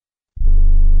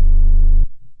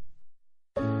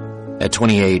At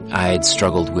 28, I had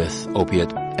struggled with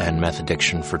opiate and meth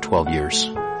addiction for 12 years.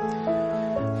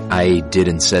 I did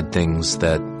and said things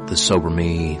that the sober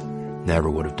me never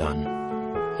would have done.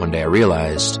 One day I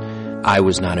realized I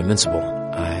was not invincible.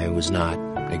 I was not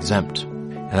exempt.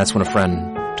 And that's when a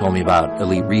friend told me about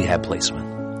elite rehab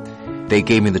placement. They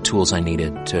gave me the tools I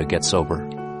needed to get sober,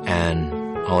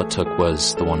 and all it took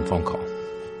was the one phone call.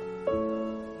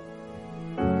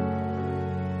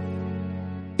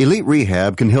 Elite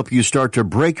Rehab can help you start to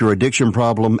break your addiction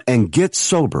problem and get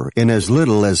sober in as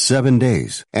little as 7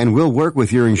 days. And we'll work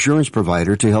with your insurance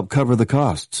provider to help cover the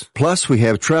costs. Plus, we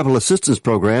have travel assistance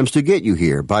programs to get you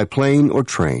here by plane or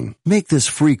train. Make this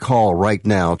free call right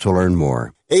now to learn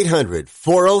more.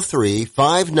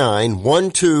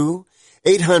 800-403-5912.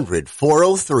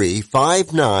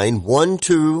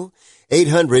 800-403-5912.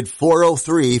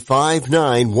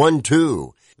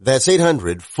 800-403-5912. That's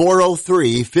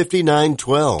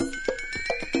 800-403-5912.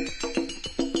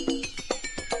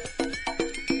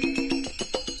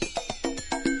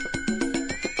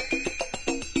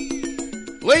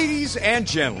 Ladies and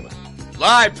gentlemen,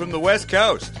 live from the West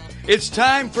Coast, it's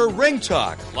time for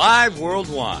Ringtalk Live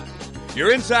Worldwide.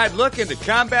 Your inside look into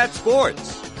combat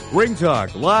sports.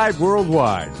 Ringtalk Live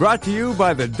Worldwide, brought to you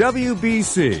by the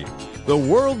WBC, the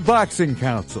World Boxing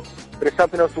Council. But it's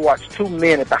something else to watch two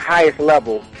men at the highest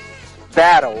level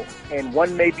battle, and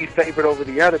one may be favored over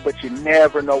the other, but you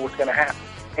never know what's going to happen.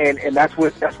 And that's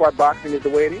why boxing is the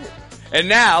way it is. And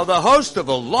now, the host of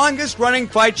the longest-running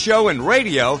fight show in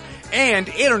radio and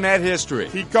internet history.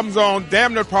 He comes on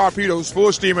damn near torpedoes,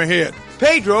 full steam ahead.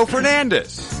 Pedro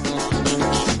Fernandez.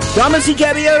 Damas y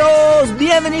caballeros,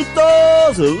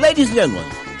 bienvenidos, ladies and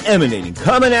gentlemen,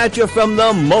 coming at you from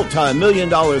the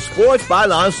multi-million-dollar Sports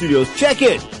Byline Studios. Check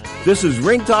it. This is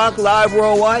Ring Talk Live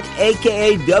Worldwide,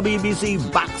 a.k.a.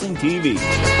 WBC Boxing TV.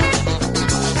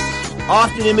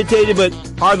 Often imitated, but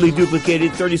hardly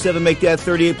duplicated. 37, make that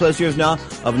 38 plus years now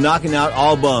of knocking out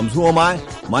all bums. Who am I?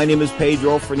 My name is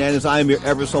Pedro Fernandez. I am your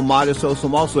ever so modest host.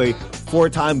 I'm also a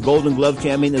four-time Golden Glove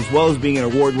champion, as well as being an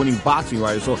award-winning boxing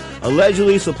writer. So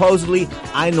allegedly, supposedly,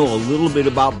 I know a little bit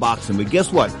about boxing. But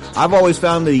guess what? I've always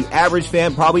found that the average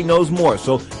fan probably knows more.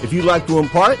 So if you'd like to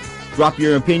impart, drop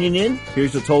your opinion in.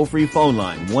 Here's the toll-free phone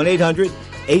line,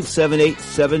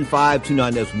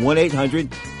 1-800-878-7529. That's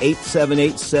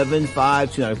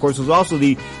 1-800-878-7529. Of course, there's also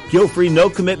the guilt-free,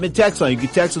 no-commitment text line. You can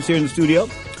text us here in the studio,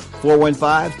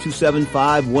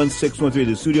 415-275-1613.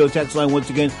 The studio text line, once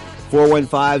again,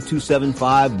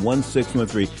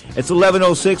 415-275-1613. It's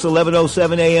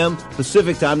 11:07 a.m.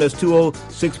 Pacific time. That's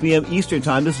 2:06 p.m. Eastern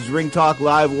time. This is Ring Talk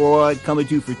Live Worldwide, coming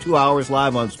to you for 2 hours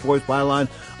live on Sports Byline,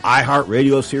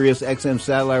 iHeartRadio, Sirius XM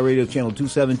Satellite Radio, Channel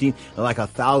 217, and like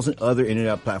 1,000 other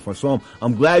internet platforms. So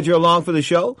I'm glad you're along for the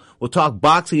show. We'll talk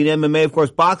boxing and MMA. Of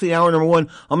course, boxing, hour number one.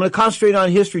 I'm going to concentrate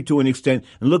on history to an extent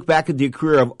and look back at the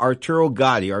career of Arturo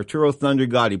Thunder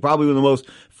Gotti, probably one of the most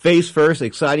face-first,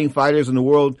 exciting fighters in the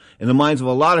world, in the minds of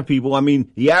a lot of people. I mean,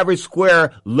 the average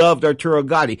square loved Arturo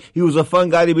Gotti. He was a fun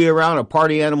guy to be around, a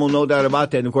party animal, no doubt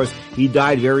about that. And of course, he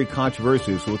died very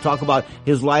controversially. So we'll talk about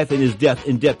his life and his death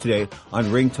in depth today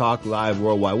on Ring Talk Live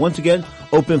Worldwide. Once again,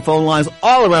 open phone lines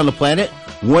all around the planet.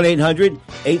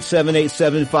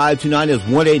 1-800-878-7529. That's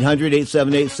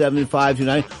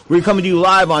 1-800-878-7529. We're coming to you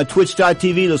live on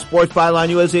Twitch.tv, the Sports Byline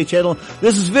USA channel.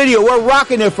 This is video. We're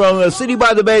rocking it from the city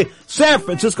by the bay, San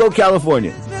Francisco,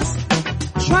 California.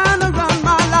 Trying to run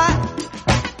my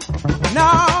life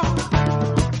now.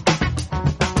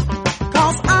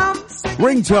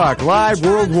 Ring Talk Live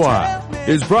Worldwide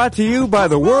is brought to you by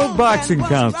the World Boxing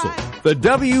Council, the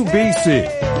WBC.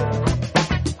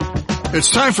 It's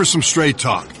time for some straight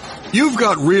talk. You've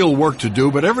got real work to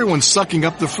do, but everyone's sucking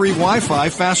up the free Wi-Fi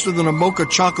faster than a Mocha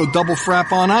Choco double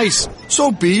frap on ice. So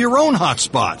be your own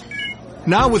hotspot.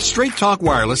 Now with Straight Talk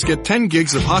Wireless, get 10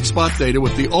 gigs of hotspot data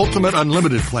with the ultimate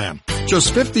unlimited plan.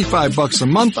 Just $55 a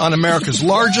month on America's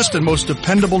largest and most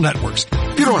dependable networks.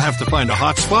 You don't have to find a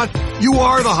hotspot. You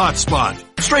are the hotspot.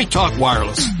 Straight Talk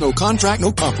Wireless. No contract,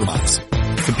 no compromise.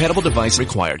 Compatible device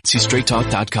required. See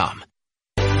straighttalk.com.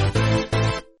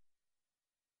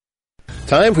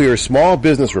 Time for your small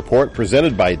business report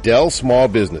presented by Dell Small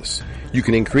Business. You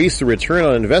can increase the return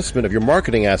on investment of your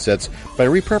marketing assets by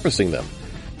repurposing them.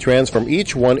 Transform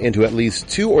each one into at least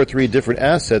 2 or 3 different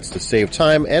assets to save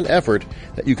time and effort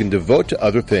that you can devote to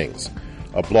other things.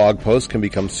 A blog post can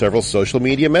become several social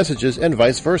media messages and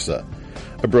vice versa.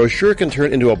 A brochure can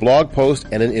turn into a blog post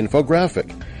and an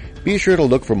infographic. Be sure to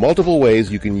look for multiple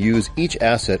ways you can use each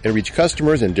asset and reach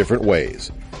customers in different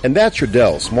ways. And that's your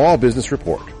Dell Small Business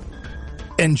Report.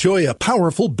 Enjoy a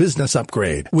powerful business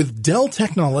upgrade with Dell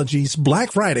Technologies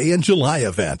Black Friday and July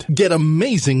event. Get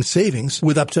amazing savings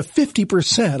with up to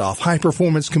 50% off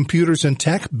high-performance computers and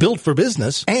tech built for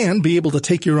business, and be able to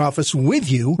take your office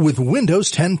with you with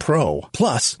Windows 10 Pro.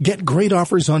 Plus, get great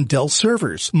offers on Dell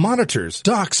servers, monitors,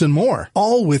 docks, and more,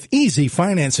 all with easy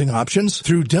financing options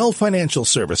through Dell Financial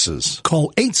Services.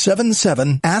 Call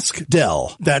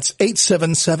 877-ASK-DELL. That's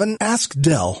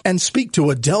 877-ASK-DELL, and speak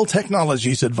to a Dell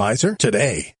Technologies advisor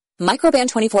today. Microban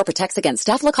 24 protects against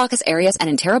Staphylococcus aureus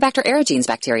and Enterobacter aerogenes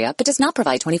bacteria, but does not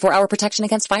provide 24-hour protection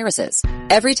against viruses.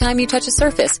 Every time you touch a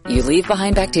surface, you leave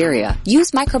behind bacteria.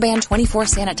 Use Microban 24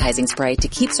 sanitizing spray to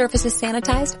keep surfaces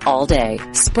sanitized all day.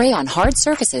 Spray on hard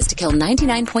surfaces to kill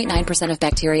 99.9% of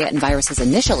bacteria and viruses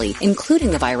initially,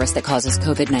 including the virus that causes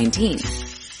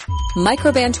COVID-19.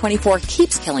 Microban 24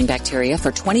 keeps killing bacteria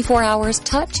for 24 hours,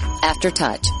 touch after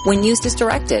touch. When used as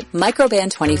directed,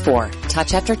 Microban 24,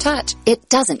 touch after touch, it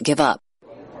doesn't give up.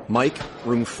 Mike,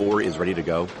 room 4 is ready to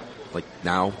go. Like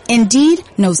now. Indeed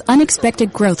knows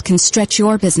unexpected growth can stretch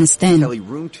your business thin. Kelly,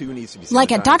 room 2 needs to be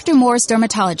like at Dr. Moore's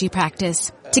dermatology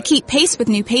practice. To keep pace with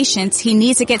new patients, he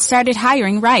needs to get started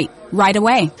hiring right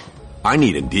away. I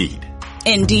need Indeed.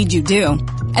 Indeed you do.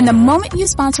 And the moment you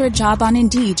sponsor a job on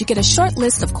Indeed, you get a short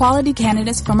list of quality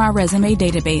candidates from our resume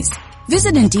database.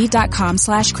 Visit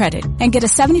Indeed.com/credit and get a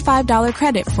 $75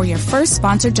 credit for your first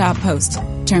sponsored job post.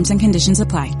 Terms and conditions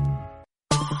apply.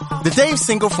 The Dave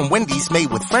single from Wendy's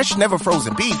made with fresh, never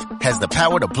frozen beef has the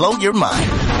power to blow your mind.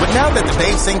 But now that the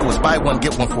Dave single is buy one,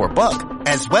 get one for $1,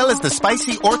 as well as the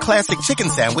spicy or classic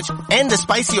chicken sandwich and the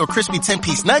spicy or crispy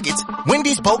 10-piece nuggets,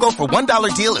 Wendy's BOGO for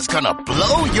 $1 deal is gonna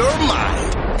blow your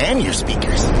mind and your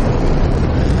speakers.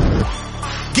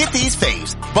 Get these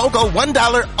faves. BOGO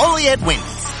 $1 only at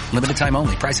Wendy's. Limited time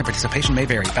only. Price and participation may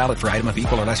vary. Valid for item of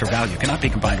equal or lesser value. Cannot be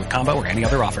combined with combo or any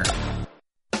other offer.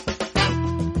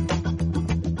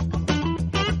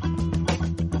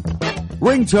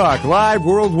 Ringtalk Live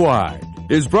Worldwide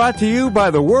is brought to you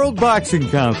by the World Boxing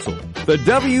Council, the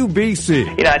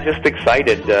WBC. You know, I'm just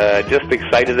excited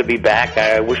to be back.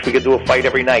 I wish we could do a fight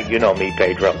every night. You know me,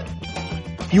 Pedro.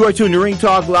 You are tuned to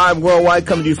Ringtalk Live Worldwide,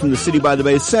 coming to you from the city by the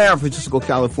bay, San Francisco,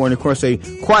 California. Of course, a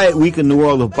quiet week in the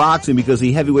world of boxing because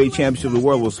the heavyweight championship of the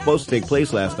world was supposed to take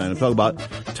place last night. I'm talking about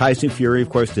Tyson Fury, of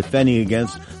course, defending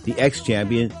against the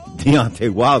ex-champion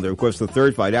Deontay Wilder. Of course, the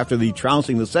third fight after the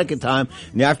trouncing the second time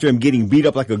and after him getting beat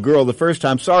up like a girl the first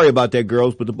time. Sorry about that,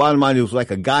 girls, but the bottom line, it was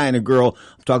like a guy and a girl.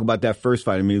 I'm talking about that first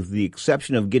fight. I mean, with the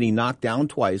exception of getting knocked down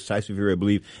twice, Tyson Fury, I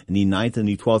believe, in the 9th and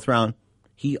the 12th round,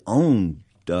 he owned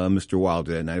Mr.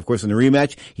 Wilder that night. Of course, in the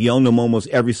rematch, he owned him almost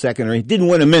every second, or he didn't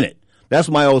win a minute. That's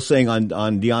my old saying on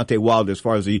Deontay Wilder as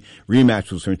far as the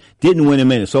rematch was concerned. Didn't win a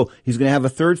minute. So he's going to have a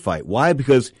third fight. Why?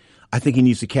 Because I think he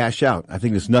needs to cash out. I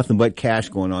think there's nothing but cash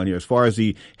going on here. As far as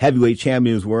the heavyweight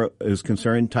champions is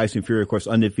concerned, Tyson Fury, of course,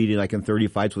 undefeated like in 30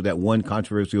 fights with that one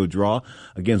controversial draw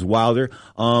against Wilder.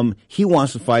 He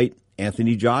wants to fight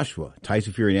Anthony Joshua.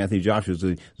 Tyson Fury and Anthony Joshua is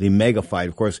the mega fight.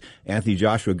 Of course, Anthony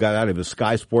Joshua got out of his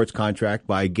Sky Sports contract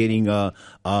by getting a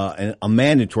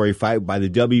mandatory fight by the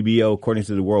WBO, according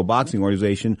to the World Boxing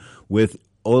Organization, with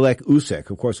Oleg Usyk,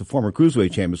 of course, a former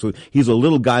cruiserweight champion. So he's a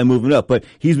little guy moving up, but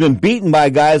he's been beaten by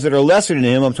guys that are lesser than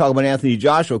him. I'm talking about Anthony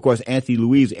Joshua. Of course, Andy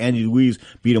Louise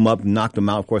beat him up and knocked him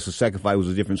out. Of course, the second fight was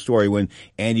a different story when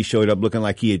Andy showed up looking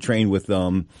like he had trained with,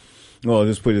 well,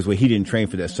 let's put it this way. He didn't train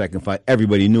for that second fight.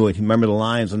 Everybody knew it. Remember the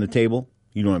lions on the table?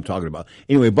 You know what I'm talking about.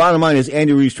 Anyway, bottom line is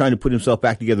Andy Ruiz trying to put himself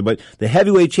back together, but the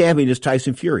heavyweight champion is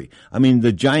Tyson Fury. I mean,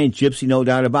 the giant gypsy, no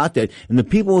doubt about that. And the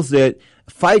people that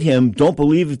fight him don't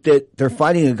believe that they're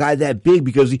fighting a guy that big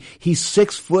because he's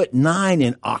 6'9"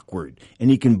 and awkward, and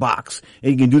he can box,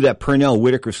 and he can do that Pernell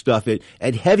Whitaker stuff at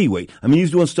heavyweight. I mean,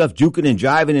 he's doing stuff juking and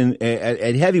jiving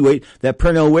at heavyweight that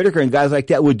Pernell Whitaker and guys like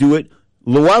that would do it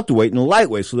welterweight and the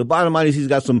lightweight. So the bottom line is he's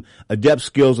got some adept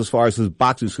skills as far as his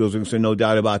boxing skills are concerned, no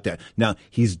doubt about that. Now,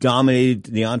 he's dominated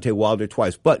Deontay Wilder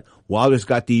twice, but Wilder's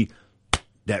got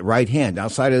that right hand.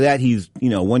 Outside of that, he's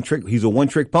a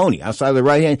one-trick pony. Outside of the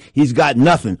right hand, he's got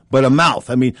nothing but a mouth.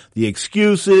 I mean, the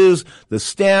excuses, the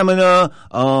stamina,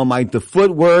 the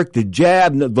footwork, the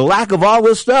jab, the lack of all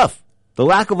this stuff.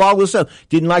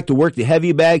 Didn't like to work the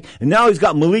heavy bag, and now he's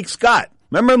got Malik Scott.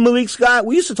 Remember Malik Scott?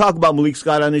 We used to talk about Malik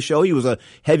Scott on this show. He was a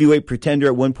heavyweight pretender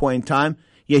at one point in time.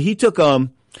 Yeah, he took, put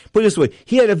it this way,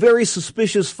 he had a very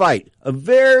suspicious fight. A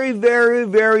very, very,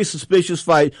 very suspicious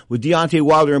fight with Deontay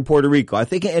Wilder in Puerto Rico. I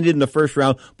think it ended in the first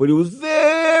round, but it was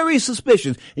very very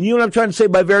suspicious. And you know what I'm trying to say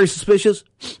by very suspicious?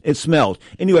 It smelled.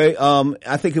 Anyway,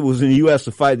 I think it was in the U.S.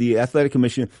 to fight the athletic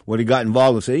commission when it got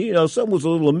involved and said, you know, something was a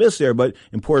little amiss there, but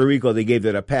in Puerto Rico, they gave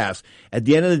that a pass. At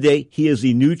the end of the day, he is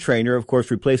the new trainer, of course,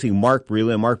 replacing Mark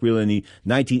Breland. Mark Breland, the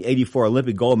 1984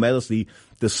 Olympic gold medalist,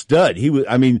 the stud.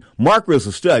 Mark was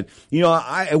a stud. You know,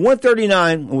 at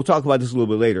 139, and we'll talk about this a little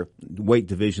bit later, weight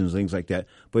divisions, things like that.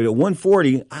 But at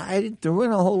 140, there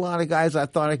weren't a whole lot of guys I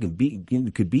thought could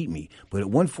beat me. But at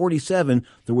 147,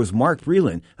 there was Mark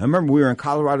Breland. I remember we were in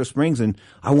Colorado Springs, and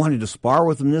I wanted to spar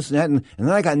with him, this and that, and then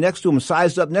I got next to him,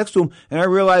 sized up next to him, and I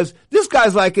realized this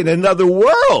guy's like in another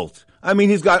world. I mean,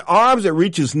 he's got arms that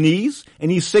reach his knees, and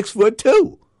he's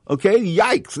 6'2". Okay,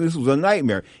 yikes, this was a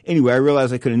nightmare. Anyway, I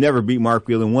realized I could have never beat Mark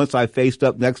Breland once I faced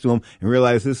up next to him and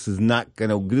realized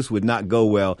this would not go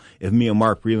well if me and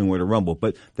Mark Breland were to rumble.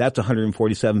 But that's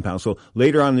 147 pounds. So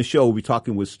later on in the show, we'll be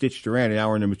talking with Stitch Duran in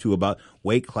hour number 2 about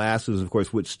weight classes, of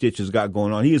course, what Stitch has got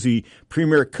going on. He is the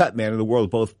premier cut man in the world,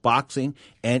 both boxing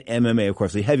and MMA. Of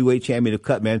course, the heavyweight champion of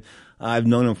cut man. I've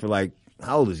known him for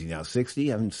how old is he now?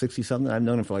 60? I'm 60-something. I've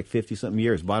known him for 50-something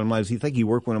years. Bottom line is, he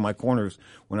worked one of my corners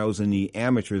when I was in the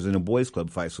amateurs in a boys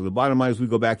club fight. So the bottom line is we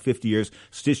go back 50 years.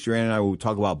 Stitch Duran and I will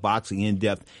talk about boxing in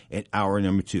depth at hour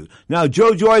number 2. Now,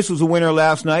 Joe Joyce was a winner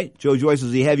last night. Joe Joyce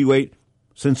is the heavyweight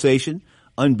sensation,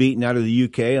 unbeaten out of the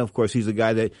UK. Of course, he's a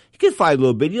guy that he can fight a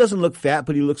little bit. He doesn't look fat,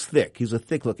 but he looks thick. He's a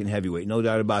thick-looking heavyweight, no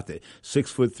doubt about that.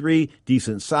 6'3",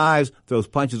 decent size, throws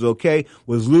punches okay.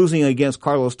 Was losing against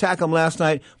Carlos Takam last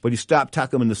night, but he stopped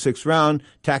Takam in the 6th round.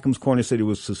 Takam's corner said he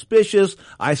was suspicious.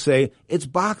 I say it's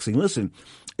boxing. Listen,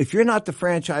 if you're not the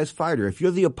franchise fighter, if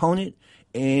you're the opponent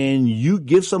and you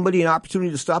give somebody an opportunity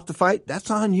to stop the fight,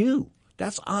 that's on you.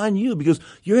 That's on you because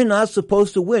you're not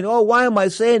supposed to win. Oh, why am I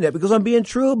saying that? Because I'm being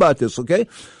true about this, okay?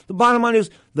 The bottom line is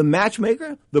the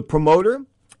matchmaker, the promoter,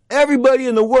 everybody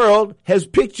in the world has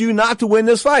picked you not to win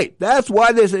this fight. That's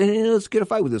why they say, hey, let's get a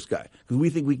fight with this guy because we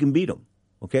think we can beat him,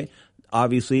 okay?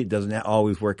 Obviously, it doesn't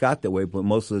always work out that way, but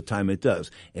most of the time it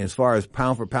does. And as far as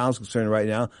pound for pound is concerned right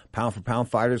now, pound for pound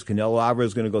fighters, Canelo Alvarez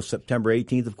is going to go September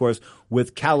 18th, of course,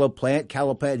 with Caleb Plant.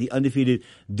 Caleb Plant, the undefeated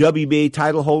WBA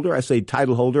title holder. I say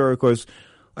title holder, of course,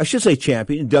 I should say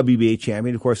champion, WBA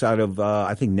champion, of course, out of,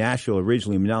 I think Nashville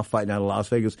originally, now fighting out of Las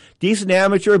Vegas. Decent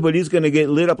amateur, but he's going to get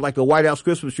lit up like a White House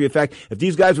Christmas tree. In fact, if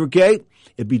these guys were gay,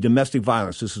 it'd be domestic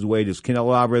violence. This is the way it is.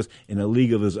 Canelo Alvarez in a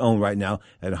league of his own right now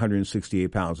at 168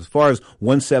 pounds. As far as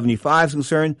 175 is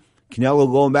concerned, Canelo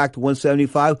going back to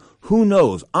 175, who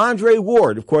knows? Andre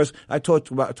Ward, of course, I talked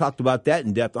about that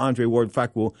in depth. Andre Ward, in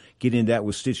fact, we'll get into that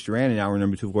with Stitch Duran in hour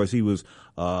number 2. Of course,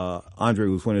 Andre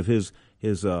was one of his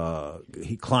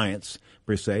clients,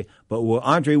 per se. But with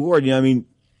Andre Ward,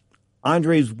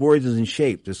 Andre's Ward is in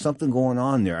shape. There's something going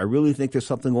on there. I really think there's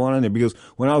something going on there because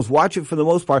when I was watching, for the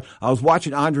most part, I was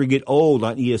watching Andre get old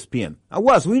on ESPN.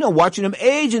 Watching him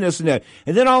age and this and that.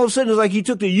 And then all of a sudden, it's like he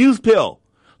took the youth pill.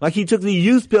 Like he took the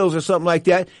youth pills or something like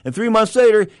that. And 3 months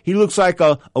later, he looks like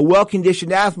a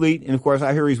well-conditioned athlete. And of course,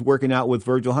 I hear he's working out with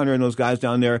Virgil Hunter and those guys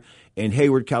down there in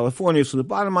Hayward, California. So the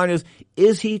bottom line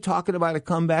is he talking about a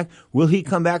comeback? Will he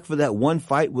come back for that one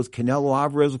fight with Canelo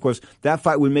Alvarez? Of course, that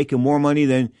fight would make him more money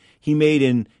than he made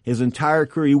in his entire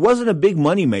career. He wasn't a big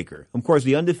money maker. Of course,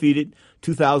 the undefeated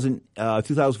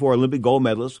 2004 Olympic gold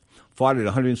medalist fought at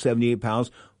 178 pounds,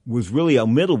 was really a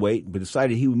middleweight, but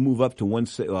decided he would move up to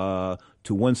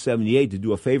 178 to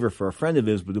do a favor for a friend of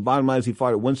his. But the bottom line is he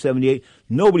fought at 178.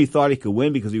 Nobody thought he could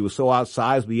win because he was so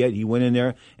outsized, but yet he went in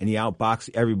there and he outboxed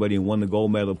everybody and won the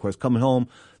gold medal. Of course, coming home,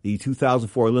 the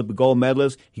 2004 Olympic gold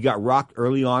medalist, he got rocked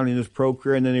early on in his pro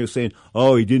career, and then they were saying,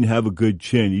 oh, he didn't have a good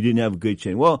chin.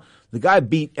 Well, the guy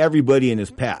beat everybody in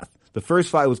his path. The first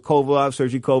fight was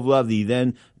Sergey Kovalev, the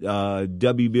then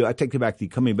WBO, I take it back, the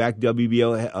coming back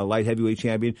WBO light heavyweight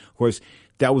champion. Of course,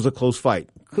 that was a close fight.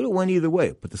 Could have went either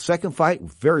way. But the second fight,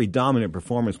 very dominant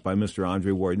performance by Mr.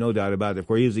 Andre Ward, no doubt about it. Of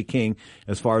course, he is the king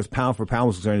as far as pound for pound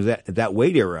was concerned that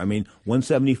weight era.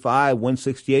 175,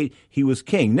 168, he was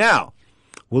king. Now,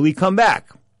 will he come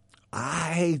back?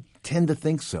 I tend to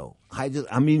think so. I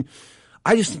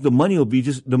just think the money will be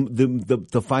just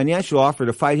the financial offer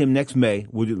to fight him next May.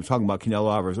 We're talking about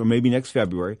Canelo Alvarez, or maybe next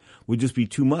February, would just be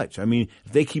too much.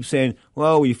 If they keep saying,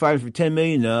 well, will you fight him for $10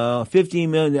 million? No, $15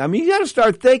 million. You got to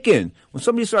start thinking. When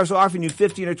somebody starts offering you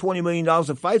 $15 or $20 million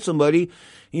to fight somebody,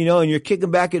 and you're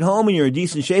kicking back at home and you're in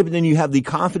decent shape, and then you have the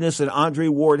confidence that Andre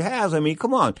Ward has.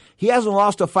 Come on. He hasn't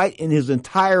lost a fight in his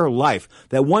entire life.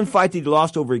 That one fight that he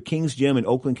lost over at King's Gym in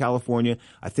Oakland, California,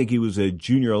 I think he was a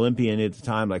junior Olympian at the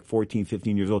time, like 14,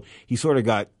 15 years old. He sort of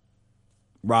got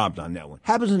robbed on that one.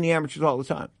 Happens in the amateurs all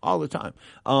the time.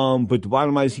 But the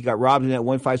bottom line is he got robbed in that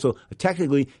one fight. So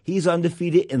technically, he's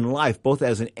undefeated in life, both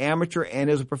as an amateur and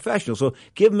as a professional. So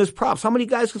give him his props. How many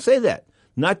guys can say that?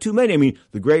 Not too many. I mean,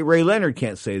 the great Ray Leonard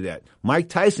can't say that. Mike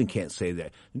Tyson can't say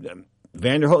that.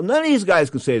 Vanderholt, none of these guys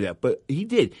can say that, but he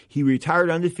did. He retired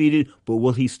undefeated, but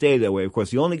will he stay that way? Of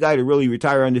course, the only guy to really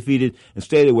retire undefeated and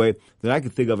stay that way that I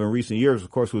could think of in recent years,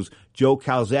 of course, was Joe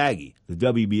Calzaghe, the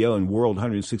WBO and world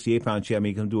 168-pound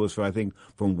champion. He came to us,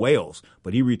 from Wales,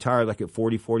 but he retired like at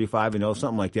 40, 45,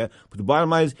 something like that. But the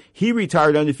bottom line is he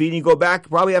retired undefeated. You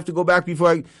probably have to go back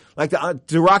before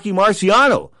to Rocky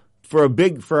Marciano. For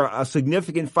a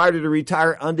significant fighter to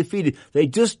retire undefeated. They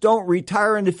just don't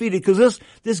retire undefeated because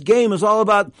this game is all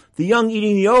about the young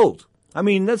eating the old. I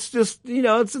mean, that's just,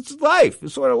 it's life.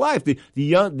 It's sort of life. The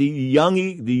young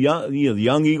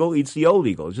eagle eats the old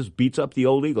eagle. It just beats up the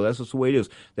old eagle. That's just the way it is.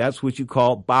 That's what you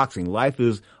call boxing. Life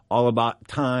is all about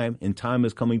time, and time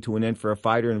is coming to an end for a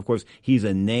fighter. And of course, he's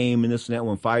a name in this and that.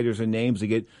 When fighters are names, they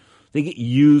get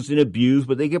used and abused,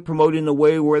 but they get promoted in a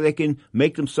way where they can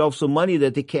make themselves some money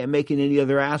that they can't make in any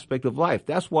other aspect of life.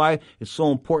 That's why it's so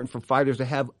important for fighters to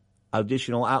have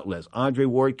additional outlets. Andre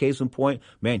Ward, case in point,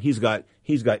 man, he's got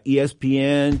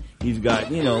ESPN, he's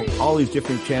got, all these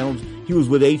different channels. He was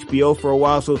with HBO for a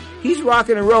while, so he's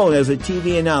rocking and rolling as a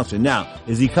TV announcer. Now,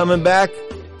 is he coming back?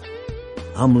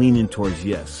 I'm leaning towards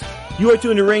yes. You are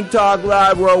tuned to Ring Talk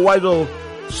Live. We're a white little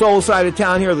soul side of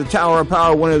town here, the Tower of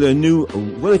Power, one of the new,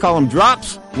 what do they call them,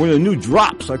 drops? One of the new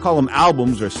drops. I call them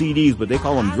albums or CDs, but they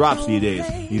call them drops these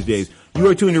days. You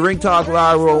are tuned to Ring Talk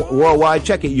Live Worldwide.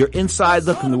 Check it, your inside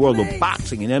look in the world of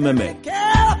boxing and MMA.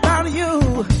 Care about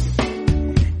you.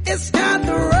 It's kind of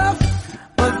rough,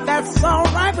 but that's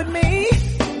alright with me.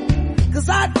 'Cause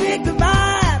I dig the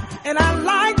vibe, and I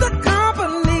like the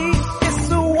company.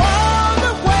 It's a world away.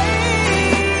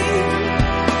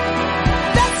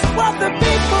 That's what the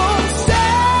people say.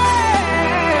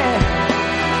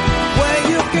 Where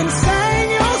you can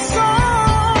sing your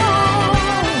song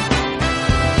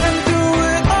and do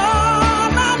it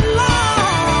all night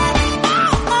long.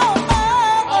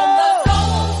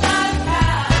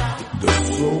 The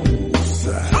soul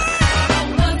side.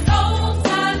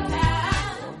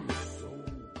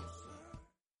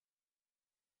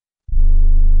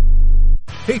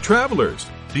 Hey travelers,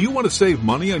 do you want to save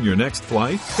money on your next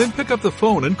flight? Then pick up the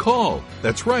phone and call.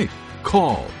 That's right,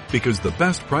 call, because the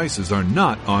best prices are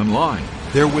not online.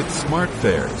 They're with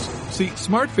SmartFares. See,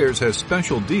 SmartFares has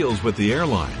special deals with the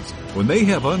airlines. When they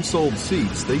have unsold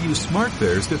seats, they use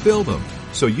SmartFares to fill them.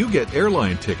 So you get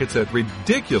airline tickets at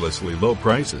ridiculously low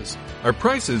prices. Our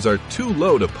prices are too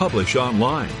low to publish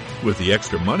online. With the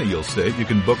extra money you'll save, you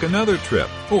can book another trip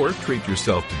or treat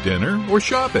yourself to dinner or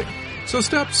shopping. So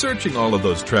stop searching all of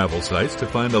those travel sites to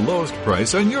find the lowest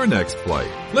price on your next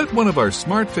flight. Let one of our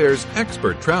SmartFares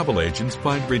expert travel agents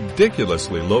find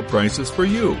ridiculously low prices for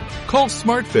you. Call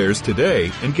SmartFares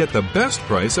today and get the best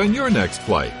price on your next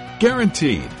flight.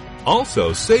 Guaranteed.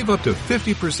 Also, save up to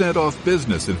 50% off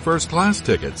business and first class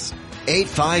tickets.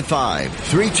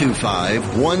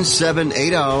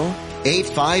 855-325-1780.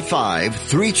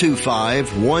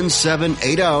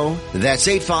 855-325-1780. That's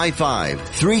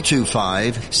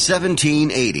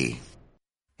 855-325-1780.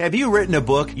 Have you written a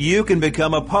book? You can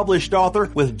become a published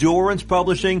author with Dorrance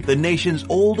Publishing, the nation's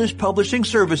oldest publishing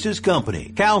services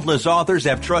company. Countless authors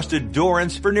have trusted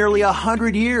Dorrance for nearly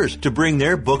 100 years to bring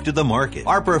their book to the market.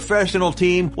 Our professional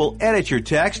team will edit your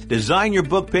text, design your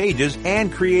book pages,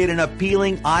 and create an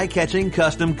appealing, eye-catching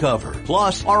custom cover.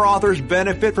 Plus, our authors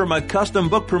benefit from a custom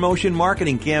book promotion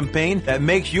marketing campaign that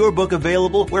makes your book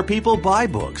available where people buy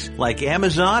books, like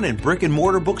Amazon and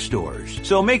brick-and-mortar bookstores.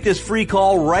 So make this free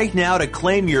call right now to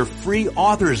claim your free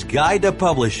author's guide to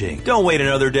publishing. Don't wait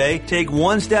another day. Take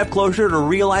one step closer to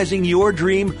realizing your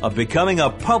dream of becoming a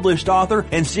published author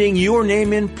and seeing your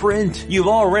name in print. You've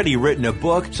already written a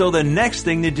book, so the next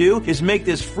thing to do is make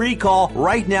this free call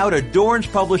right now to Dorrance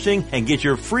Publishing and get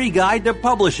your free guide to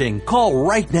publishing. Call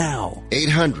right now.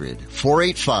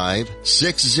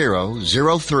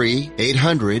 800-485-6003.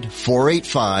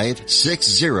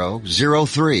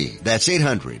 800-485-6003. That's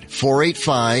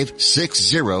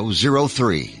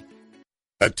 800-485-6003.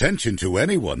 Attention to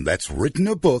anyone that's written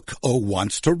a book or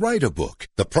wants to write a book.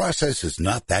 The process is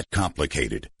not that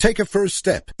complicated. Take a first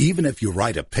step. Even if you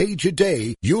write a page a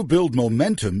day, you'll build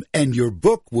momentum and your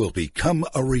book will become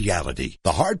a reality.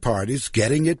 The hard part is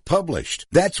getting it published.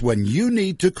 That's when you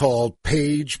need to call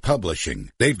Page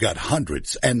Publishing. They've got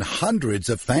hundreds and hundreds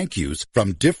of thank yous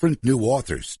from different new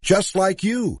authors, just like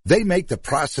you. They make the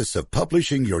process of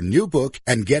publishing your new book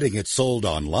and getting it sold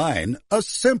online a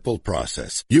simple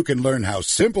process. You can learn how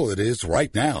simple it is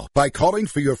right now by calling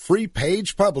for your free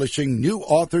Page Publishing New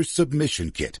Author Submission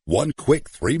Kit. One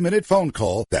quick 3-minute phone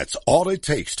call, that's all it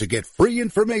takes to get free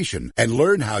information and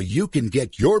learn how you can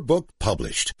get your book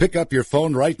published. Pick up your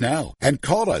phone right now and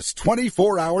call us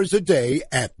 24 hours a day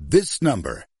at this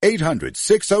number.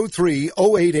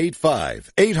 800-603-0885.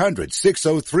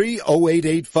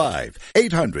 800-603-0885.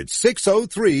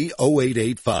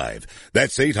 800-603-0885.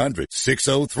 That's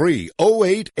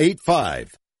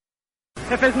 800-603-0885.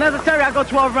 If it's necessary, I'll go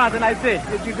 12 rounds, and that's it.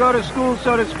 Did you go to school,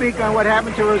 so to speak, on what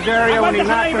happened to Rosario when he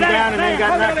knocked him down and then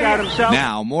got knocked out himself?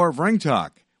 Now, more of Ring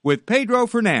Talk with Pedro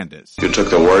Fernandez. You took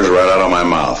the words right out of my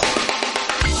mouth.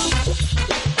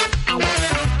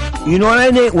 You know,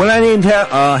 when I named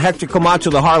Hector Camacho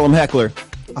the Harlem Heckler,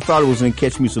 I thought it was going to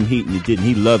catch me some heat, and it didn't.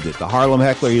 He loved it. The Harlem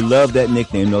Heckler, he loved that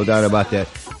nickname, no doubt about that.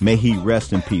 May he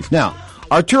rest in peace. Now,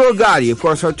 Arturo Gatti, of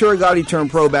course, Arturo Gatti turned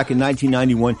pro back in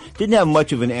 1991. Didn't have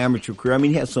much of an amateur career. I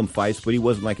mean, he had some fights, but he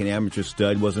wasn't like an amateur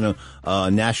stud. Wasn't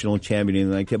a national champion or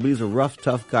anything like that. But he's a rough,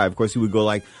 tough guy. Of course, he would go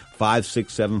like 5,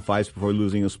 6, 7 fights before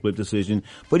losing a split decision.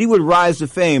 But he would rise to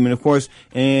fame. And, of course,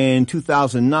 in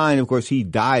 2009, of course, he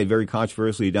died very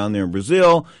controversially down there in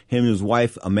Brazil. Him and his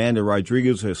wife, Amanda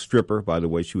Rodriguez, a stripper. By the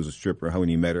way, she was a stripper when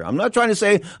he met her. I'm not trying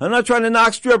to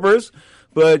knock strippers.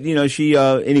 But, you know,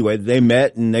 anyway, they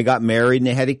met and they got married and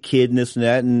they had a kid and this and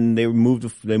that, and they moved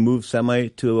semi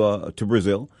to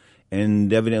Brazil.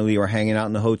 And evidently were hanging out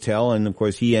in the hotel, and of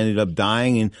course he ended up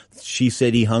dying, and she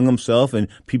said he hung himself, and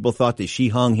people thought that she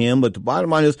hung him. But the bottom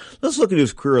line is, let's look at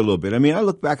his career a little bit. I mean, I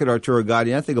look back at Arturo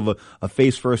Gatti, and I think of a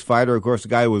face-first fighter. Of course, the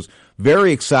guy was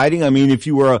very exciting. I mean, if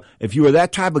you were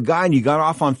that type of guy and you got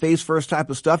off on face-first type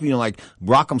of stuff, you know, like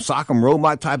Rock'em Sock'em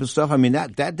Robot type of stuff, I mean,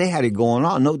 that they had it going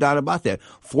on, no doubt about that.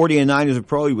 40-9 as a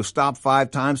pro, he was stopped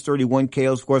 5 times, 31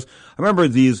 KOs. Of course, I remember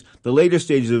the later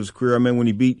stages of his career. I mean, when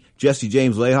he beat Jesse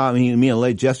James Leija, I mean, me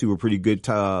and Jesse were pretty good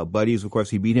buddies. Of course,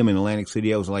 he beat him in Atlantic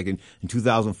City. That was like in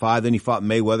 2005. Then he fought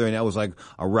Mayweather, and that was like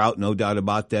a rout, no doubt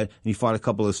about that. And he fought a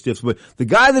couple of stiffs. But the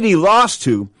guy that he lost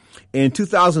to in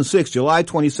 2006, July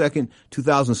 22nd,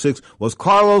 2006, was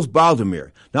Carlos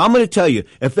Baldomir. Now, I'm going to tell you,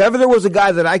 if ever there was a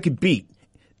guy that I could beat,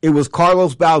 it was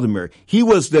Carlos Baldomir. He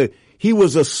was a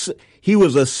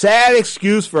sad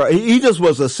excuse he just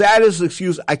was the saddest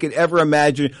excuse I could ever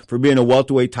imagine for being a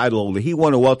welterweight title holder. He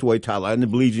won a welterweight title. I didn't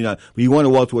believe you not, but he won a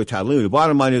welterweight title. Anyway, the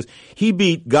bottom line is he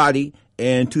beat Gatti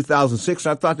in 2006.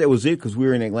 I thought that was it because we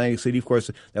were in Atlantic City. Of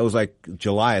course, that was like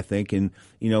July, I think. And,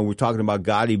 you know, we're talking about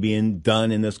Gatti being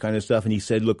done and this kind of stuff. And he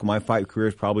said, look, my fight career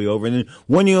is probably over. And then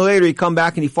 1 year later, he come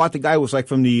back and he fought the guy who was like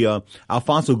from the,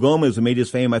 Alfonso Gomez, who made his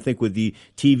fame, I think, with the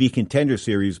TV Contender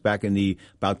series back in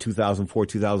about 2004,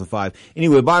 2005.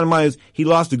 Anyway, bottom line is he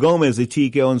lost to Gomez at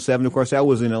TKO in 7. Of course, that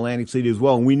was in Atlantic City as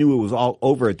well. And we knew it was all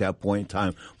over at that point in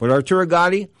time. But Arturo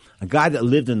Gatti, a guy that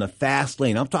lived in the fast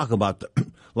lane. I'm talking about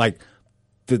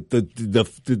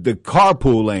the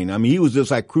carpool lane. I mean, he was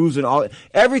just like cruising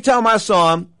every time I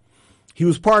saw him, he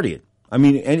was partying. I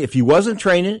mean, and if he wasn't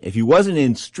training, if he wasn't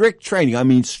in strict training, I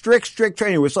mean, strict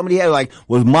training where somebody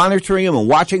was monitoring him and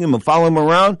watching him and following him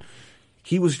around,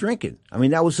 he was drinking. I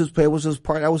mean, that was his thing.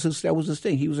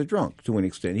 He was a drunk to an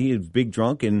extent. He was a big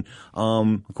drunk, and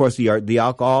of course the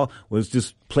alcohol was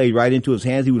just played right into his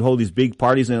hands. He would hold these big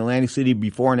parties in Atlantic City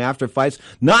before and after fights,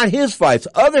 not his fights,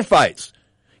 other fights.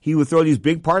 He would throw these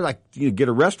big parties, like, you know, get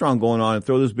a restaurant going on and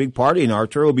throw this big party, and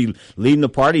Arturo would be leading the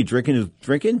party, drinking.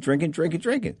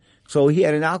 So he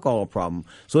had an alcohol problem.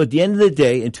 So at the end of the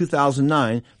day, in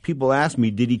 2009, people asked me,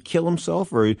 did he kill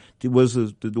himself or did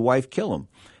the wife kill him?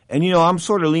 And, you know, I'm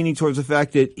sort of leaning towards the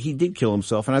fact that he did kill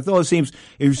himself. And I thought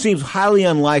it seems highly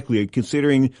unlikely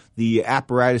considering the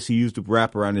apparatus he used to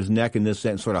wrap around his neck and this,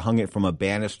 that, and sort of hung it from a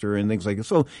banister and things like that.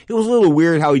 So it was a little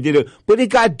weird how he did it, but it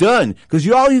got done. Because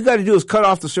all you got to do is cut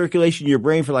off the circulation in your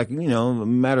brain for a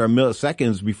matter of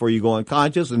milliseconds before you go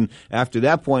unconscious. And after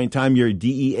that point in time, you're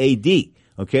DEAD.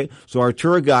 Okay? So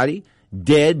Arturo Gatti,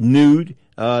 dead, nude,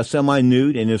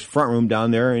 semi-nude in his front room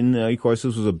down there. And, of course,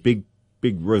 this was a big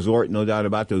resort, no doubt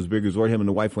about that. It was a big resort. Him and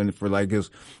the wife went for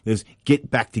this get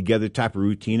back together type of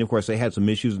routine. Of course, they had some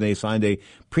issues and they signed a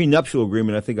prenuptial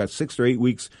agreement, I think, 6 or 8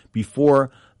 weeks before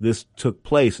this took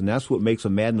place. And that's what makes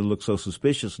Amanda look so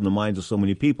suspicious in the minds of so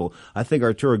many people. I think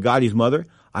Arturo Gatti's mother,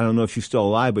 I don't know if she's still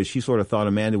alive, but she sort of thought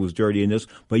Amanda was dirty in this.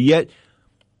 But yet,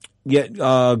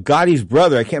 Gatti's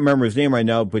brother, I can't remember his name right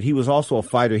now, but he was also a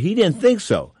fighter. He didn't think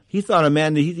so. He thought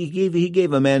Amanda, he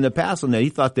gave Amanda a pass on that. He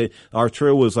thought that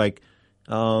Arturo was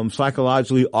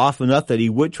psychologically off enough that he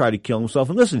would try to kill himself.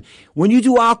 And listen, when you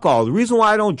do alcohol, the reason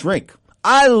why I don't drink,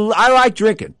 I like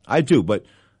drinking. I do, but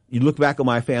you look back at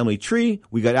my family tree,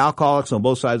 we got alcoholics on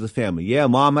both sides of the family. Yeah,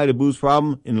 mom had a booze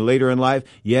problem later in life.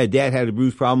 Yeah, dad had a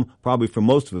booze problem probably for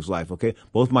most of his life, okay?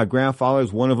 Both my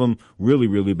grandfathers, one of them really,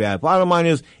 really bad. Bottom line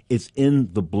is, it's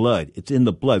in the blood. It's in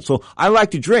the blood. So I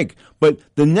like to drink, but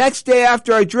the next day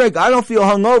after I drink, I don't feel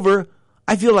hungover.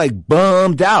 I feel like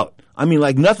bummed out. I mean,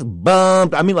 like nothing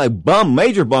bummed. I mean, like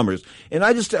major bummers. And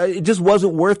it just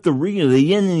wasn't worth the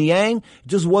yin and yang. It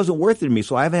just wasn't worth it to me.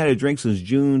 So I haven't had a drink since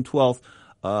June 12th.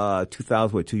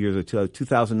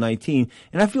 2019,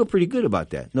 and I feel pretty good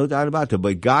about that. No doubt about that.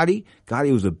 But Gotti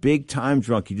was a big time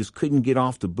drunk. He just couldn't get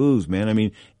off the booze, man. I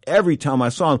mean, every time I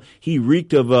saw him, he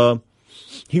reeked of an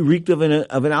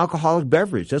alcoholic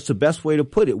beverage. That's the best way to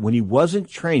put it. When he wasn't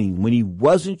training,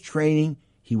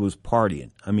 he was partying.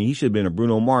 I mean, he should have been a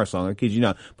Bruno Mars song. I kid you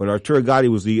not. But Arturo Gotti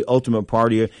was the ultimate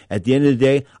partier. At the end of the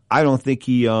day, I don't think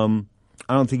he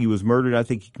was murdered. I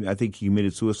think he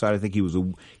committed suicide. I think he was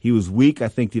weak. I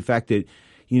think the fact that,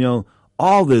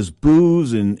 all this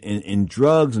booze and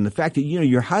drugs and the fact that,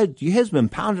 your head's been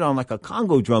pounded on like a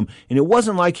Congo drum. And it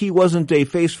wasn't like he wasn't a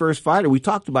face first fighter. We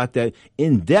talked about that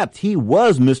in depth. He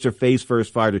was Mr. Face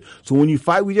First Fighter. So when you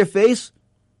fight with your face,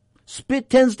 spit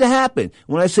tends to happen.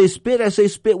 When I say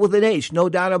spit with an H. No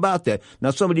doubt about that. Now,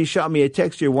 somebody shot me a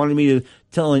text here, wanted me to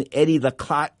tell an Eddie the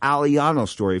Clot Aliano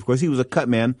story. Of course, he was a cut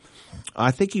man.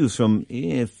 I think he was from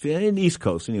in the East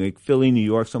Coast, anyway, Philly, New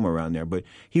York, somewhere around there. But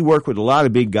he worked with a lot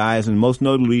of big guys, and most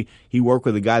notably, he worked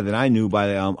with a guy that I knew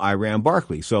by Iran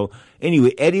Barkley. So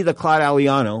anyway, Eddie the Clot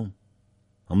Aliano.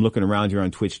 I'm looking around here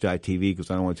on Twitch.tv because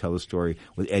I don't want to tell the story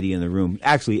with Eddie in the room.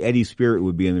 Actually, Eddie's spirit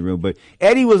would be in the room, but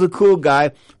Eddie was a cool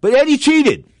guy. But Eddie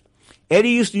cheated. Eddie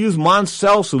used to use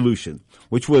Moncel solution,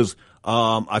 which was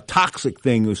a toxic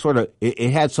thing. It was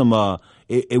it had some.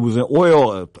 It was an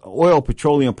oil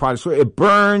petroleum product. So it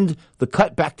burned the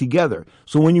cut back together.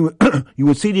 So when you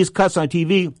would see these cuts on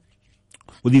TV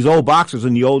with these old boxers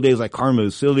in the old days like Carmen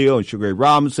Lucilio and Sugar Ray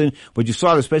Robinson, but you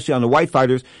saw it especially on the white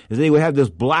fighters, is they'd have this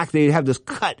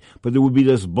cut, but there would be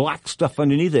this black stuff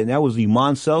underneath it. And that was the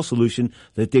Moncel solution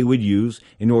that they would use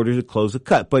in order to close the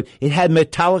cut. But it had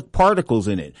metallic particles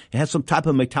in it. It had some type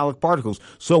of metallic particles.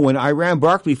 So when Iran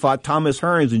Barkley fought Thomas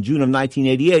Hearns in June of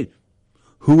 1988,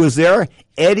 who was there?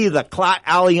 Eddie the Clot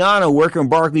Aliano working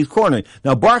Barkley's corner.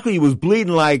 Now, Barkley was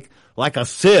bleeding like a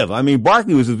sieve. I mean,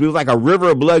 Barkley was like a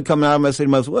river of blood coming out of him. I said to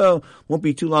myself, well, won't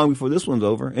be too long before this one's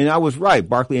over. And I was right.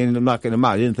 Barkley ended up knocking him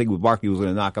out. I didn't think Barkley was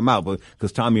going to knock him out, but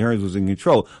because Tommy Hearns was in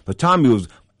control. But Tommy was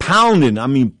pounded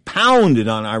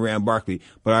on Iran Barkley.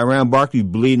 But Iran Barkley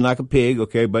bleeding like a pig,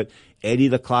 okay, but Eddie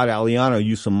the Clot Aliano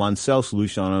used some Moncel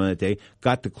solution on him that day,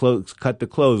 cut the close.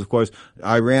 Of course,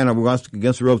 Iran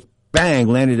against the ropes, bang,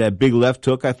 landed that big left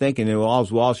hook, I think, and it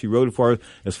was while she rode it for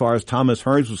as far as Thomas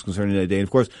Hearns was concerned that day. And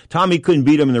of course, Tommy couldn't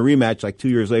beat him in the rematch like 2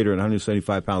 years later at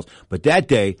 175 pounds. But that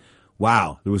day,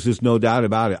 wow, there was just no doubt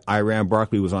about it. Iran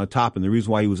Barkley was on top, and the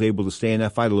reason why he was able to stay in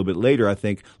that fight a little bit later, I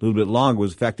think, a little bit longer,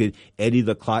 was the fact that Eddie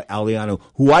the Clot Aliano,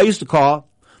 who I used to call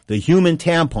the human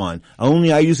tampon.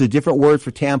 I use a different word for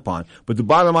tampon. But the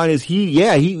bottom line is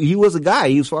he was a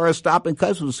guy. As far as stopping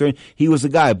cuts was concerned, he was a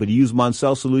guy. But he used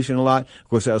Moncel solution a lot. Of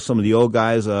course, some of the old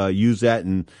guys use that,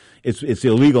 and it's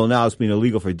illegal now. It's been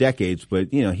illegal for decades.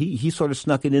 But, he sort of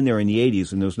snuck it in there in the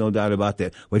 80s, and there's no doubt about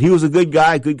that. But he was a good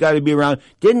guy to be around.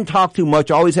 Didn't talk too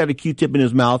much, always had a Q-tip in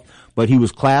his mouth, but he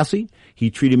was classy. He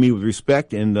treated me with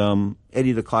respect, and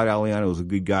Eddie the Clot Aliano was a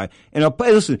good guy. And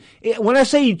listen, when I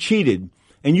say he cheated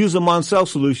and use a Moncel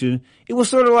solution, it was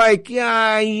sort of like,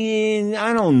 I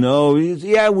don't know.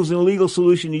 It was an illegal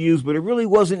solution to use, but it really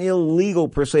wasn't illegal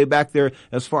per se back there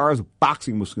as far as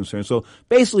boxing was concerned. So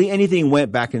basically anything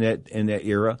went back in that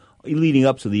era. Leading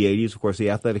up to the 80s, of course,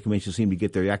 the Athletic Commission seemed to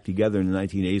get their act together in the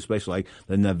 1980s, especially like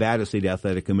the Nevada State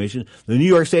Athletic Commission. The New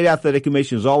York State Athletic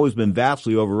Commission has always been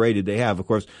vastly overrated. They have, of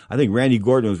course, I think Randy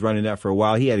Gordon was running that for a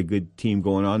while. He had a good team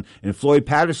going on. And Floyd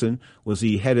Patterson was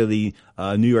the head of the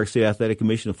New York State Athletic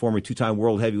Commission, a former two-time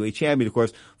world heavyweight champion. Of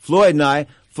course, Floyd and I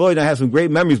have some great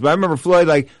memories, but I remember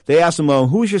Floyd, they asked him,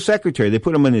 who's your secretary? They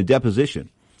put him in a deposition.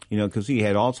 Because he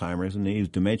had Alzheimer's and he was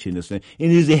dementia and this thing. And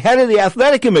he's the head of the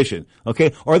Athletic Commission,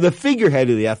 okay? Or the figurehead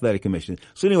of the Athletic Commission.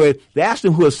 So anyway, they asked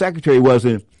him who his secretary was,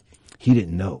 and he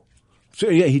didn't know. So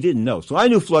yeah, he didn't know. So I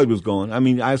knew Floyd was going. I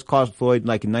mean, I called Floyd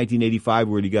like in 1995,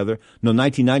 we're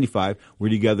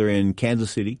together in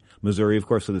Kansas City, Missouri, of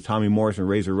course, for the Tommy Morris and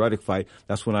Razor Ruddock fight.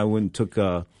 That's when I went and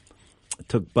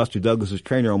took Buster Douglas's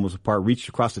trainer almost apart, reached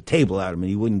across the table at him, and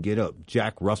he wouldn't get up.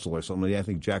 Jack Russell or something like that. I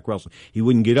think Jack Russell. He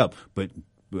wouldn't get up, but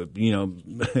how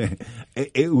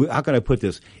can I put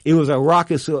this? It was a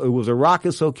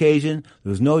raucous occasion. There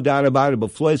was no doubt about it.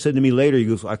 But Floyd said to me later, he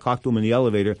goes, I talked to him in the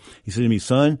elevator. He said to me,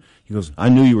 son, he goes, I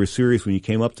knew you were serious when you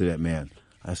came up to that man.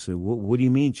 I said, what do you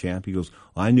mean, champ? He goes,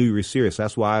 well, I knew you were serious.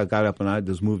 That's why I got up and I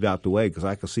just moved out the way, because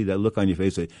I could see that look on your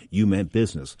face that you meant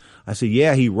business. I said,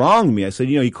 yeah, he wronged me. I said,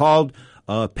 he called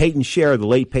Peyton Scherer, the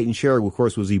late Peyton Scherer, who of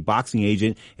course was the boxing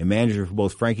agent and manager for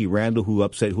both Frankie Randall, who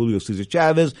upset Julio Cesar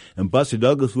Chavez, and Buster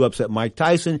Douglas, who upset Mike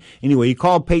Tyson. Anyway, he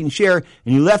called Peyton Scherer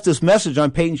and he left this message on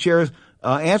Peyton Scherer's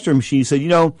answering machine. He said,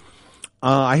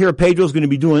 I hear Pedro's going to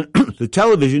be doing the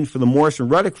television for the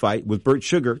Morrison-Ruddock fight with Burt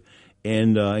Sugar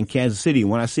in Kansas City.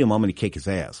 When I see him, I'm going to kick his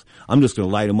ass. I'm just going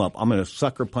to light him up. I'm going to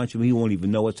sucker punch him. He won't even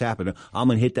know what's happening. I'm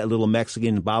going to hit that little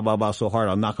Mexican, so hard,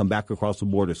 I'll knock him back across the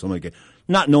border. So I'm like,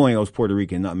 not knowing I was Puerto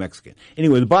Rican, not Mexican.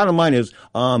 Anyway, the bottom line is,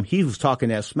 he was talking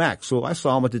that smack. So I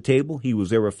saw him at the table. He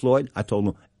was there with Floyd. I told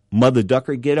him, Mother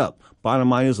Ducker, get up. Bottom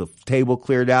line is the table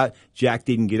cleared out. Jack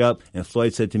didn't get up. And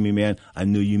Floyd said to me, man, I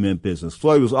knew you meant business.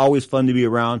 Floyd was always fun to be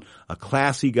around, a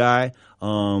classy guy.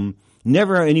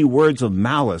 Never any words of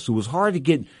malice. It was hard to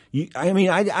get.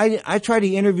 I tried to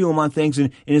interview him on things, and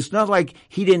it's not like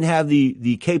he didn't have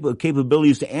the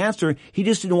capabilities to answer. He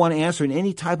just didn't want to answer in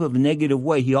any type of negative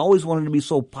way. He always wanted to be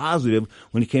so positive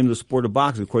when it came to the sport of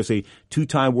boxing. Of course, a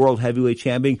two-time world heavyweight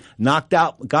champion, got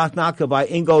knocked out by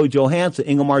Ingemar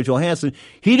Johansson.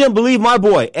 He didn't believe my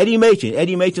boy, Eddie Machen.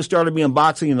 Eddie Machen started me in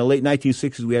boxing in the late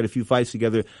 1960s. We had a few fights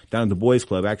together down at the Boys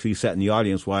Club. Actually, he sat in the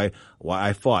audience while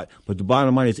I fought. But the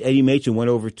bottom line is Eddie Machen went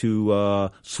over to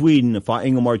Sweden and fought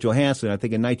Ingemar Johansson, I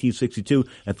think in 1962,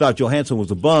 and thought Johansson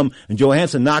was a bum, and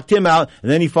Johansson knocked him out,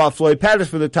 and then he fought Floyd Patterson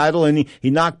for the title, and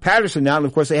he knocked Patterson out, and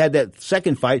of course they had that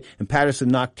second fight, and Patterson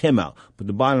knocked him out. But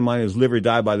the bottom line is live or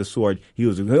die by the sword. He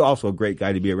was also a great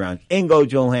guy to be around. Ingemar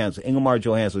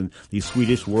Johansson, the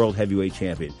Swedish world heavyweight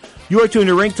champion. You are tuned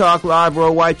to Ring Talk Live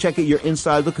Worldwide. Check out your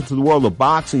inside look into the world of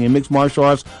boxing and mixed martial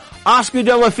arts. Oscar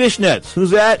De La Fishnets.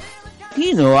 Who's that?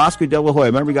 Oscar De La Hoya.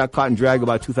 Remember he got caught in drag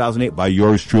about 2008 by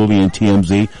yours truly and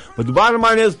TMZ. But the bottom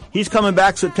line is he's coming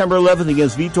back September 11th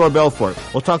against Vitor Belfort.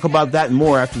 We'll talk about that and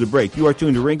more after the break. You are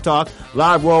tuned to Ring Talk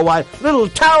Live Worldwide. Little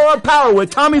Tower of Power with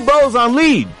Tommy Bowes on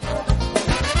lead.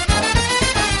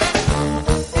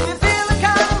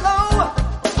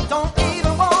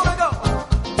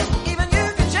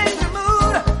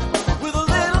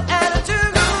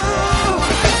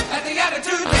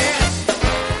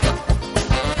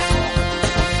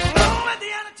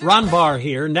 Ron Barr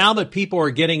here. Now that people are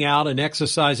getting out and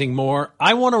exercising more,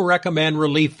 I want to recommend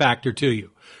Relief Factor to you.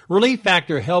 Relief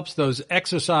Factor helps those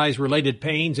exercise-related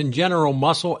pains and general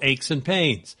muscle aches and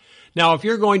pains. Now, if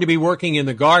you're going to be working in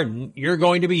the garden, you're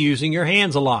going to be using your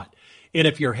hands a lot. And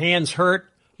if your hands hurt,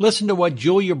 listen to what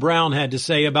Julia Brown had to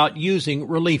say about using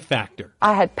Relief Factor.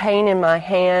 I had pain in my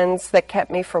hands that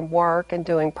kept me from work and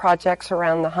doing projects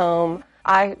around the home.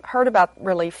 I heard about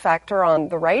Relief Factor on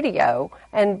the radio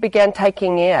and began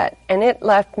taking it, and it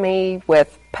left me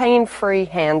with pain-free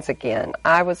hands again.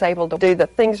 I was able to do the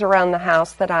things around the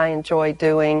house that I enjoy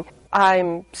doing.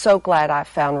 I'm so glad I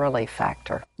found Relief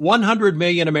Factor. 100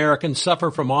 million Americans suffer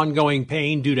from ongoing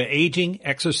pain due to aging,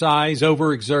 exercise,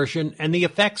 overexertion, and the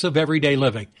effects of everyday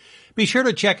living. Be sure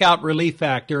to check out Relief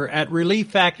Factor at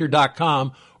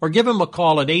ReliefFactor.com or give them a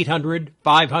call at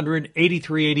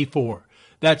 800-500-8384.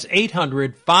 That's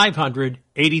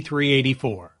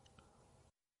 800-500-8384.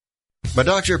 My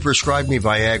doctor prescribed me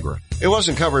Viagra. It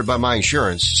wasn't covered by my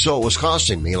insurance, so it was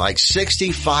costing me like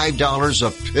 $65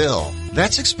 a pill.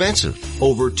 That's expensive.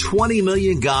 Over 20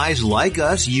 million guys like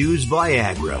us use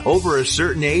Viagra. Over a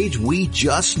certain age, we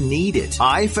just need it.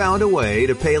 I found a way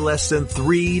to pay less than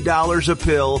 $3 a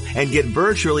pill and get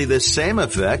virtually the same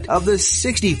effect of the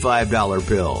 $65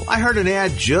 pill. I heard an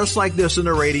ad just like this on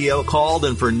the radio, called,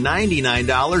 and for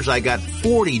 $99, I got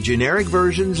 40 generic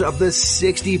versions of the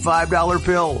 $65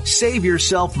 pill. Save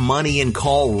yourself money and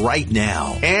call right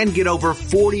now and get over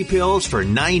 40 pills for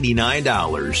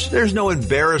 $99. There's no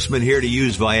embarrassment here to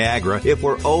use Viagra. If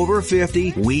we're over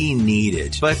 50, we need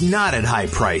it, but not at high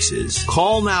prices.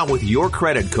 Call now with your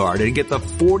credit card and get the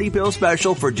 40 pill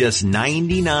special for just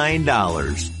 $99.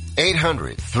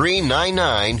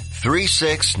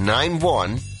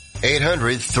 800-399-3691.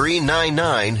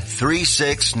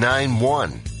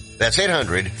 800-399-3691. That's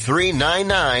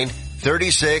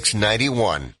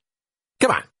 800-399-3691.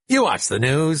 Come on, you watch the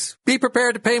news. Be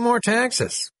prepared to pay more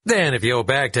taxes. Then if you owe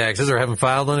back taxes or haven't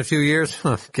filed in a few years,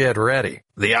 get ready.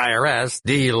 The IRS,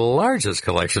 the largest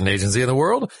collection agency in the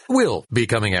world, will be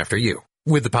coming after you.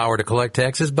 with the power to collect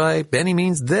taxes by any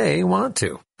means they want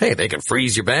to. Hey, they can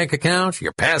freeze your bank account,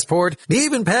 your passport,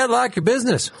 even padlock your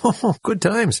business. Oh, good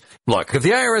times. Look, if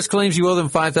the IRS claims you owe them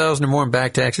 $5,000 or more in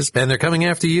back taxes and they're coming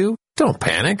after you, don't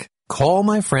panic. Call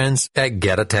my friends at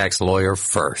Get a Tax Lawyer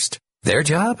first. Their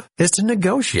job is to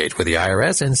negotiate with the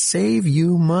IRS and save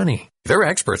you money. They're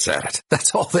experts at it.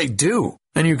 That's all they do.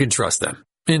 And you can trust them.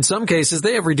 In some cases,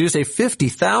 they have reduced a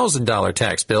 $50,000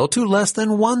 tax bill to less than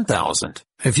 $1,000.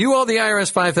 If you owe the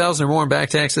IRS $5,000 or more in back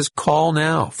taxes, call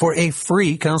now for a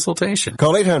free consultation.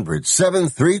 Call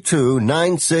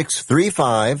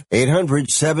 800-732-9635.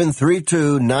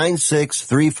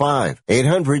 800-732-9635.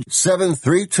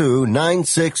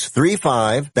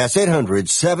 800-732-9635. That's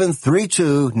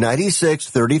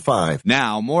 800-732-9635.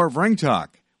 Now, more of Ring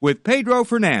Talk with Pedro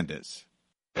Fernandez.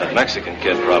 That Mexican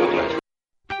kid, probably.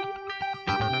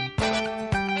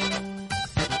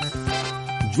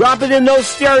 Dropping in those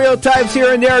stereotypes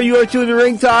here and there. You are tuned to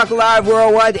Ring Talk Live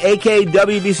Worldwide, aka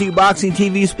WBC Boxing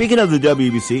TV. Speaking of the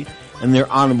WBC and their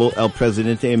Honorable El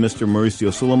Presidente, Mr.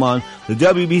 Mauricio Suleiman, the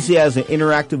WBC has an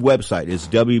interactive website. It's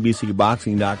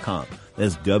WBCBoxing.com.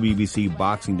 That's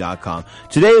WBCBoxing.com.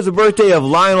 Today is the birthday of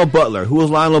Lionel Butler. Who was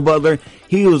Lionel Butler?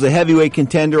 He was a heavyweight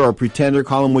contender or pretender,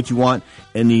 call him what you want,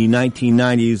 in the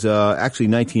 1990s, actually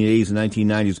 1980s and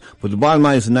 1990s. But the bottom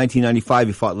line is in 1995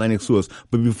 he fought Lennox Lewis.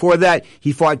 But before that,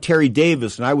 he fought Terry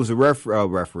Davis, and I was a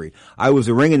referee. I was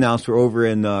a ring announcer over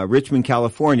in Richmond,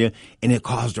 California, and it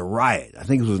caused a riot. I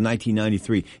think it was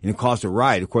 1993, and it caused a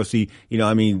riot. Of course, he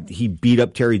beat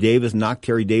up Terry Davis, knocked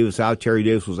Terry Davis out. Terry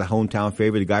Davis was a hometown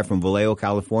favorite, a guy from Vallejo,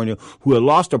 California, who had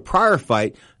lost a prior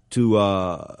fight to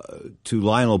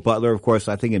Lionel Butler, of course,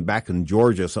 I think back in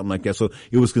Georgia or something like that. So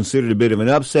it was considered a bit of an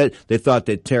upset. They thought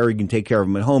that Terry can take care of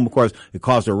him at home. Of course, it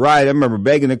caused a riot. I remember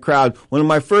begging the crowd, one of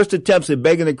my first attempts at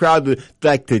begging the crowd to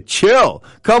chill.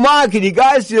 Come on, can you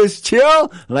guys just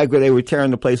chill? Like they were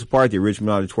tearing the place apart, the Richmond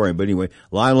Auditorium. But anyway,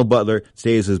 Lionel Butler,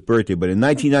 today is his birthday. But in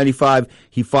 1995,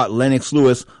 he fought Lennox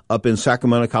Lewis up in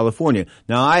Sacramento, California.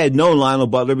 Now, I had known Lionel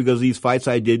Butler because of these fights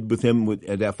I did with him,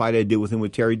 that fight I did with him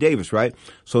with Terry Davis, right?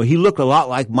 So he looked a lot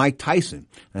like Mike Tyson.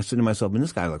 And I said to myself, man,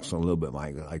 this guy looks a little bit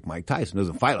like Mike Tyson.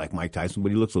 Doesn't fight like Mike Tyson,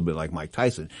 but he looks a little bit like Mike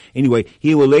Tyson. Anyway,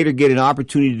 he would later get an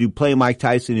opportunity to play Mike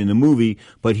Tyson in a movie,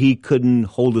 but he couldn't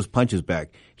hold his punches back.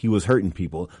 He was hurting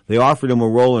people. They offered him a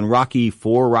role in Rocky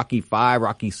 4, Rocky 5,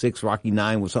 Rocky 6, Rocky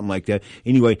 9, or something like that.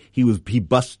 Anyway, he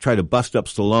tried to bust up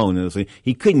Stallone. And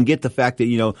he couldn't get the fact that,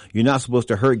 you're not supposed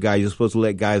to hurt guys. You're supposed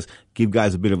to give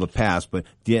guys a bit of a pass. But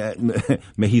yeah,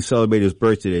 may he celebrate his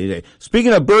birthday today.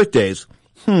 Speaking of birthdays,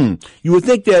 you would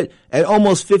think that at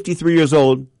almost 53 years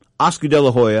old, Oscar De La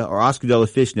Hoya, or Oscar De La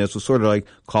Fishnets, was sort of like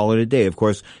call it a day. Of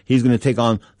course, he's going to take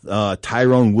on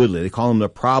Tyrone Woodley. They call him the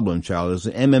problem child. As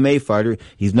an MMA fighter,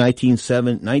 he's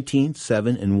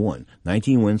 19-7-1.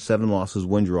 19 wins, 7 losses,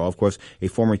 1 draw. Of course, a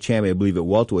former champion, I believe, at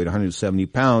welterweight, 170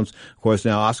 pounds. Of course,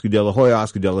 now Oscar De La Hoya,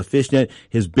 Oscar De La Fishnet,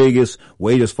 his biggest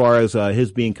weight as far as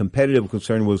his being competitive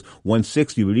concerned was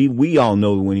 160. But we all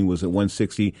know when he was at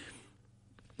 160,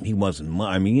 he wasn't, come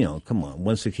on,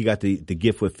 160, he got the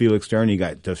gift with Felix Stern. He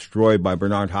got destroyed by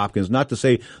Bernard Hopkins. Not to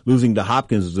say losing to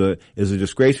Hopkins is a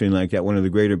disgrace or anything like that, one of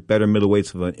the better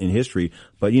middleweights in history.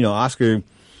 But, Oscar's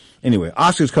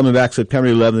coming back September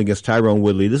 11th against Tyrone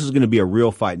Woodley. This is going to be a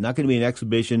real fight. Not going to be an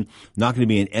exhibition, not going to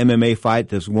be an MMA fight.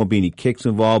 There won't be any kicks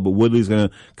involved, but Woodley's going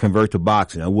to convert to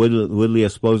boxing. Now, Woodley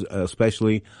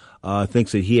especially,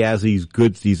 thinks that he has these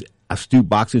astute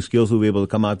boxing skills who will be able to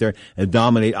come out there and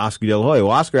dominate Oscar De La Hoya.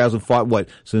 Well, Oscar hasn't fought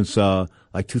since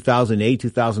 2008,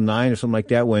 2009 or something like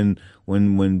that when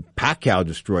Pacquiao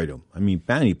destroyed him. I mean,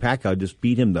 Manny Pacquiao just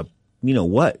beat him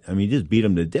just beat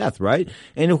him to death, right?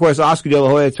 And of course, Oscar De La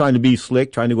Hoya trying to be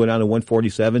slick, trying to go down to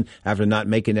 147 after not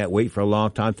making that weight for a long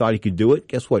time, thought he could do it.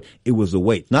 Guess what? It was the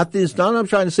weight. I'm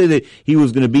trying to say that he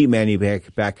was going to beat Manny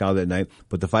Pacquiao that night,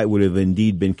 but the fight would have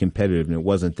indeed been competitive, and it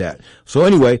wasn't that. So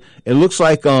anyway, it looks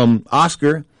like,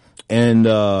 Oscar and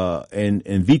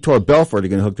Vitor Belfort are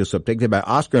going to hook this up. Take that back.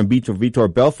 Oscar and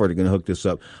Vitor Belfort are going to hook this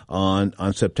up on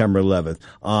September 11th.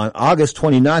 On August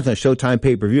 29th on Showtime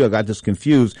pay-per-view, I got this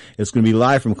confused. It's going to be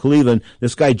live from Cleveland.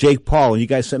 This guy, Jake Paul, and you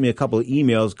guys sent me a couple of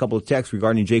emails, a couple of texts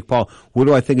regarding Jake Paul. What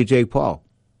do I think of Jake Paul?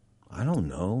 I don't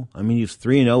know. I mean, he's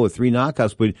 3-0 with 3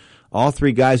 knockouts, but all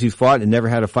 3 guys he's fought and never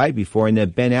had a fight before. And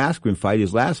that Ben Askren fight,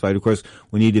 his last fight, of course,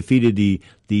 when he defeated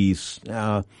he's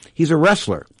a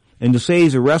wrestler. And to say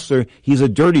he's a wrestler, he's a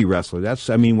dirty wrestler.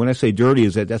 When I say dirty,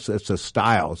 that's a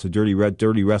style. It's a dirty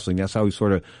wrestling. That's how he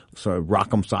sort of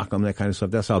rock 'em, sock 'em, that kind of stuff.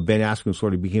 That's how Ben Askren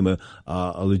sort of became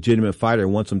a legitimate fighter,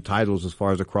 won some titles as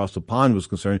far as across the pond was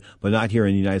concerned, but not here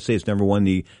in the United States. Never won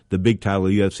the big title,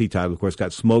 the UFC title. Of course,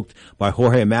 got smoked by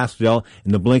Jorge Masvidal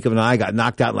in the blink of an eye, got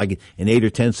knocked out like in 8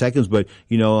 or 10 seconds. But,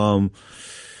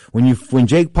 when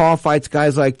Jake Paul fights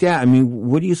guys like that,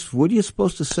 what are you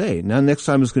supposed to say? Now next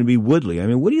time it's going to be Woodley.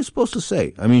 What are you supposed to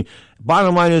say?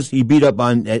 Bottom line is he beat up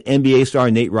on NBA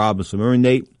star Nate Robinson. Remember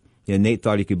Nate? Yeah, Nate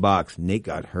thought he could box. Nate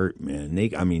got hurt, man.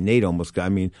 Nate almost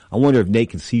got, I wonder if Nate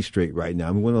can see straight right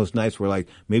now. One of those nights where like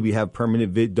maybe you have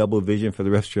permanent double vision for the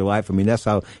rest of your life. That's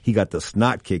how he got the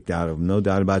snot kicked out of him. No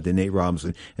doubt about that, Nate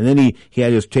Robinson. And then he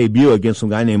had his debut against some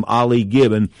guy named Ali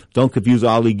Gibb, and don't confuse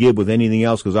Ali Gibb with anything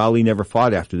else because Ali never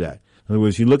fought after that. In other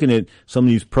words, you're looking at some of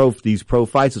these pro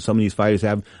fights that some of these fighters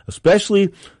have,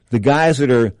 especially the guys that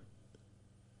are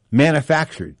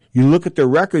manufactured. You look at their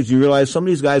records, you realize some of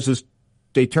these guys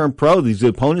they turn pro. These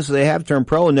opponents they have turn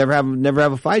pro and never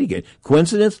have a fight again.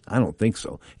 Coincidence? I don't think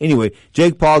so. Anyway,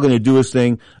 Jake Paul going to do his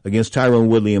thing against Tyron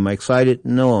Woodley. Am I excited?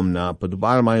 No, I'm not. But the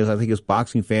bottom line is, I think it's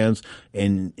boxing fans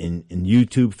and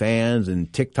YouTube fans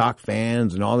and TikTok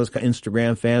fans and all this kind of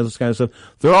Instagram fans, this kind of stuff.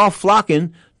 They're all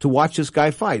flocking to watch this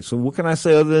guy fight. So what can I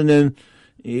say other than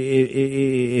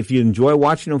if you enjoy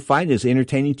watching him fight and it's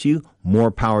entertaining to you, more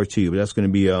power to you. But that's going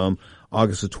to be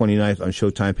August the 29th on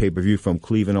Showtime pay-per-view from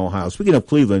Cleveland, Ohio. Speaking of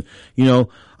Cleveland,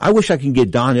 I wish I could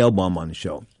get Don Elbaum on the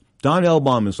show. Don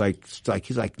Elbaum is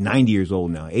he's like 90 years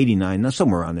old now, 89, not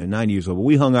somewhere around there, 90 years old. But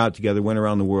we hung out together, went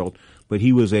around the world. But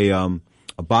he was a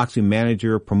boxing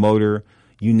manager, promoter,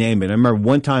 you name it. I remember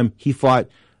one time he fought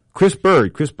Chris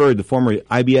Bird, the former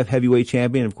IBF heavyweight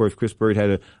champion. Of course, Chris Bird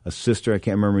had a sister. I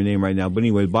can't remember her name right now. But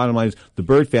anyway, the bottom line is the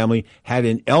Bird family had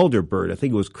an elder Bird. I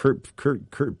think it was Kurt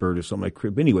Bird or something like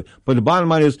Kurt. But anyway, but the bottom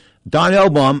line is Don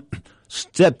Elbaum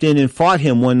stepped in and fought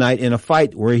him one night in a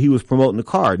fight where he was promoting the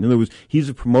card. In other words, he's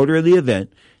a promoter of the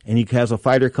event. And he has a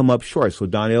fighter come up short. So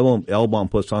Don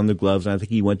Elbaum puts on the gloves, and I think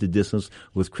he went the distance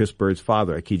with Chris Bird's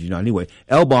father. I kid you not. Anyway,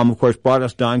 Elbaum, of course, brought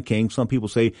us Don King. Some people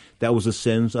say that was a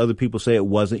sin. Other people say it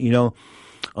wasn't.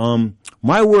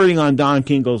 My wording on Don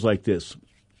King goes like this.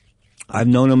 I've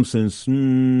known him since the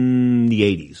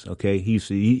 80s, okay?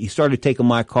 He started taking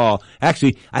my call.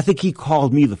 Actually, I think he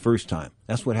called me the first time.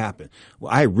 That's what happened.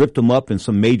 Well, I ripped him up in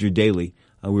some major daily.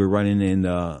 We were running in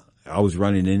I was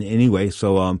running in anyway,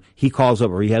 so he calls up,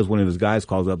 or he has one of his guys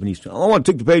calls up, and he's, I want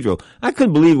to take the Pedro. I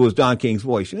couldn't believe it was Don King's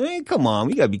voice. Hey, come on,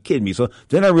 you gotta be kidding me. So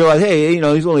then I realized, hey,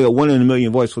 he's only a 1 in a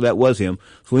million voice, so that was him.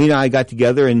 So he and I got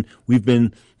together, and we've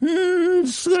been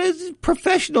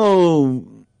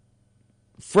professional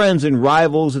friends and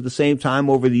rivals at the same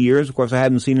time over the years. Of course, I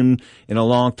haven't seen him in a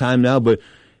long time now, but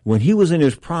when he was in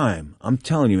his prime, I'm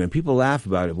telling you, man, people laugh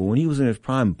about it, but when he was in his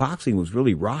prime, boxing was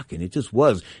really rocking. It just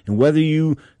was. And whether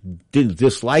you didn't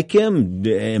dislike him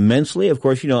immensely, of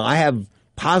course, I have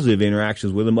positive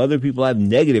interactions with him. Other people have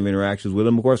negative interactions with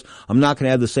him. Of course, I'm not going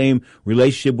to have the same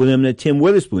relationship with him that Tim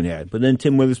Witherspoon had. But then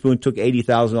Tim Witherspoon took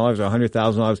 $80,000 or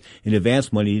 $100,000 in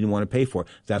advance money he didn't want to pay for.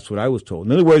 That's what I was told.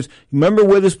 In other words, remember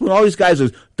Witherspoon? All these guys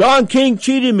says, Don King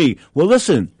cheated me. Well,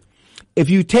 listen. If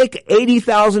you take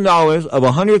 $80,000 of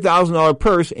a $100,000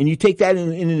 purse and you take that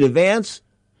in advance,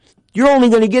 you're only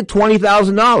going to get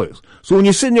 $20,000. So when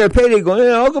you're sitting there at payday going,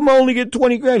 how come I only get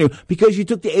 20 grand? Because you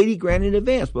took the 80 grand in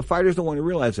advance. But fighters don't want to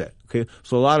realize that. Okay.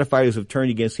 So a lot of fighters have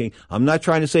turned against King. I'm not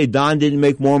trying to say Don didn't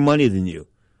make more money than you.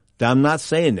 I'm not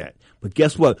saying that. But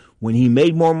guess what? When he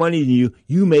made more money than you,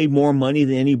 you made more money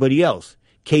than anybody else.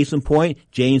 Case in point,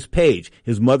 James Page.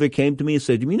 His mother came to me and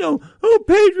said to me,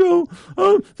 Pedro,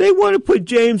 they want to put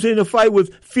James in a fight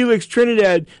with Felix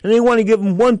Trinidad and they want to give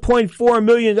him $1.4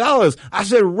 million. I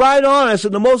said, right on. I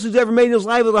said, the most he's ever made in his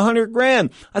life is $100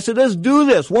 grand. I said, let's do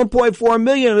this. $1.4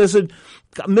 million. And I said,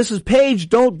 Mrs. Page,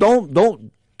 don't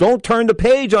turn the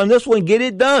page on this one. Get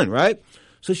it done, right?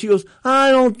 So she goes, I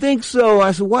don't think so.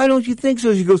 I said, why don't you think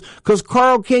so? She goes, because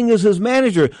Carl King is his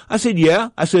manager. I said, yeah.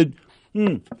 I said,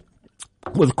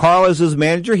 with Carl as his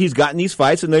manager, he's gotten these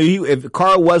fights, and if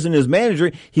Carl wasn't his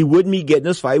manager, he wouldn't be getting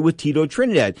this fight with Tito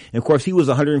Trinidad. And of course, he was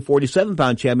a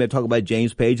 147-pound champion. Talk about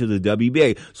James Page of the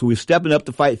WBA. So he's stepping up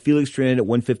to fight Felix Trinidad at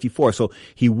 154. So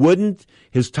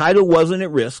his title wasn't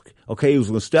at risk. Okay, he was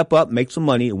going to step up, make some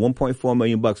money at $1.4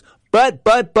 million.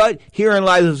 But herein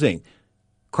lies the thing.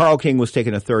 Carl King was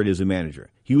taking a third as a manager.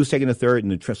 He was taking a third,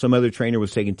 and some other trainer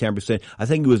was taking 10%. I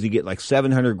think it was to get like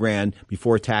 $700 grand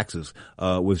before taxes,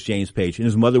 was James Page. And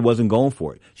his mother wasn't going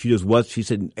for it. She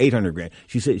said $800 grand.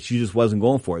 She said she just wasn't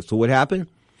going for it. So what happened?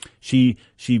 She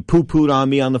poo-pooed on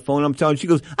me on the phone. I'm telling her, she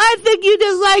goes, I think you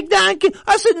just like Don King.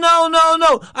 I said,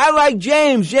 no. I like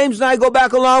James. James and I go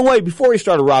back a long way before he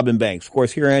started robbing banks, of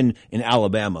course, here in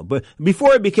Alabama. But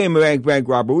before he became a bank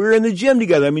robber, we were in the gym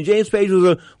together. I mean, James Page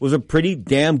was a pretty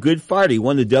damn good fighter. He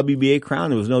won the WBA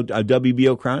crown. There was no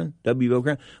WBO crown,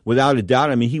 without a doubt.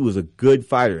 I mean, he was a good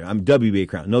fighter. WBA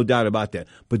crown, no doubt about that.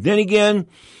 But then again,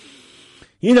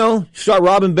 you know, start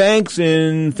robbing banks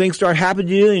and things start happening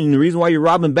to you, and the reason why you're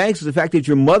robbing banks is the fact that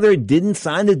your mother didn't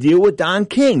sign the deal with Don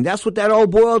King. That's what that all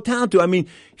boiled down to. I mean,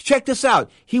 check this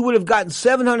out. He would have gotten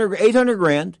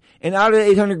 $800,000, and out of the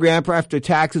 $800,000 after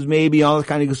taxes, maybe all that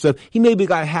kind of good stuff, he maybe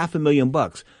got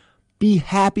 $500,000. Be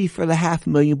happy for the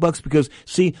 $500,000 because,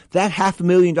 see, that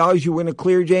 $500,000 you were going to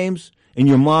clear, James, and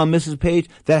your mom, Mrs. Page,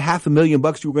 that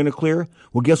 $500,000 you were going to clear,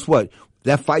 well, guess what?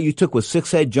 That fight you took with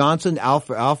Sixhead Johnson, Al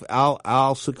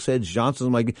Sixheads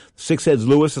Johnson, like Sixheads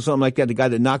Lewis or something like that, the guy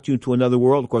that knocked you into another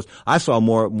world. Of course, I saw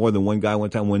more than one guy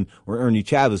one time when Ernie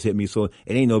Chavez hit me, so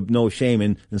it ain't no shame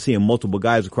in seeing multiple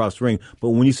guys across the ring. But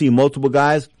when you see multiple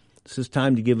guys, this is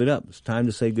time to give it up. It's time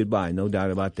to say goodbye. No doubt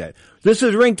about that. This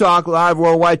is Ring Talk Live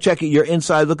Worldwide. Check it. Your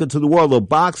inside look into the world of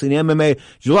boxing, MMA.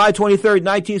 July 23rd,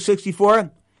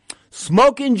 1964.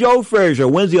 Smoking Joe Frazier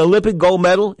wins the Olympic gold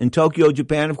medal in Tokyo,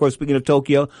 Japan. Of course, speaking of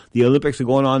Tokyo, the Olympics are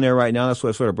going on there right now. That's why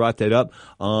I sort of brought that up.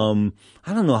 I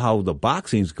don't know how the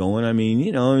boxing's going. I mean,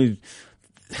 you know,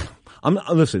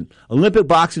 listen, Olympic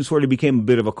boxing sort of became a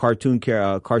bit of a cartoon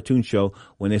show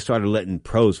when they started letting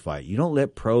pros fight. You don't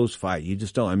let pros fight. You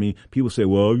just don't. I mean, people say,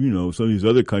 well, you know, some of these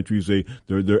other countries,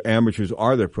 their amateurs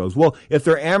are their pros. Well, if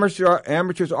their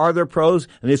amateurs are their pros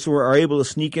and they sort of are able to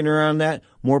sneak in around that,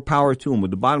 more power to them. But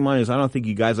the bottom line is, I don't think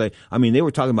you guys, I mean, they were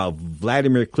talking about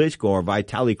Vladimir Klitschko or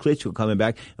Vitaly Klitschko coming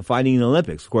back and fighting in the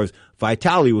Olympics. Of course,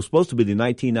 Vitaly was supposed to be the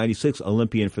 1996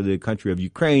 Olympian for the country of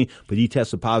Ukraine, but he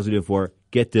tested positive for,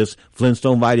 get this,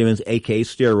 Flintstone vitamins, aka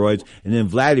steroids, and then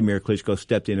Vladimir Klitschko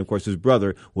stepped in. Of course, his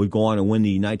brother would go on and win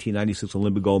the 1996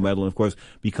 Olympic gold medal and, of course,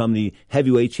 become the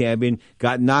heavyweight champion,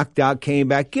 got knocked out, came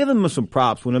back. Give him some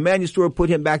props. When Emmanuel Stewart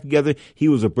put him back together, he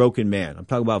was a broken man. I'm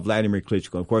talking about Vladimir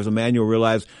Klitschko. Of course, Emmanuel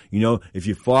realized, you know, if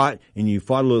you fought and you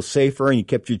fought a little safer and you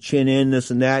kept your chin in,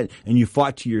 this and that, and you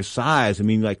fought to your size, I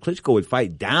mean, like Klitschko would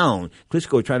fight down.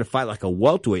 Klitschko would try to fight like a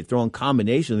welterweight, throwing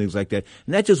combinations and things like that.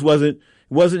 And that just wasn't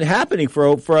happening for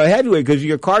a heavyweight because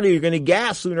your cardio, you're going to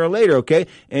gas sooner or later, okay?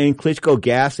 And Klitschko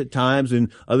gassed at times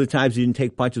and other times he didn't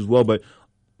take punches well, but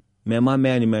man, my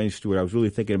man Emmanuel Stewart, I was really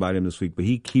thinking about him this week, but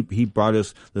he brought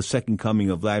us the second coming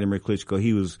of Vladimir Klitschko.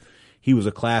 He was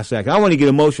a class act. I want to get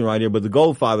emotional right here, but the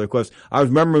Goldfather, of course, I was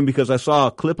remembering because I saw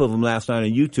a clip of him last night on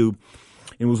YouTube.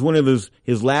 It was one of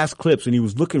his last clips, and he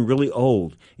was looking really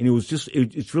old. And it was just,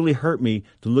 it's really hurt me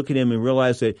to look at him and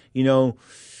realize that, you know,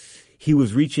 he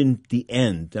was reaching the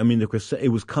end. I mean, it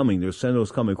was coming. The crescendo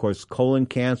was coming. Of course, colon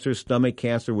cancer, stomach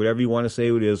cancer, whatever you want to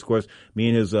say it is. Of course, me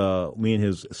and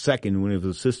his second, one of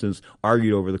his assistants,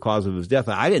 argued over the cause of his death.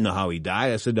 I didn't know how he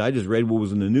died. I said, I just read what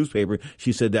was in the newspaper.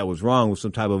 She said that was wrong, with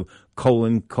some type of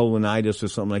colonitis or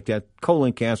something like that.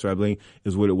 Colon cancer, I believe,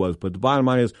 is what it was. But the bottom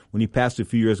line is, when he passed a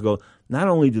few years ago, not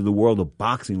only did the world of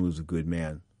boxing lose a good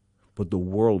man, but the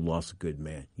world lost a good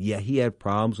man. Yeah, he had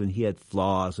problems and he had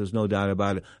flaws. There's no doubt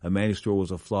about it. Emmanuel Stewart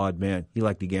was a flawed man. He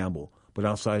liked to gamble. But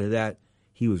outside of that,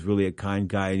 he was really a kind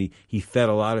guy. And he fed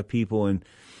a lot of people and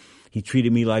he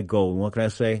treated me like gold. And what can I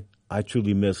say? I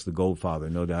truly miss the Goldfather.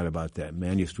 No doubt about that.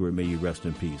 Emmanuel Stewart, may you rest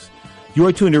in peace. You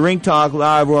are tuned to Ring Talk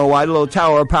Live Worldwide. A little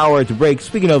Tower of Power at the break.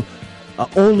 Speaking of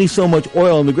only so much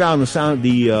oil in the ground,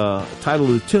 the title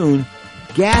of the tune,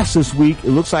 gas this week,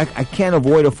 it looks like I can't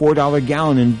avoid a $4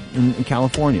 gallon in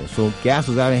California. So gas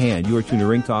is out of hand. You are tuned to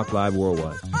Ring Talk Live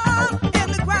Worldwide.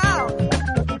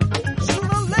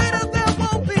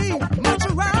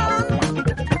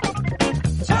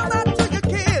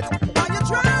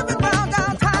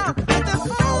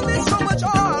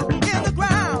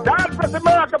 God bless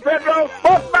America, Pedro.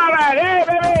 Post Spotlight. Hey,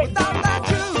 baby.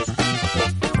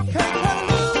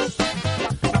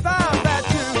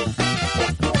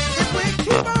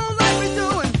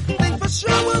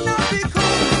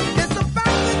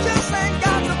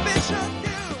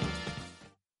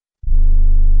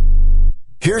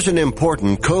 Here's an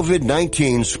important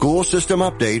COVID-19 school system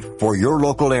update for your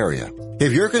local area.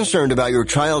 If you're concerned about your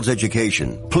child's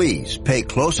education, please pay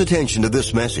close attention to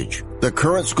this message. The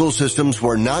current school systems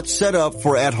were not set up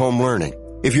for at-home learning.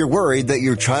 If you're worried that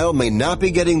your child may not be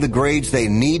getting the grades they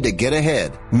need to get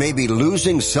ahead, may be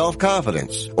losing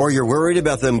self-confidence, or you're worried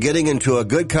about them getting into a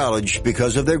good college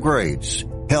because of their grades,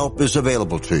 help is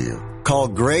available to you. Call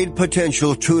Grade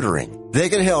Potential Tutoring They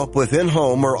can help with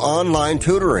in-home or online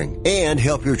tutoring and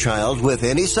help your child with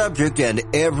any subject and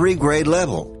every grade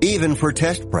level, even for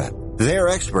test prep. They're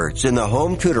experts in the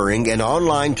home tutoring and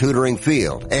online tutoring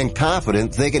field and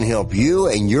confident they can help you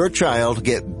and your child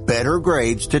get better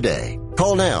grades today.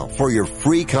 Call now for your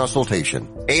free consultation.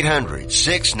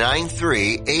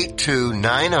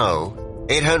 800-693-8290.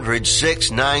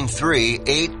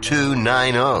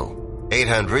 800-693-8290.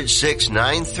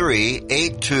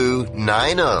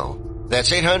 800-693-8290.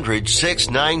 That's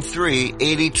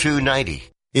 800-693-8290.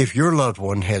 If your loved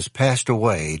one has passed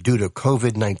away due to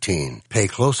COVID-19, pay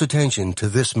close attention to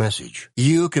this message.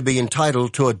 You could be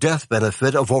entitled to a death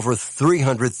benefit of over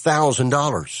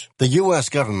 $300,000. The U.S.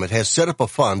 government has set up a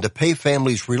fund to pay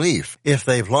families relief if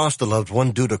they've lost a loved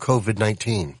one due to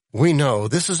COVID-19. We know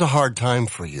this is a hard time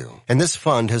for you, and this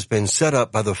fund has been set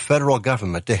up by the federal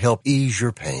government to help ease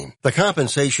your pain. The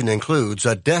compensation includes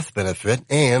a death benefit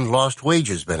and lost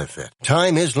wages benefit.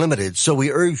 Time is limited, so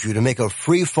we urge you to make a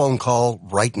free phone call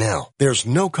right now. There's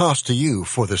no cost to you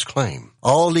for this claim.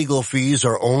 All legal fees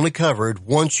are only covered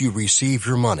once you receive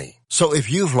your money. So if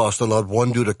you've lost a loved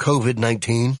one due to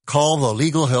COVID-19, call the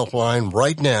legal helpline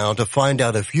right now to find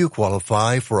out if you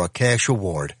qualify for a cash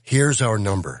award. Here's our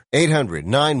number.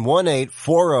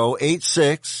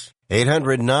 800-918-4086.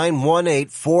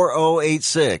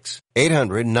 800-918-4086.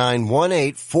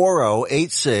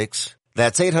 800-918-4086.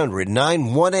 That's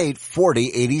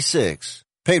 800-918-4086.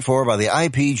 Paid for by the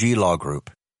IPG Law Group.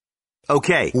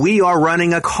 Okay, we are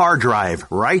running a car drive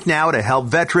right now to help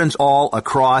veterans all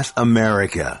across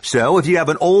America. So if you have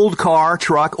an old car,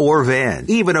 truck, or van,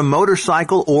 even a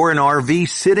motorcycle or an RV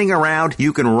sitting around,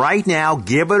 you can right now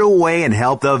give it away and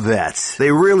help the vets.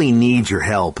 They really need your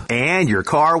help. And your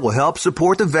car will help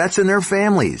support the vets and their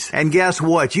families. And guess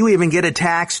what? You even get a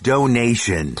tax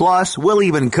donation. Plus, we'll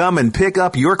even come and pick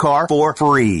up your car for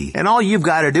free. And all you've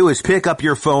got to do is pick up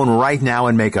your phone right now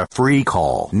and make a free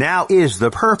call. Now is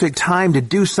the perfect time to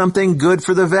do something good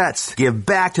for the vets. Give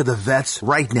back to the vets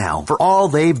right now for all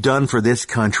they've done for this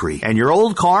country. And your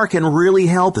old car can really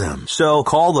help them. So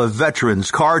call the Veterans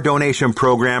Car Donation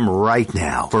Program right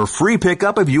now for free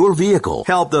pickup of your vehicle.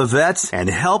 Help the vets and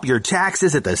help your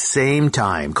taxes at the same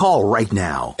time. Call right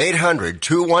now.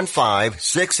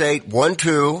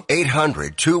 800-215-6812.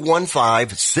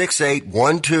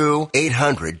 800-215-6812.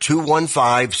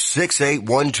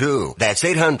 800-215-6812. That's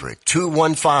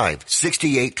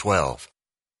 800-215-6812.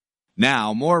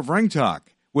 Now, more of Ring Talk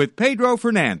with Pedro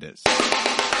Fernandez.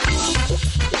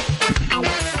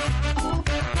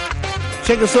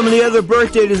 Check out some of the other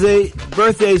birthdays today.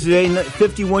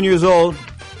 51 years old,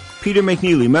 Peter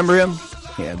McNeely. Remember him?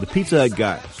 Yeah, the Pizza Hut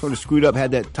guy. Sort of screwed up, had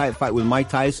that tight fight with Mike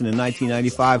Tyson in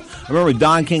 1995. I remember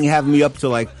Don King having me up to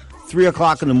like 3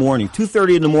 o'clock in the morning,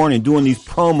 2:30 in the morning, doing these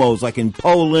promos like in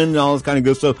Poland and all this kind of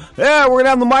good stuff. Yeah, we're going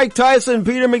to have the Mike Tyson,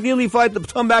 Peter McNeely fight, the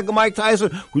comeback of Mike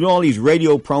Tyson. We're doing all these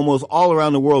radio promos all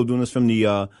around the world, doing this from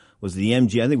the, was the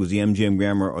MGM, I think it was the MGM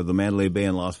Grammar or the Mandalay Bay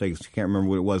in Las Vegas. I can't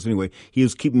remember what it was. Anyway, he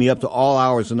was keeping me up to all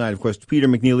hours of the night. Of course, Peter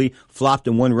McNeely flopped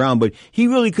in one round, but he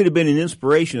really could have been an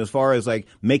inspiration as far as like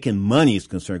making money is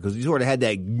concerned, because he sort of had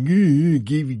that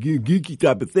geeky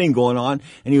type of thing going on,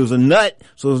 and he was a nut.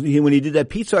 So when he did that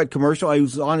Pizza Hut commercial, he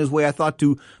was on his way, I thought,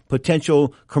 to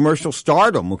potential commercial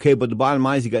stardom, okay? But the bottom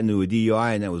line is he got into a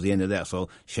DUI, and that was the end of that. So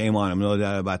shame on him, no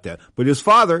doubt about that. But his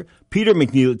father, Peter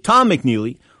McNeely, Tom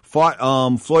McNeely, fought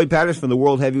Floyd Patterson for the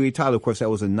world heavyweight title. Of course, that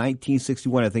was in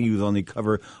 1961. I think he was on the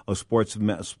cover of Sports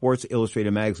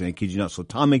Illustrated magazine. I kid you not. So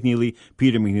Tom McNeely,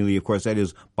 Peter McNeely, of course, that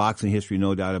is boxing history,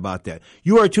 no doubt about that.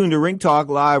 You are tuned to Ring Talk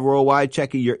live worldwide,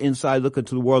 checking your inside look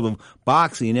into the world of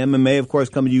boxing and MMA. Of course,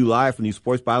 coming to you live from the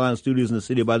Sports Byline Studios in the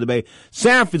city of By the Bay,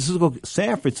 San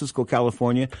Francisco,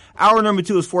 California. Hour number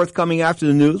 2 is forthcoming after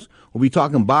the news. We'll be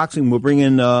talking boxing. We'll bring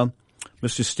in Mr.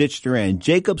 Stitch Duran,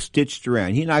 Jacob Stitch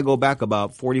Duran. He and I go back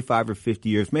about 45 or 50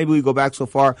 years. Maybe we go back so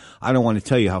far, I don't want to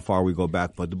tell you how far we go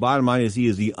back, but the bottom line is he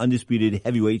is the undisputed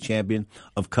heavyweight champion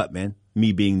of Cutman,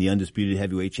 me being the undisputed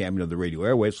heavyweight champion of the radio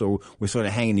airways. So we're sort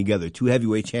of hanging together. 2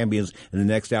 heavyweight champions in the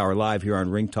next hour live here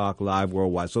on Ring Talk Live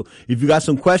Worldwide. So if you got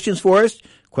some questions for us,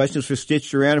 questions for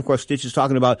Stitch Duran. Of course, Stitch is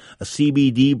talking about a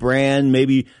CBD brand.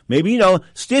 Maybe, you know,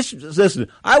 Stitch, listen,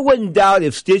 I wouldn't doubt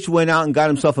if Stitch went out and got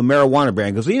himself a marijuana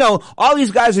brand. Because, you know, all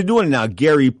these guys are doing it now.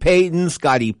 Gary Payton,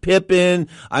 Scottie Pippen.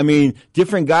 I mean,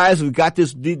 different guys have got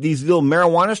these little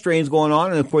marijuana strains going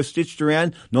on. And of course, Stitch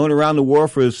Duran, known around the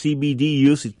world for his CBD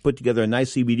use. He's put together a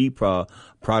nice CBD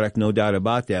product, no doubt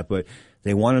about that. But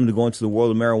They want him to go into the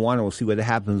world of marijuana. We'll see what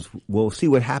happens. We'll see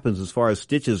what happens as far as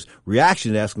Stitch's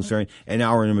reaction to that's concerned. And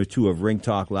hour number 2 of Ring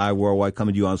Talk Live Worldwide,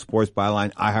 coming to you on Sports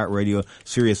Byline, iHeartRadio,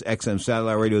 Sirius XM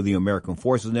Satellite Radio, the American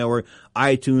Forces Network,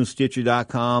 iTunes,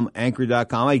 Stitcher.com,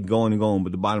 Anchor.com. I can go on and go on,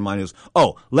 but the bottom line is,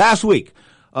 last week,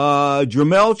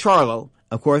 Jermell Charlo,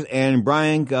 of course, and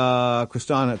Brian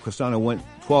Cristano went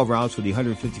 12 rounds for the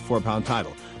 154-pound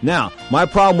title. Now, my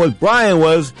problem with Brian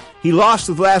was he lost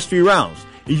the last 3 rounds.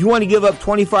 If you want to give up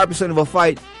 25% of a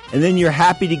fight and then you're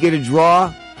happy to get a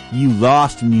draw, you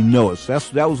lost and you know it. So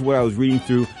that was what I was reading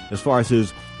through as far as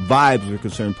his vibes are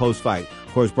concerned post-fight.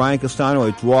 Of course, Brian Castano,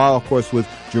 a draw, of course, with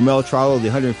Jermell Charlo, the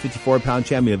 154-pound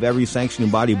champion of every sanctioning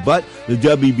body, but the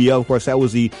WBO, of course, that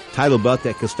was the title belt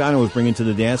that Castano was bringing to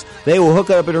the dance. They will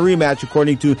hook it up in a rematch,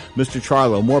 according to Mr.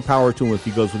 Charlo. More power to him if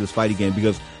he goes with this fight again,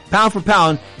 because pound for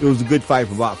pound, it was a good fight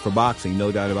for boxing,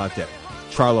 no doubt about that.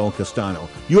 Charlo and Castano.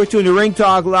 You are tuned to Ring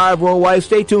Talk Live Worldwide.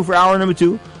 Stay tuned for hour number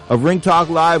 2 of Ring Talk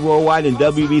Live Worldwide and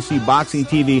WBC Boxing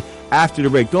TV after the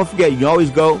break. Don't forget, you can always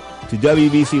go to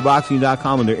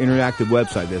WBCBoxing.com on their interactive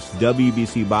website. That's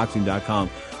WBCBoxing.com,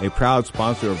 a proud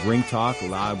sponsor of Ring Talk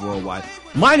Live Worldwide.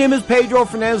 My name is Pedro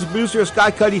Fernandez, producer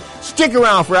Scott Cuddy. Stick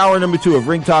around for hour number 2 of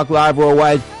Ring Talk Live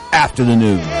Worldwide after the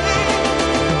news.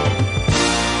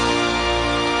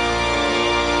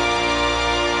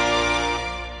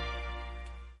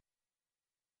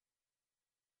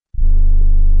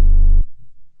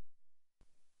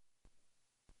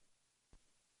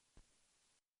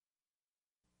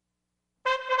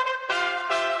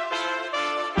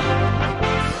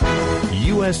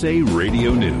 USA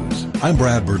Radio News. I'm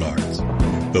Brad Bernards.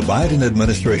 The Biden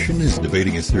administration is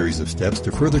debating a series of steps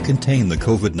to further contain the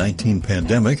COVID-19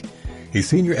 pandemic. A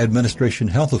senior administration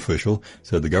health official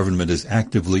said the government is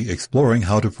actively exploring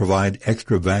how to provide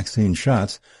extra vaccine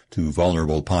shots to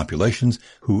vulnerable populations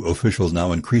who officials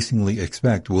now increasingly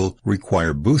expect will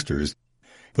require boosters.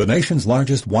 The nation's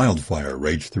largest wildfire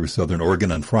raged through southern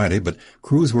Oregon on Friday, but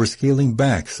crews were scaling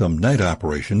back some night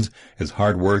operations as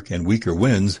hard work and weaker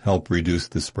winds helped reduce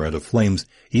the spread of flames,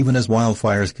 even as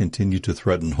wildfires continue to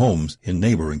threaten homes in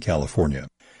neighboring California.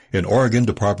 An Oregon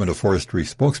Department of Forestry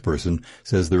spokesperson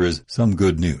says there is some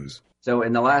good news. So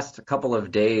in the last couple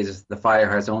of days, the fire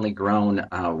has only grown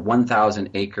 1,000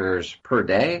 acres per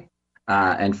day.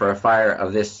 And for a fire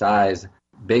of this size,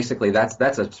 basically that's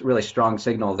a really strong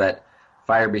signal that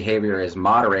fire behavior is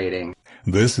moderating.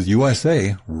 This is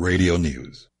USA Radio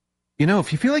News. You know,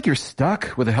 if you feel like you're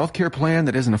stuck with a healthcare plan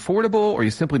that isn't affordable or you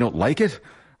simply don't like it,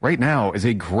 right now is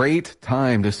a great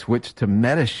time to switch to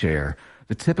MediShare.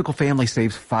 The typical family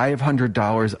saves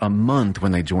 $500 a month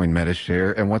when they join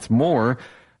MediShare, and what's more,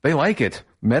 they like it.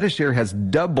 MediShare has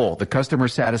double the customer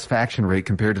satisfaction rate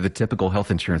compared to the typical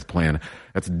health insurance plan.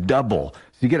 That's double.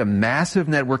 So you get a massive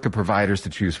network of providers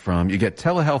to choose from. You get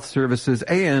telehealth services,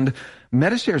 and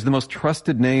MediShare is the most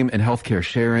trusted name in healthcare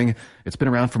sharing. It's been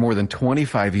around for more than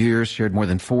 25 years, shared more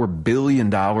than $4 billion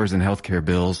in healthcare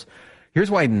bills. Here's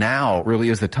why now really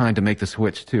is the time to make the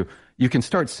switch too. You can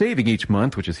start saving each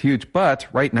month, which is huge, but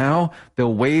right now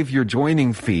they'll waive your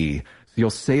joining fee. So you'll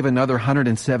save another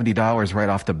 $170 right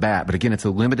off the bat. But again, it's a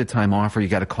limited time offer. You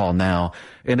got to call now.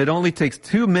 And it only takes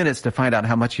 2 minutes to find out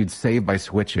how much you'd save by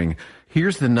switching.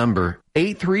 Here's the number,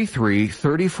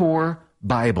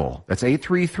 833-34-BIBLE. That's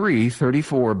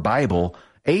 833-34-BIBLE,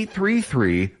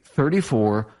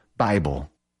 833-34-BIBLE.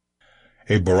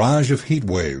 A barrage of heat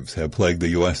waves have plagued the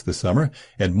U.S. this summer,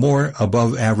 and more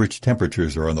above-average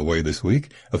temperatures are on the way this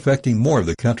week, affecting more of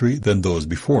the country than those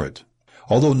before it.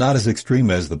 Although not as extreme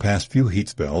as the past few heat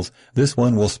spells, this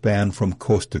one will span from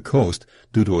coast to coast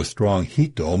due to a strong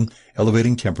heat dome,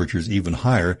 elevating temperatures even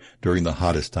higher during the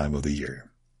hottest time of the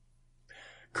year.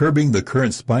 Curbing the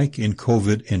current spike in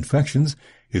COVID infections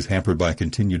is hampered by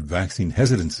continued vaccine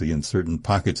hesitancy in certain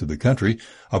pockets of the country,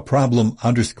 a problem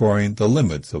underscoring the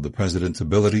limits of the president's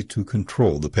ability to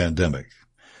control the pandemic.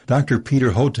 Dr.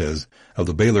 Peter Hotez of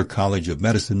the Baylor College of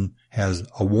Medicine has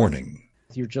a warning.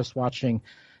 You're just watching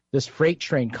this freight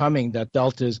train coming that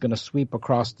Delta is going to sweep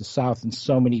across the South, and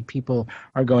so many people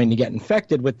are going to get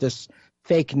infected with this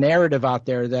fake narrative out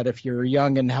there that if you're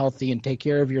young and healthy and take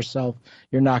care of yourself,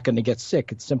 you're not going to get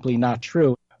sick. It's simply not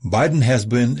true. Biden has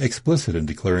been explicit in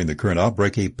declaring the current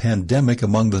outbreak a pandemic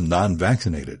among the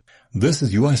non-vaccinated. This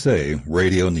is USA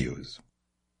Radio News.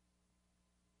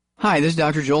 Hi, this is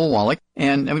Dr. Joel Wallach,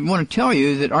 and I want to tell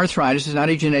you that arthritis is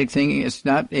not a genetic thing. It's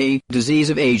not a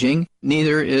disease of aging.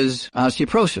 Neither is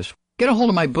osteoporosis. Get a hold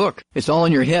of my book. It's all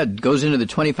in your head. It goes into the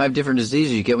 25 different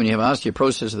diseases you get when you have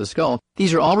osteoporosis of the skull.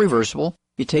 These are all reversible.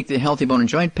 You take the Healthy Bone and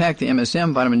Joint Pack, the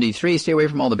MSM, vitamin D3, stay away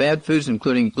from all the bad foods,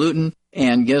 including gluten,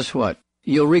 and guess what?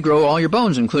 you'll regrow all your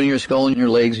bones, including your skull and your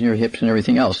legs and your hips and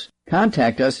everything else.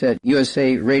 Contact us at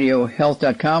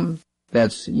usaradiohealth.com.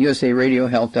 That's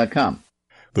usaradiohealth.com.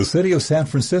 The city of San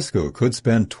Francisco could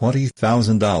spend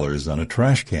 $20,000 on a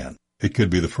trash can. It could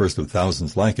be the first of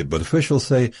thousands like it, but officials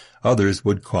say others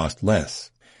would cost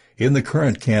less. In the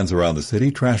current cans around the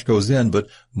city, trash goes in, but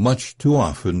much too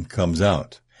often comes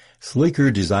out.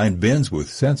 Sleeker designed bins with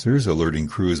sensors alerting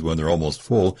crews when they're almost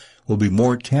full will be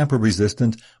more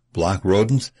tamper-resistant, block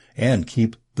rodents, and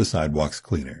keep the sidewalks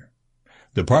cleaner.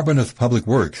 Department of Public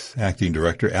Works Acting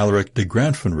Director Alaric de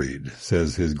Grandfonried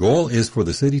says his goal is for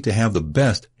the city to have the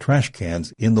best trash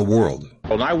cans in the world.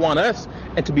 And I want us,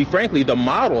 and to be frankly, the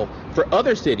model for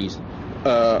other cities,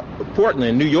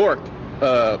 Portland, New York,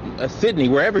 Sydney,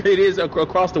 wherever it is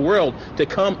across the world, to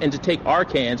come and to take our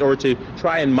cans or to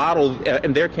try and model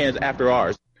their cans after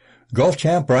ours. Golf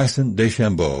champ Bryson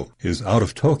DeChambeau is out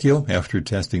of Tokyo after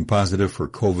testing positive for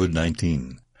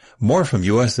COVID-19. More from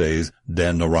USA's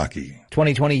Dan Naraki.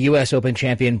 2020 U.S. Open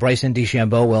champion Bryson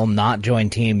DeChambeau will not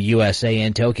join Team USA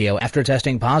in Tokyo after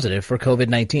testing positive for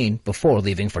COVID-19 before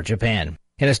leaving for Japan.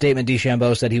 In a statement,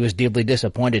 DeChambeau said he was deeply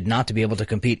disappointed not to be able to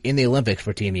compete in the Olympics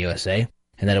for Team USA,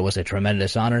 and that it was a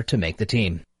tremendous honor to make the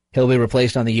team. He'll be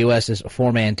replaced on the U.S.'s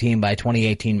four-man team by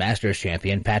 2018 Masters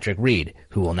champion Patrick Reed,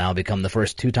 who will now become the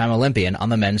first two-time Olympian on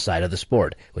the men's side of the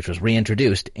sport, which was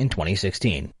reintroduced in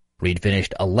 2016. Reed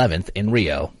finished 11th in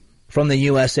Rio. From the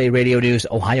USA Radio News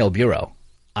Ohio Bureau,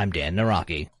 I'm Dan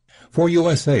Naraki. For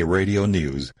USA Radio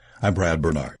News, I'm Brad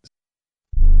Bernard.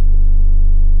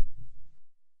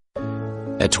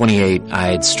 At 28, I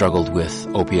had struggled with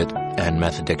opiate and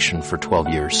meth addiction for 12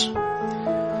 years.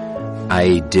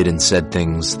 I did and said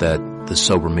things that the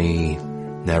sober me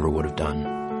never would have done.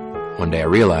 One day I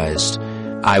realized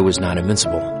I was not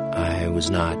invincible. I was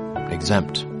not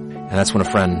exempt. And that's when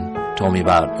a friend told me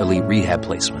about Elite Rehab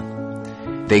Placement.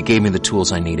 They gave me the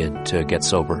tools I needed to get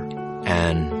sober,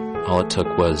 and all it took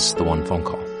was the one phone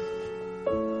call.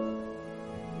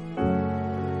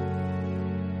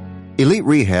 Elite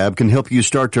Rehab can help you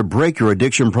start to break your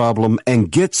addiction problem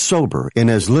and get sober in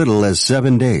as little as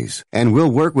 7 days. And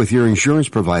we'll work with your insurance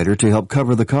provider to help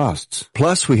cover the costs.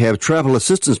 Plus, we have travel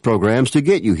assistance programs to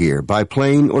get you here by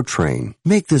plane or train.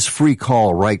 Make this free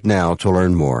call right now to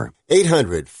learn more.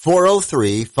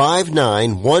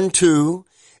 800-403-5912.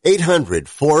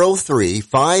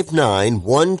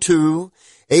 800-403-5912.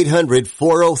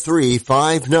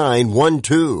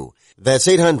 800-403-5912. That's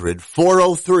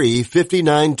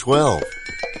 800-403-5912.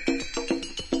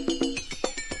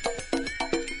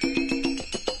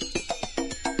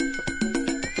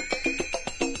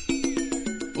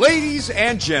 Ladies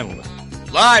and gentlemen,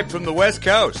 live from the West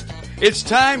Coast, it's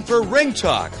time for Ring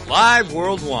Talk Live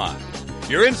Worldwide.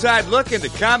 Your inside look into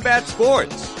combat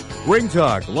sports. Ring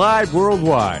Talk Live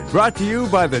Worldwide, brought to you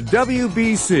by the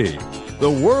WBC, the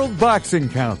World Boxing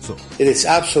Council. It is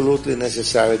absolutely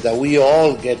necessary that we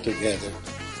all get together.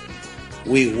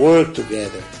 We work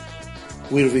together.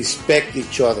 We respect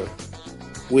each other.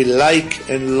 We like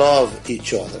and love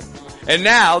each other. And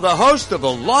now, the host of the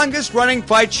longest-running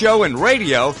fight show in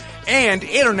radio and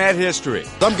internet history.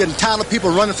 I'm getting tired of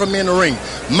people running from me in the ring.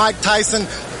 Mike Tyson,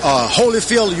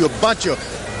 Holyfield, you a bunch of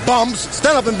bums.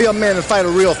 Stand up and be a man and fight a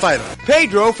real fighter.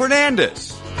 Pedro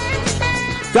Fernandez.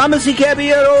 Damas y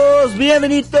caballeros,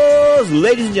 bienvenidos,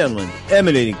 ladies and gentlemen,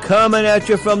 emanating, coming at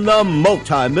you from the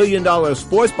multi-million-dollar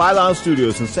Sports Byline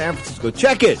Studios in San Francisco.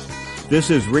 Check it. This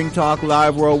is Ring Talk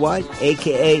Live Worldwide,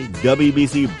 a.k.a.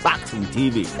 WBC Boxing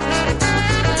TV.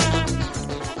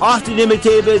 Often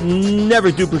imitated, never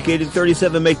duplicated,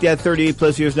 37, make that 38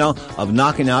 plus years now of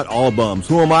knocking out all bums.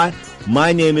 Who am I?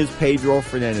 My name is Pedro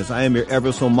Fernandez. I am your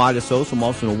ever so modest host. I'm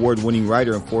also an award-winning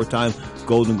writer and four-time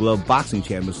Golden Glove boxing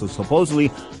champion. So supposedly,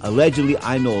 allegedly,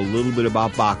 I know a little bit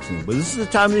about boxing. But this is the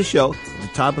time of the show. At the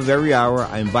top of every hour,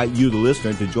 I invite you, the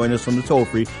listener, to join us on the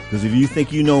toll-free. Because if you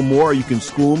think you know more, or you can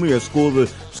school me or school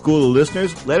the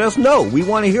listeners, let us know. We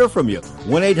want to hear from you.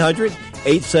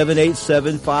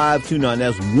 1-800-878-7529.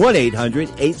 That's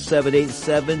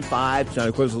 1-800-878-7529.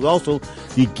 Of course, there's also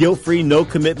the guilt-free,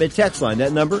 no-commitment text line.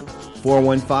 That number,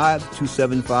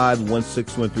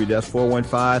 415-275-1613. That's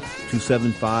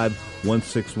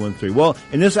 415-275-1613. Well,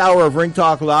 in this hour of Ring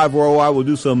Talk Live Worldwide, we'll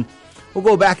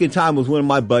go back in time with one of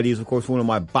my buddies, of course, one of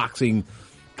my boxing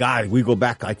God, we go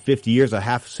back like 50 years, a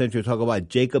half a century, to talk about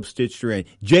Jacob Stitch Duran.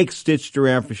 Jake Stitch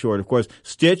Duran for short. Of course,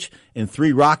 Stitch in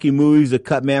 3 Rocky movies, the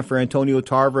cut man for Antonio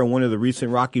Tarver in one of the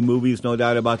recent Rocky movies, no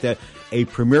doubt about that. A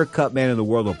premier cut man in the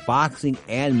world of boxing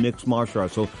and mixed martial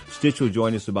arts. So Stitch will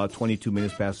join us about 22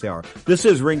 minutes past the hour. This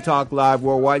is Ring Talk Live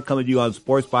Worldwide, coming to you on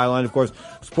Sports Byline. Of course,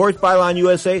 Sports Byline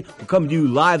USA will come to you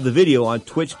live, the video, on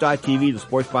twitch.tv, the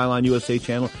Sports Byline USA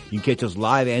channel. You can catch us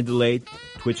live and delayed.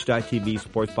 Twitch.tv,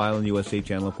 Sports Byline USA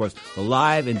channel. Of course, the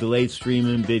live and delayed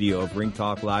streaming video of Ring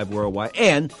Talk Live Worldwide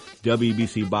and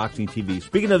WBC Boxing TV.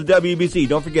 Speaking of the WBC,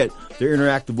 don't forget their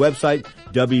interactive website,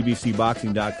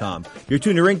 WBCBoxing.com. You're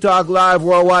tuned to Ring Talk Live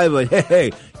Worldwide, but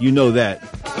hey, you know that.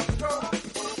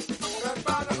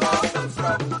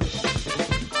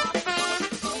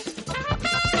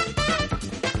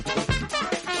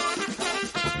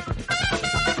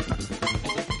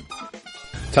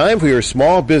 Time for your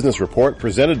Small Business Report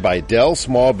presented by Dell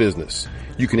Small Business.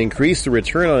 You can increase the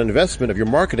return on investment of your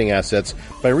marketing assets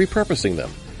by repurposing them.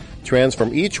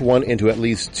 Transform each one into at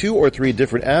least 2 or 3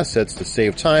 different assets to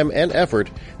save time and effort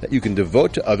that you can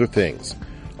devote to other things.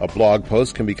 A blog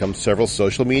post can become several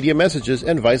social media messages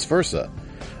and vice versa.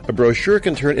 A brochure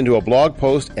can turn into a blog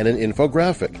post and an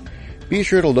infographic. Be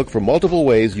sure to look for multiple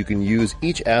ways you can use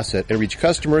each asset and reach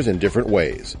customers in different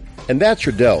ways. And that's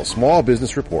your Dell Small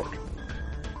Business Report.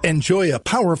 Enjoy a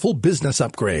powerful business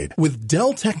upgrade with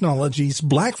Dell Technologies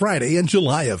Black Friday and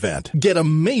July event. Get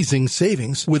amazing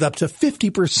savings with up to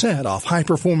 50% off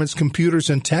high-performance computers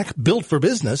and tech built for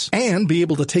business, and be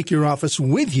able to take your office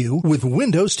with you with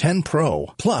Windows 10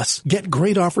 Pro. Plus, get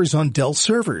great offers on Dell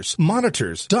servers,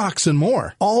 monitors, docks, and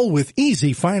more, all with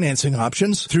easy financing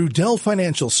options through Dell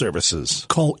Financial Services.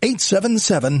 Call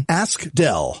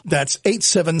 877-ASK-DELL. That's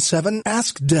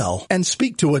 877-ASK-DELL, and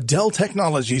speak to a Dell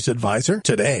Technologies advisor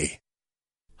today.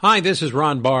 Hi, this is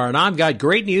Ron Barr, and I've got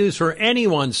great news for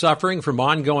anyone suffering from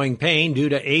ongoing pain due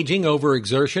to aging,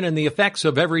 overexertion, and the effects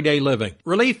of everyday living.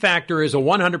 Relief Factor is a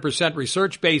 100%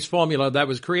 research-based formula that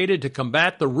was created to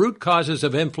combat the root causes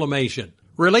of inflammation.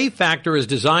 Relief Factor is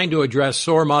designed to address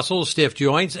sore muscles, stiff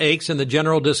joints, aches, and the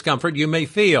general discomfort you may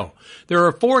feel. There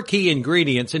are 4 key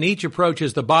ingredients, and each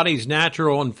approaches the body's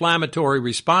natural inflammatory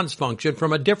response function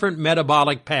from a different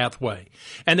metabolic pathway.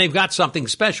 And they've got something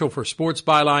special for Sports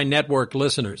Byline Network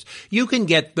listeners. You can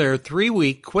get their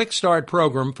 3-week quick start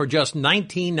program for just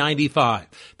 $19.95.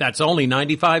 That's only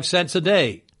 95 cents a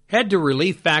day. Head to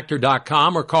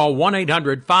ReliefFactor.com or call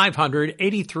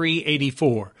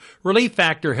 1-800-500-8384. Relief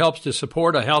Factor helps to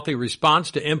support a healthy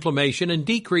response to inflammation and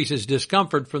decreases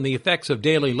discomfort from the effects of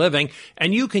daily living,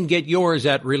 and you can get yours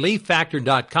at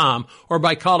ReliefFactor.com or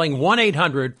by calling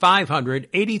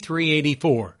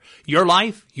 1-800-500-8384. Your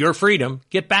life, your freedom.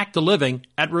 Get back to living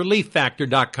at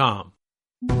ReliefFactor.com.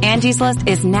 Angie's List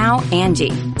is now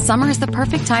Angie. Summer is the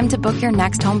perfect time to book your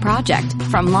next home project.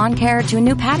 From lawn care to a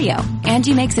new patio,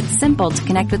 Angie makes it simple to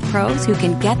connect with pros who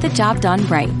can get the job done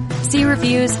right. See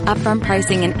reviews, upfront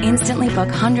pricing, and instantly book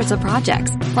hundreds of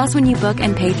projects. Plus, when you book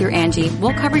and pay through Angie,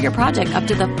 we'll cover your project up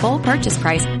to the full purchase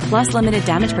price, plus limited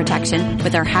damage protection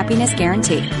with our Happiness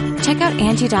Guarantee. Check out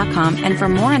Angie.com, and for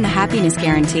more on the Happiness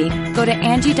Guarantee, go to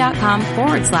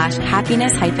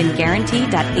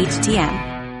Angie.com/happiness-guarantee.htm.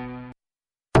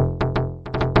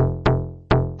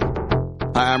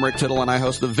 Hi, I'm Rick Tittle, and I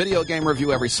host the Video Game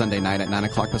Review every Sunday night at 9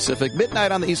 o'clock Pacific,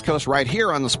 midnight on the East Coast, right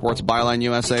here on the Sports Byline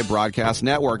USA Broadcast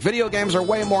Network. Video games are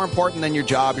way more important than your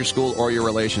job, your school, or your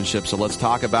relationship, so let's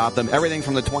talk about them. Everything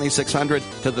from the 2600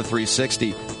 to the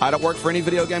 360. I don't work for any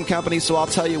video game company, so I'll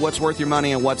tell you what's worth your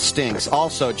money and what stinks.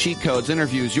 Also, cheat codes,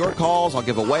 interviews, your calls. I'll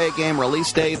give away a game,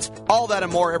 release dates, all that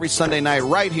and more every Sunday night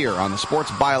right here on the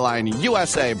Sports Byline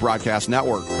USA Broadcast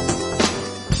Network.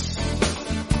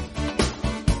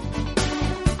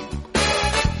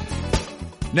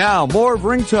 Now, more of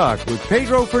Ring Talk with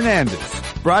Pedro Fernandez,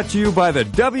 brought to you by the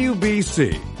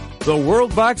WBC, the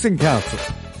World Boxing Council,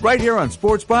 right here on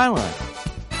Sports Byline.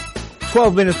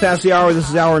 12 minutes past the hour. This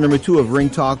is hour number 2 of Ring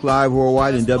Talk Live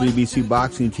Worldwide and WBC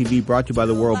Boxing TV, brought to you by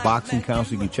the World Boxing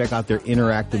Council. You can check out their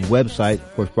interactive website,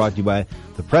 of course, brought to you by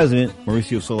the president,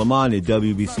 Mauricio Suleiman, at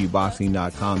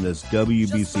WBCBoxing.com. That's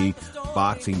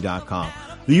WBCBoxing.com.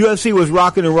 The UFC was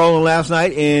rocking and rolling last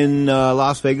night in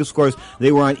Las Vegas. Of course,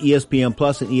 they were on ESPN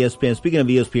Plus and ESPN. Speaking of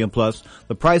ESPN Plus,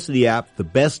 the price of the app, the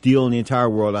best deal in the entire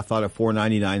world, I thought at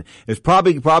 $4.99. It's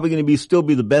probably going to still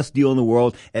be the best deal in the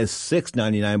world at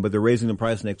 $6.99, but they're raising the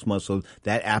price next month, so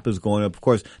that app is going up. Of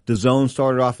course, DAZN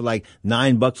started off at like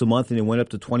 $9 a month, and it went up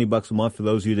to $20 a month for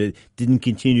those of you that didn't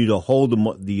continue to hold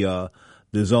the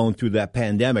the zone through that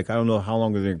pandemic. I don't know how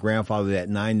long they're grandfathered at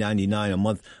 $9.99 a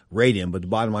month rating, but the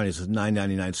bottom line is it's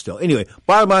 $9.99 still. Anyway,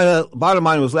 bottom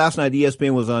line was last night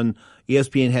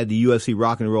ESPN had the UFC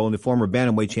Rock and Roll and the former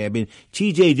bantamweight champion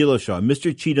T.J. Dillashaw,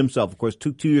 Mr. Cheat himself, of course,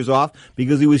 took 2 years off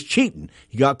because he was cheating.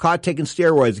 He got caught taking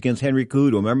steroids against Henry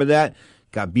Cejudo. Remember that?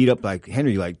 Got beat up like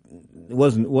Henry, like it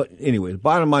wasn't what. Anyway, the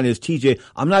bottom line is T.J.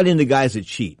 I'm not into guys that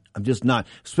cheat. I'm just not,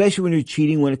 especially when you're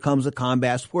cheating when it comes to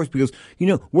combat sports, because,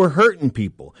 we're hurting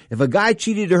people. If a guy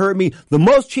cheated to hurt me, the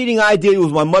most cheating I did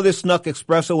was my mother snuck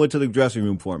espresso into the dressing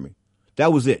room for me.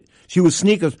 That was it. She would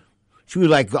sneak us. She was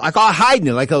like all hiding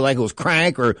it, like it was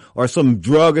crank or some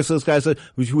drug or some kind of stuff.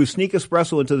 She would sneak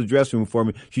espresso into the dressing room for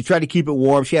me. She tried to keep it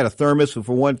warm. She had a thermos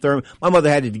for one thermos. My mother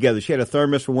had it together. She had a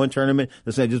thermos for one tournament.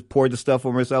 And so I just poured the stuff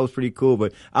over her. So that was pretty cool.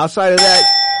 But outside of that,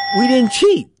 we didn't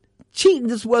cheat. Cheating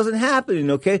just wasn't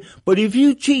happening, okay? But if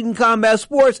you cheat in combat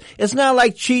sports, it's not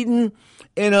like cheating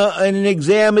in an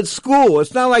exam at school.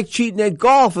 It's not like cheating at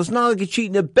golf. It's not like you're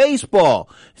cheating at baseball.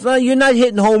 It's not, you're not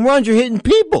hitting home runs, you're hitting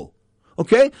people.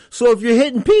 Okay? So if you're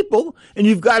hitting people and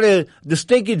you've got a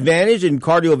distinct advantage in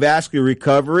cardiovascular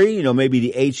recovery, maybe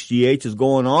the HGH is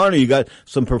going on, or you got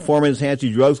some performance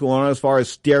enhancing drugs going on as far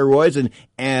as steroids and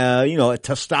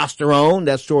testosterone,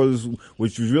 that's sort of,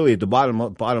 which is really at the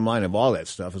bottom line of all that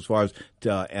stuff as far as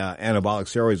anabolic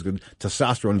steroids.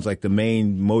 Testosterone is like the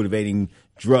main motivating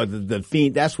drug, the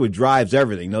fiend, that's what drives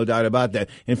everything, no doubt about that.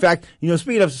 In fact,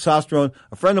 speaking of testosterone,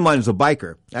 a friend of mine is a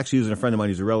biker. Actually, he isn't a friend of mine,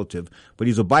 he's a relative, but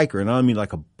he's a biker, and I don't mean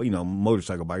like a,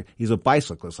 motorcycle biker. He's a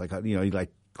bicyclist, like, he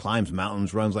climbs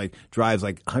mountains, drives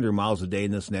like 100 miles a day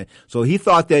and this and that. So he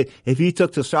thought that if he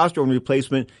took testosterone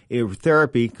replacement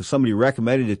therapy, because somebody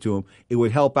recommended it to him, it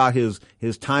would help out his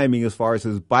timing as far as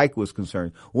his bike was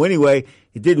concerned. Well, anyway,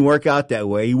 it didn't work out that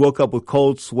way. He woke up with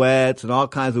cold sweats and all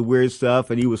kinds of weird stuff,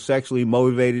 and he was sexually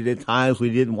motivated at times when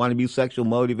he didn't want to be sexually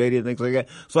motivated and things like that.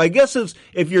 So I guess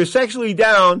if you're sexually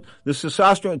down, the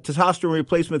testosterone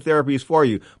replacement therapy is for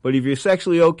you. But if you're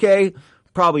sexually okay,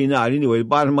 probably not. Anyway, the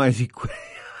bottom line is he quit.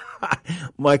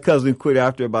 My cousin quit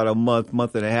after about a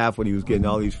month and a half when he was getting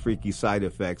all these freaky side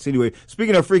effects. Anyway,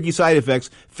 speaking of freaky side effects,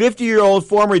 50-year-old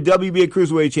former WBA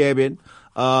cruiserweight champion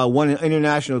won an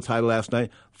international title last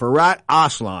night. Farhat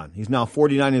Aslan. He's now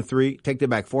 49-3. Take that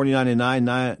back.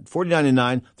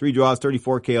 49-9, 3 draws,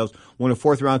 34 KOs. Won a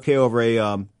fourth round KO over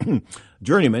a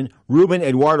journeyman, Ruben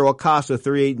Eduardo Acosta,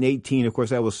 38-18. Of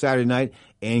course, that was Saturday night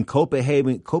in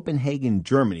Copenhagen,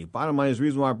 Germany. Bottom line is, the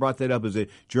reason why I brought that up is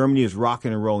that Germany is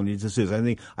rocking and rolling. It just is.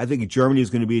 I think Germany is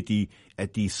going to be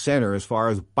at the center as far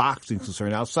as boxing is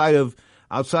concerned. Outside of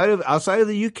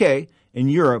the UK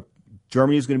and Europe,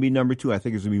 Germany is going to be number 2. I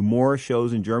think there's going to be more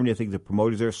shows in Germany. I think the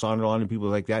promoters there, Sonderland and people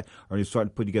like that, are going to start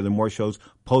to put together more shows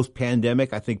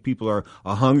post-pandemic. I think people are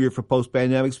hungry for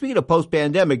post-pandemic. Speaking of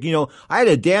post-pandemic, I had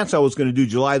a dance I was going to do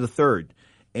July the 3rd.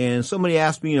 And somebody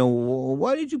asked me,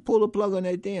 why did you pull the plug on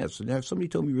that dance? And somebody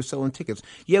told me you were selling tickets.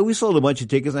 Yeah, we sold a bunch of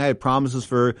tickets. And I had promises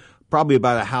for probably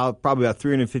about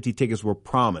 350 tickets were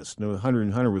promised.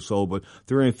 100 were sold, but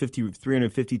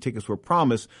 350 tickets were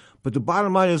promised. But the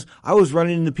bottom line is, I was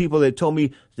running into people that told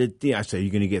me that, I said,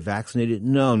 you're going to get vaccinated?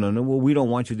 No. Well, we don't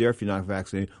want you there if you're not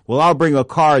vaccinated. Well, I'll bring a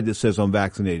card that says I'm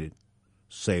vaccinated.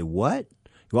 Say what?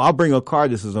 Well, I'll bring a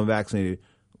card that says I'm vaccinated.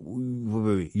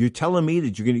 You're telling me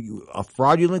that you're going to a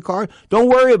fraudulent card? Don't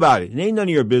worry about it. It ain't none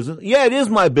of your business. Yeah, it is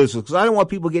my business because I don't want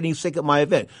people getting sick at my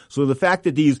event. So the fact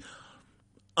that these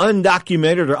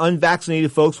undocumented or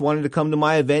unvaccinated folks wanted to come to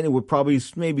my event and would probably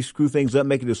maybe screw things up,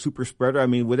 make it a super spreader. I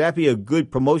mean, would that be a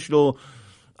good promotional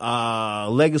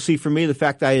legacy for me? The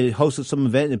fact that I hosted some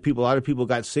event and a lot of people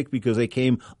got sick because they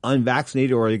came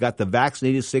unvaccinated, or they got the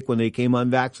vaccinated sick when they came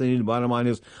unvaccinated. The bottom line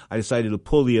is, I decided to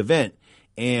pull the event.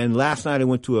 And last night I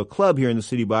went to a club here in the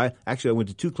city actually I went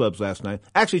to 2 clubs last night.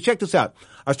 Actually, check this out.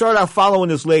 I started out following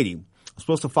this lady. I'm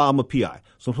supposed to follow, I'm a PI.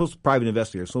 So I'm supposed to private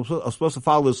investigator. So I'm supposed to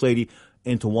follow this lady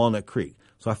into Walnut Creek.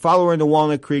 So I follow her into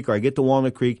Walnut Creek, or I get to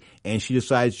Walnut Creek, and she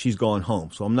decides she's going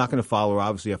home. So I'm not going to follow her.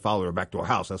 Obviously, I follow her back to her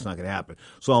house. That's not going to happen.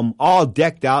 So I'm all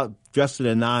decked out, dressed to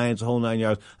the nines, the whole 9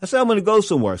 yards. I said, I'm going to go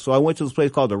somewhere. So I went to this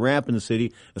place called The Ramp in the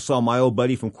city and saw my old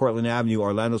buddy from Cortland Avenue,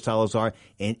 Orlando Salazar,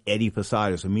 and Eddie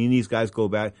Posada. So me and these guys go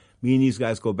back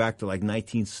to like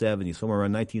 1970, somewhere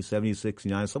around 1970,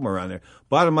 69, somewhere around there.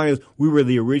 Bottom line is, we were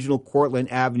the original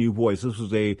Cortland Avenue boys. This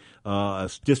was a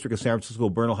district of San Francisco,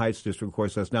 Bernal Heights district, of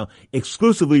course, that's now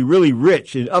exclusively really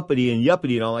rich and uppity and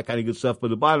yuppity and all that kind of good stuff. But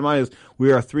the bottom line is,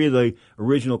 we are 3 of the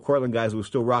original Cortland guys who were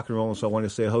still rock and rolling. So I wanted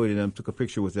to say hello to them, took a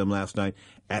picture with them last night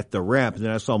at the ramp, and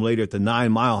then I saw him later at the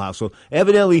 9 Mile House. So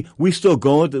evidently, we still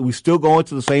going to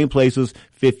the same places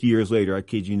 50 years later. I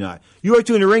kid you not. You are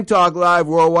tuned to Ring Talk Live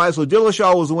Worldwide. So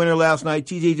Dillashaw was the winner last night.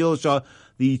 T.J. Dillashaw,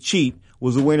 the cheat,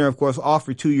 was the winner, of course, off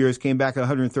for 2 years, came back at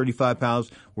 135 pounds,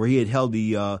 where he had held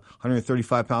the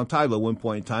 135-pound title at one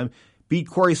point in time. Beat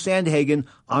Corey Sandhagen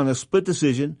on a split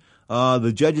decision.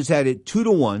 The judges had it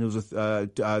 2-1. It was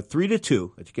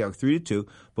 3-2. I think 3-2.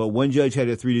 But one judge had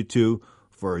it 3-2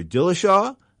 for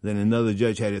Dillashaw. Then another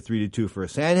judge had it 3-2 for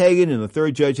Sandhagen, and the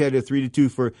third judge had it 3-2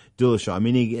 for Dillashaw.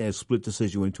 Meaning a split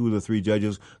decision when two of the three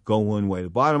judges go one way. The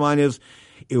bottom line is,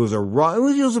 it was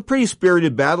a pretty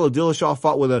spirited battle. Dillashaw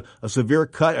fought with a severe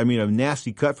cut. I mean, a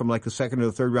nasty cut from like the second or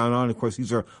the third round on. Of course,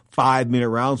 these are 5-minute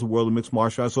rounds in the world of mixed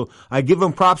martial arts. So I give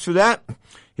him props for that.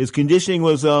 His conditioning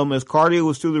was, his cardio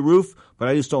was through the roof, but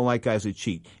I just don't like guys that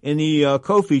cheat. In the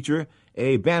co-feature,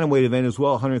 a bantamweight event as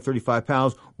well, 135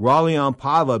 pounds, Raulian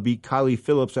Pava beat Kyler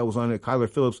Phillips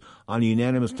on a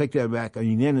unanimous, take that back, a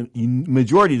unanimous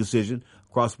majority decision.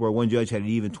 Across the board, one judge had it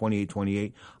even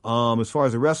 28-28. As far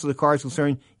as the rest of the card is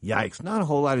concerned, yikes, not a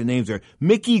whole lot of names there.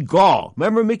 Mickey Gall.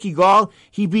 Remember Mickey Gall?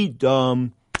 He beat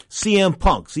CM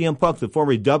Punk. CM Punk, the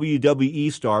former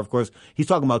WWE star. Of course, he's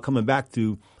talking about coming back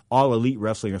to All Elite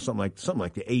Wrestling or something like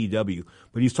the AEW.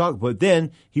 But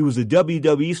then he was a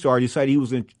WWE star, decided he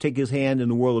was going to take his hand in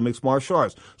the world of mixed martial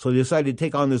arts. So they decided to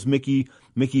take on this Mickey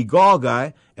Gall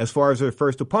guy as far as their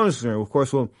first opponents are concerned. Of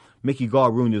course, Mickey Gall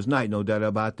ruined his night, no doubt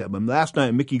about that. But last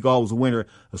night, Mickey Gall was the winner,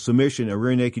 a submission, a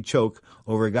rear naked choke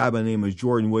over a guy by the name of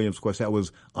Jordan Williams. Of course, that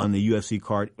was on the UFC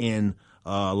card in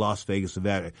Las Vegas,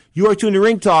 Nevada. You are tuned to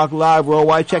Ring Talk Live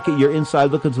Worldwide. Check it, your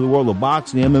inside look into the world of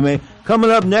boxing and MMA.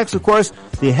 Coming up next, of course,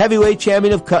 the heavyweight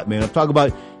champion of Cutman. I'm talking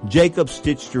about Jacob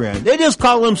Stitch Duran. They just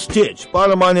call him Stitch.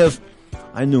 Bottom line is,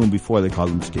 I knew him before they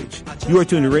called him Stitch. You are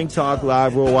tuned to Ring Talk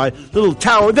Live Worldwide. Little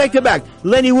tower, take it back.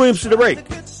 Lenny Williams to the break.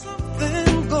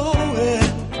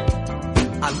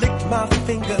 I licked my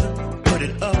finger, put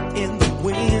it up in the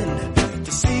wind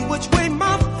to see which way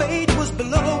my fate was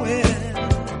blowing.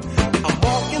 I'm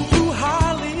walking through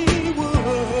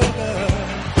Hollywood,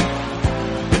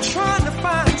 trying to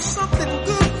find something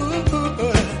good,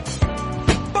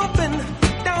 bumping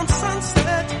down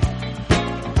Sunset.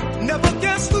 Never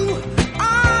guess who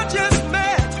I just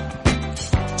met.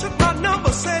 Took my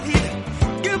number, said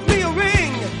he'd give me a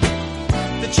ring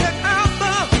to check out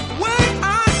the way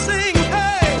I sing.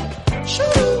 Hey,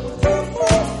 shoo,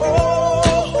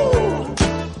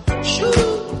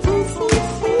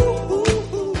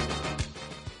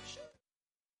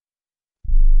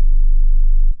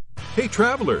 Hey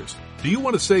travelers, do you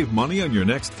want to save money on your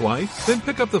next flight? Then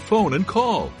pick up the phone and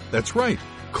call. That's right,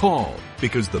 call,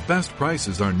 because the best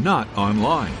prices are not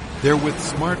online. They're with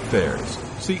SmartFares.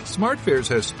 See, SmartFares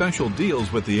has special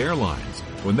deals with the airlines.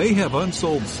 When they have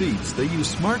unsold seats, they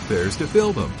use SmartFares to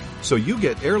fill them. So you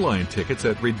get airline tickets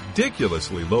at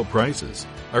ridiculously low prices.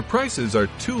 Our prices are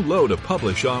too low to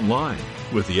publish online.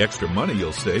 With the extra money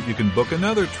you'll save, you can book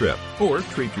another trip or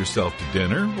treat yourself to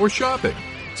dinner or shopping.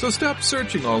 So stop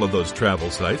searching all of those travel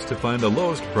sites to find the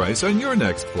lowest price on your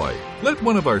next flight. Let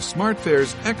one of our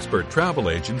SmartFares expert travel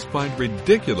agents find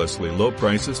ridiculously low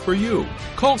prices for you.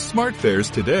 Call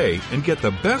SmartFares today and get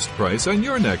the best price on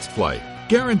your next flight.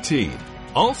 Guaranteed.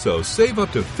 Also, save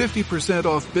up to 50%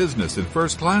 off business and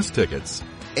first class tickets.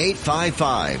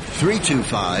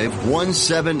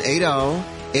 855-325-1780.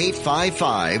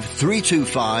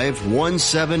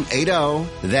 855-325-1780.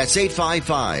 That's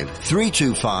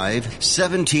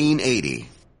 855-325-1780.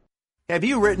 Have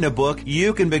you written a book?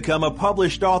 You can become a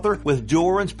published author with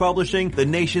Dorrance Publishing, the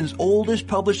nation's oldest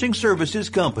publishing services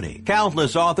company.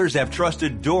 Countless authors have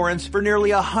trusted Dorrance for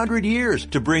nearly 100 years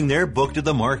to bring their book to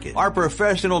the market. Our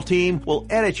professional team will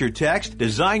edit your text,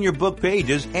 design your book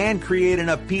pages, and create an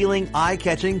appealing,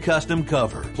 eye-catching custom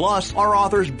cover. Plus, our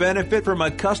authors benefit from a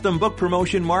custom book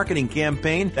promotion marketing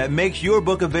campaign that makes your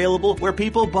book available where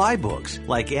people buy books,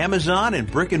 like Amazon and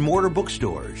brick-and-mortar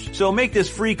bookstores. So make this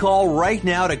free call right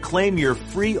now to claim your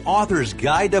free author's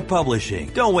guide to publishing.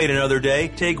 Don't wait another day.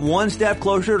 Take one step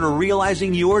closer to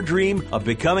realizing your dream of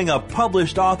becoming a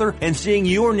published author and seeing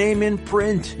your name in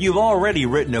print. You've already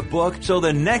written a book, so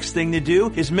the next thing to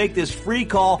do is make this free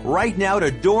call right now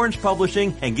to Dorrance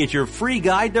Publishing and get your free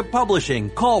guide to publishing.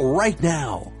 Call right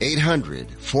now.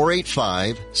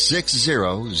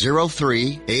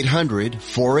 800-485-6003.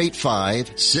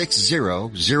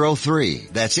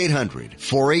 800-485-6003. That's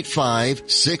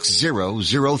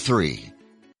 800-485-6003.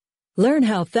 Learn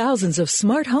how thousands of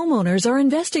smart homeowners are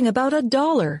investing about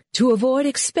 $1 to avoid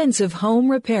expensive home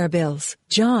repair bills.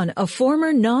 John, a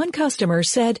former non-customer,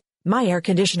 said, My air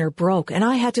conditioner broke and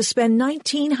I had to spend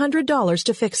 $1,900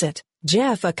 to fix it.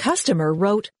 Jeff, a customer,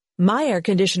 wrote, my air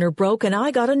conditioner broke and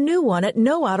I got a new one at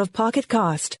no out-of-pocket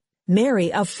cost. Mary,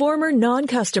 a former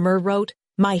non-customer, wrote,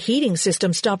 my heating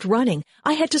system stopped running.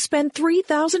 I had to spend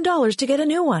 $3,000 to get a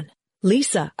new one.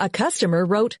 Lisa, a customer,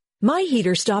 wrote, my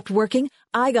heater stopped working.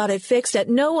 I got it fixed at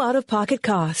no out-of-pocket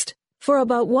cost. For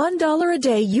about $1 a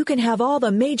day, you can have all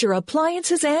the major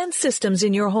appliances and systems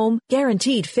in your home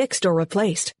guaranteed fixed or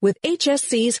replaced with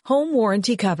HSC's home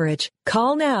warranty coverage.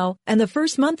 Call now, and the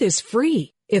first month is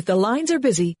free. If the lines are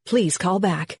busy, please call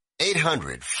back.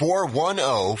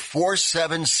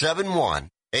 800-410-4771.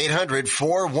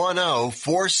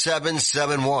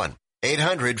 800-410-4771.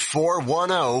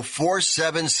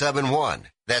 800-410-4771.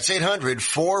 That's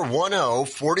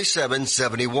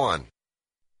 800-410-4771.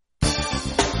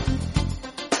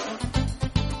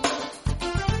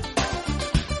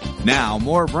 Now,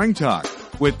 more Ring Talk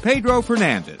with Pedro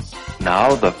Fernandez.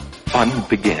 Now the fun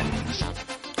begins.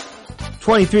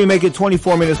 23, make it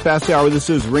 24 minutes past the hour. This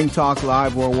is Ring Talk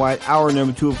Live Worldwide. Hour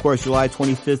number 2, of course, July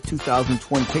 25th,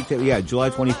 2020.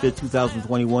 July 25th,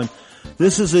 2021.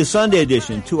 This is a Sunday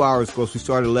edition, 2 hours. Of course, we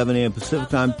start at 11 a.m. Pacific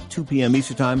Time, 2 p.m.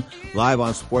 Eastern Time, live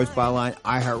on Sports Byline,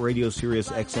 iHeartRadio, Sirius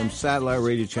XM, Satellite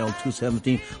Radio Channel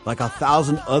 217, like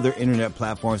 1,000 other internet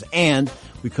platforms. And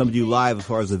we come to you live as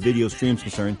far as the video stream is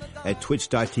concerned at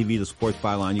twitch.tv, the Sports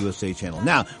Byline USA channel.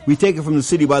 Now, we take it from the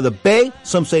city by the Bay,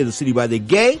 some say the city by the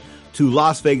Gay, to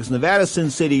Las Vegas, Nevada,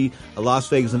 Sin City, Las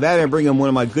Vegas, Nevada, and bring in one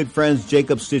of my good friends,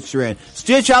 Jacob Stitch Duran.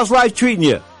 Stitch, how's life treating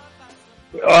you?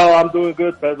 Oh, I'm doing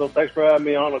good, Pedro. Thanks for having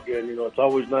me on again. You know, it's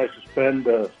always nice to spend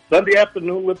Sunday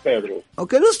afternoon with Pedro.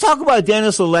 Okay, let's talk about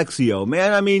Dennis Alexio,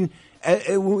 man. I mean,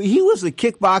 he was a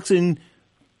kickboxing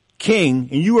king,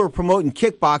 and you were promoting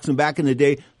kickboxing back in the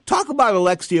day. Talk about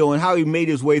Alexio and how he made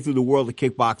his way through the world of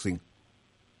kickboxing.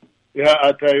 Yeah,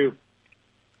 I tell you,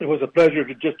 it was a pleasure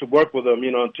to work with him,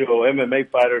 you know, until MMA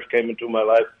fighters came into my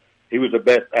life. He was the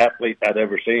best athlete I'd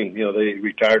ever seen. You know, they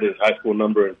retired his high school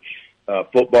number in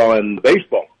football and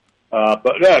baseball.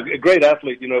 But yeah, a great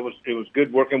athlete. You know, it was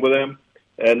good working with him.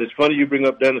 And it's funny you bring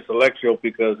up Dennis Alexio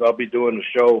because I'll be doing a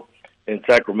show in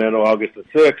Sacramento August the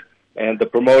 6th, and the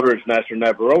promoter is Nasser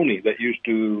Navaroni that used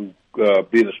to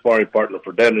be the sparring partner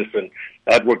for Dennis, and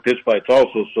I'd worked his fights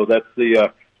also. So that's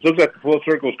looks like the full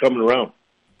circle's coming around.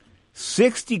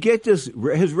 60, get this,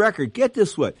 his record, get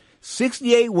this what?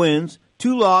 68 wins,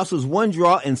 2 losses, 1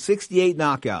 draw, and 68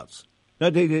 knockouts. Now,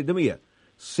 let me get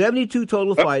 72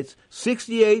 total fights,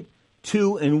 68,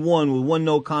 2, and 1 with 1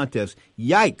 no contest.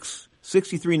 Yikes.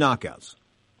 63 knockouts.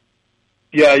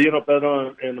 Yeah, you know,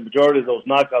 Pedro, and the majority of those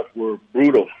knockouts were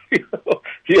brutal.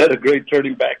 He had a great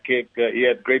turning back kick. He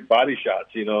had great body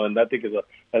shots, you know, and I think as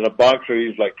a boxer, he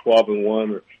was like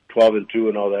 12-1 or 12-2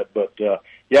 and all that. But,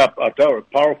 yeah, I'll tell you,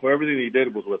 powerful. Everything he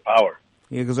did was with power.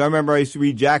 Yeah, because I remember I used to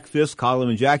read Jack Fisk's column,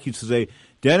 and Jack used to say,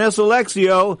 Dennis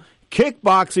Alexio,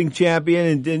 kickboxing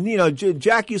champion, and you know,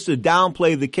 Jack used to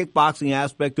downplay the kickboxing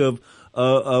aspect of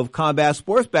combat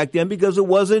sports back then because it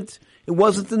wasn't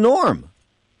the norm.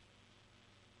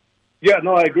 Yeah,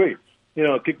 no, I agree. You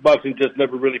know, kickboxing just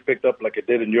never really picked up like it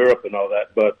did in Europe and all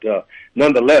that. But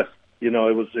nonetheless, you know,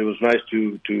 it was nice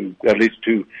to at least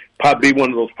to be one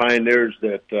of those pioneers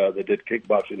that did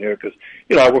kickboxing here. Because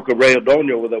you know, I worked with Ray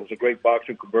O'Donnell, that was a great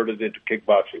boxer, converted into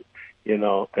kickboxing. You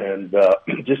know, and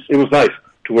just it was nice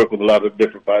to work with a lot of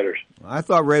different fighters. I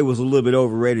thought Ray was a little bit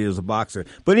overrated as a boxer.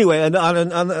 But anyway,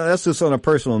 that's just on a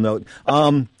personal note.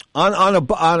 On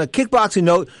a kickboxing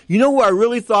note, you know who I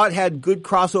really thought had good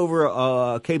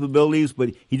crossover capabilities, but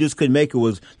he just couldn't make it,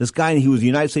 was this guy, and he was the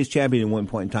United States champion at one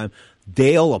point in time,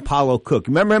 Dale Apollo Cook.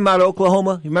 Remember him out of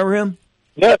Oklahoma? You remember him?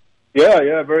 Yeah,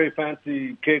 very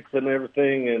fancy kicks and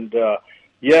everything, and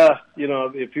yeah, you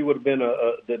know, if he would have been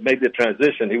that made the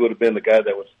transition, he would have been the guy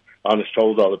that was on his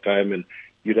toes all the time, and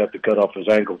you'd have to cut off his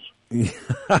ankles.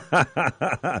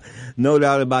 No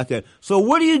doubt about that. So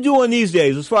what are you doing these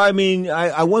days? As far, I mean,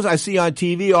 I see on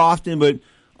TV often, but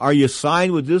are you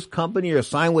signed with this company or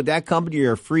signed with that company?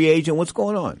 Or a free agent? What's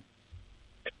going on?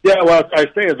 Yeah, well, I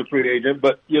stay as a free agent,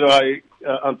 but, you know,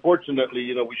 unfortunately,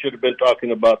 you know, we should have been talking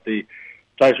about the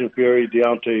Tyson Fury,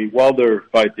 Deontay Wilder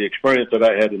fight, the experience that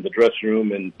I had in the dressing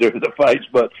room and during the fights.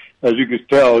 But as you can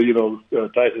tell, you know,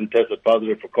 Tyson tested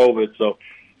positive for COVID, so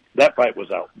that fight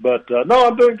was out. But no,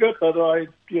 I'm doing good. Although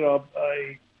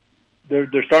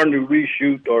they're starting to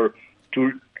reshoot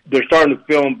they're starting to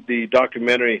film the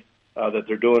documentary that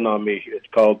they're doing on me. It's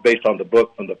called Based on the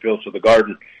Book, From the Fields to the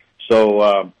Garden.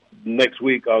 So next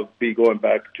week I'll be going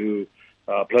back to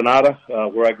Planada,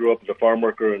 where I grew up as a farm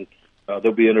worker, and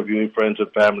they'll be interviewing friends and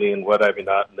family and what have you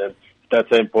not. And then at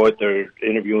that same point, they're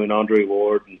interviewing Andre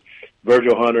Ward and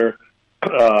Virgil Hunter,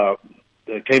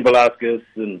 Cain Velasquez,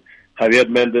 and Javier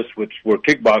Mendez, which were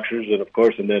kickboxers, and of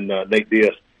course, and then Nate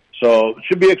Diaz. So it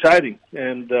should be exciting.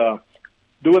 And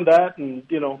doing that, and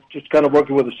just kind of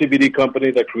working with a CBD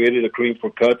company that created a cream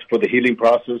for cuts for the healing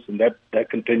process, and that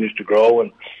continues to grow.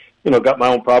 And got my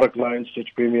own product line, Stitch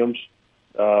Premiums,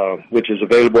 which is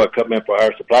available at Cutman for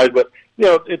Hire Supplies. But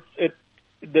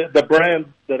the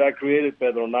brand that I created,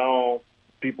 Pedro, now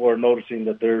people are noticing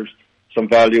that there's some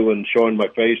value in showing my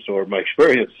face or my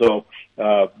experience. So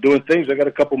doing things, I got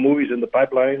a couple movies in the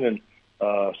pipeline, and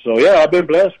so yeah, I've been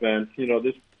blessed, man.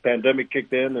 This pandemic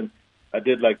kicked in, and I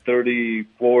did like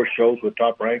 34 shows with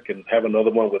Top Rank, and have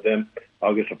another one with them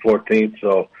August the 14th.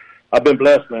 So I've been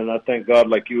blessed, man. I thank God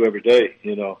like you every day,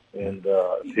 and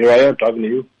here I am talking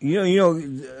to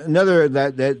you. Another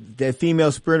that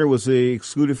female sprinter was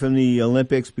excluded from the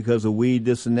Olympics because of weed,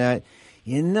 this and that.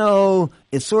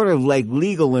 It's sort of like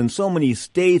legal in so many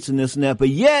states and this and that, but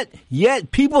yet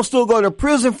people still go to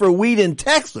prison for weed in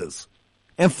Texas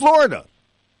and Florida.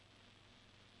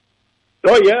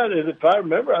 Oh yeah, if I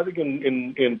remember, I think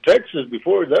in Texas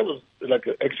before that was like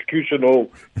an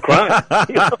executional crime.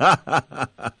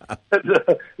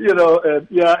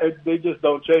 And they just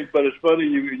don't change. But it's funny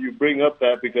you bring up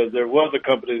that, because there was a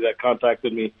company that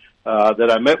contacted me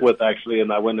that I met with actually,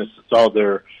 and I went and saw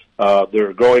their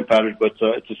growing patterns. But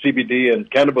it's a CBD and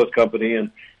cannabis company,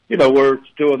 and we're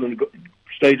still in the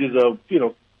stages of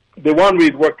they want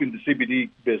me to work in the CBD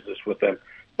business with them.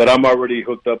 But I'm already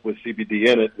hooked up with CBD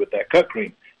in it with that cut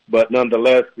cream. But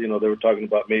nonetheless, they were talking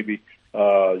about maybe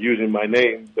using my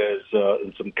name as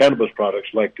in some cannabis products,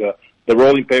 like the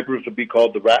rolling papers would be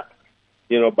called the Wrap,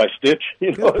 by Stitch.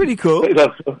 That's pretty cool.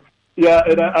 Yeah,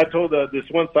 and I told this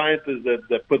one scientist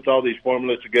that puts all these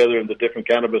formulas together in the different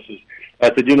cannabises. I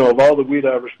said, of all the weed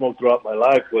I ever smoked throughout my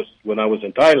life was when I was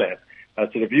in Thailand. I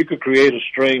said, if you could create a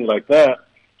strain like that,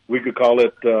 we could call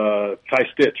it Thai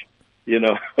Stitch.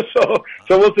 So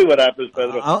we'll see what happens,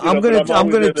 Pedro. I'm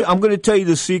gonna tell you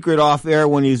the secret off air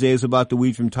one of these days about the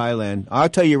weed from Thailand. I'll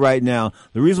tell you right now.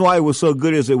 The reason why it was so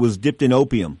good is it was dipped in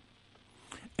opium,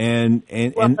 and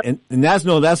that's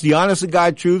the honest to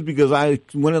God truth, because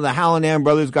one of the Hallinan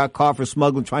brothers got caught for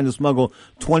trying to smuggle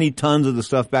 20 tons of the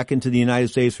stuff back into the United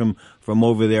States from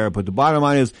over there. But the bottom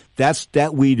line is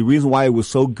that weed. The reason why it was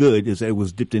so good is that it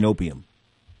was dipped in opium.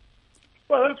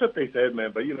 Well, that's what they said,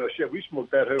 man. But, shit, we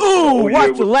smoked that. Ooh,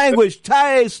 watch the language.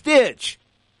 Thai Stitch.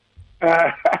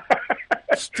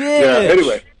 Stitch. Yeah,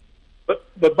 anyway.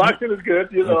 But boxing is good.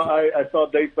 I saw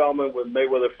Dave Feldman when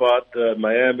Mayweather fought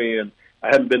Miami, and I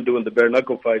haven't been doing the bare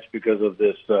knuckle fights because of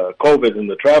this COVID and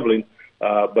the traveling.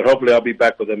 But hopefully I'll be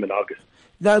back with them in August.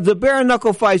 Now, the bare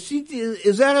knuckle fights,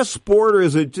 is that a sport, or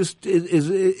is it just, is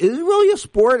it really a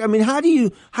sport? I mean, how do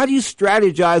you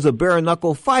strategize a bare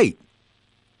knuckle fight?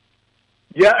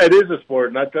 Yeah, it is a sport,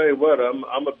 and I tell you what,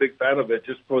 I'm a big fan of it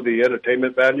just for the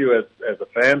entertainment value as a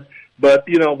fan. But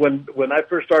when I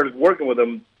first started working with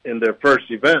them in their first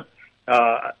event,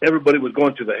 everybody was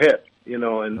going to the head,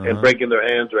 and breaking their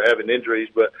hands or having injuries.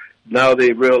 But now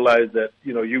they realize that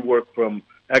you work from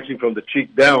the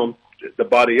cheek down, the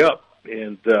body up,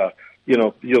 and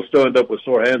you'll still end up with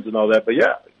sore hands and all that. But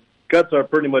yeah, cuts are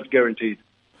pretty much guaranteed.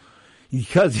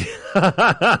 Because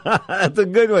that's a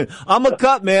good one. I'm a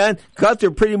cut man. Cuts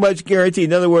are pretty much guaranteed.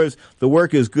 In other words, the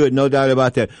work is good, no doubt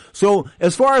about that. So,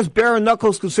 as far as bare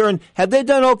knuckles concerned, have they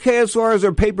done okay as far as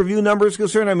their pay-per-view numbers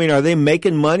concerned? I mean, are they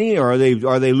making money, or are they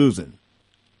losing?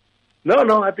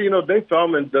 No. I think Dave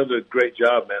Feldman does a great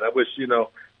job, man. I wish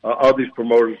all these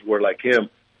promoters were like him.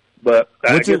 But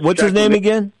what's his name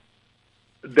again?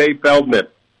 Dave Feldman.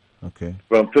 Okay.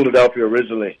 From Philadelphia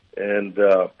originally, and.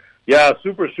 Yeah,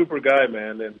 super guy,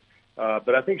 man. And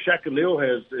but I think Shaq O'Neal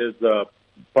has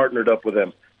partnered up with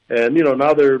them, and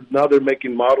now they're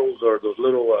making models or those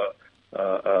little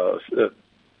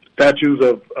statues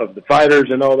of the fighters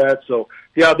and all that. So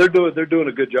yeah, they're doing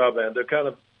a good job, man. They're kind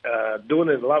of doing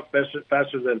it a lot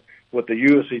faster than what the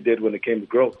UFC did when it came to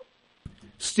growth.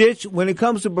 Stitch, when it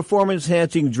comes to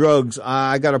performance-enhancing drugs,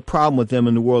 I got a problem with them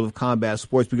in the world of combat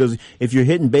sports, because if you're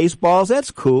hitting baseballs, that's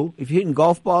cool. If you're hitting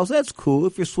golf balls, that's cool.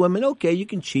 If you're swimming, okay, you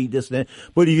can cheat, this and that.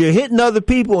 But if you're hitting other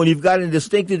people and you've got a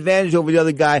distinct advantage over the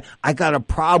other guy, I got a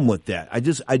problem with that.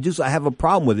 I have a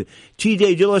problem with it.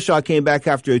 T.J. Dillashaw came back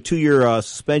after a 2-year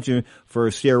suspension for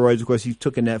steroids. Of course, he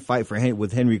took in that fight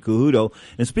with Henry Cejudo.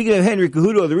 And speaking of Henry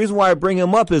Cejudo, the reason why I bring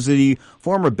him up is that he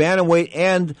former bantamweight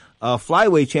and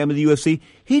flyweight champ of the UFC.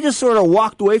 He just sort of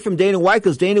walked away from Dana White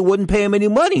because Dana wouldn't pay him any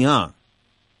money, huh?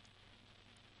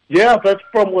 Yeah, that's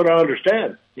from what I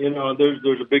understand.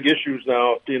 There's a big issues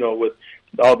now, with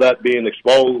all that being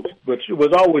exposed, which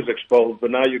was always exposed,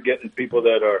 but now you're getting people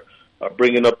that are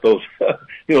bringing up those,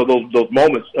 those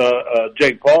moments.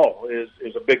 Jake Paul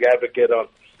is a big advocate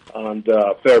on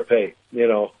fair pay.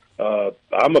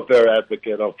 I'm a fair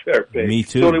advocate on fair pay. Me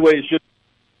too. It's the only way it should,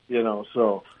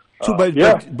 so. But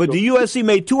the USC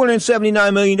made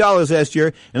 $279 million last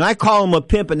year, and I call him a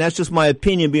pimp, and that's just my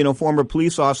opinion. Being a former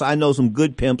police officer, I know some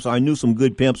good pimps. I knew some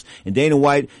good pimps, and Dana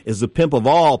White is the pimp of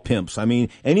all pimps. I mean,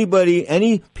 any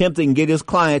pimp that can get his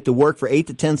client to work for 8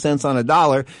 to 10 cents on a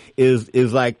dollar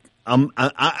is like an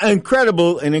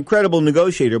incredible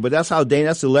negotiator. But that's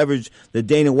that's the leverage that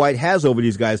Dana White has over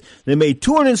these guys. They made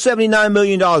 $279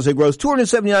 million. They grossed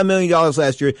 $279 million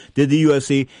last year. Did the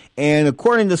USC, and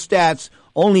according to stats,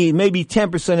 only maybe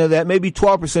 10% of that, maybe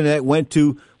 12% of that went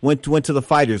to the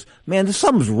fighters. Man,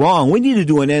 something's wrong. We need to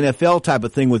do an NFL type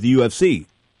of thing with the UFC.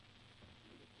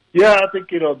 Yeah, I think,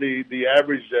 the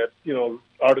average that,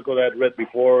 article that I read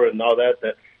before and all that,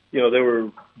 they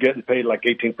were getting paid like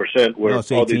 18%, where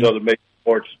all these other major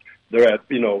sports, they're at,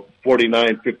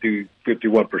 49, 50,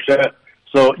 51%.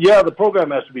 So, yeah, the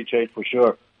program has to be changed for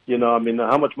sure.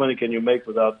 How much money can you make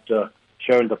without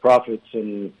sharing the profits?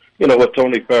 And what's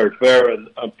only fair is fair, and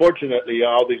unfortunately,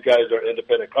 all these guys are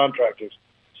independent contractors.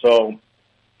 So,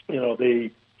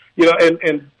 if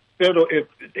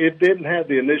it didn't have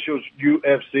the initials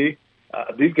UFC,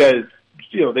 these guys,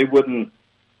 they wouldn't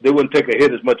take a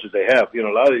hit as much as they have. A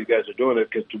lot of these guys are doing it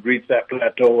because to reach that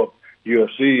plateau of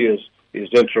UFC is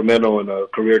instrumental in a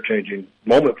career-changing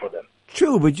moment for them.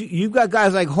 True, but you've got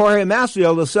guys like Jorge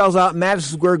Masvidal that sells out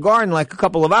Madison Square Garden in like a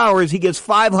couple of hours. He gets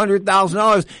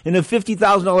 $500,000 and a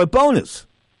 $50,000 bonus.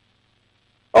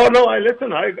 Oh, no,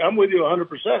 I'm with you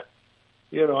 100%.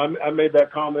 I made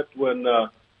that comment when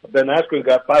Ben Askren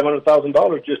got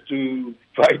 $500,000 just to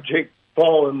fight Jake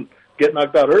Paul and get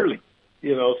knocked out early.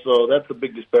 So that's a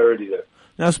big disparity there.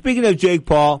 Now, speaking of Jake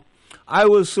Paul, I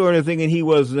was sort of thinking he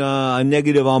was a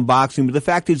negative on boxing, but the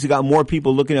fact is he got more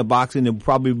people looking at boxing than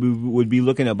probably would be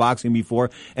looking at boxing before,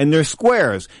 and they're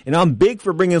squares. And I'm big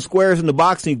for bringing squares into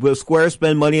boxing, because squares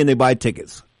spend money and they buy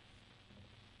tickets.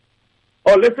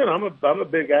 Oh, listen, I'm a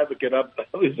big advocate.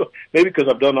 Maybe because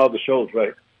I've done all the shows,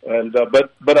 right? And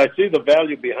but I see the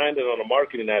value behind it on a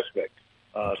marketing aspect.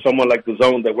 Someone like the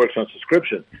Zone that works on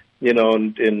subscription,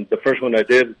 and the first one I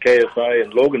did, KSI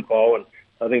and Logan Paul, and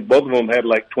I think both of them had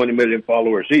like 20 million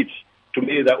followers each. To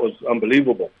me, that was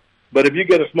unbelievable. But if you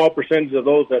get a small percentage of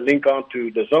those that link on to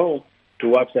the Zone to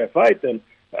watch that fight, then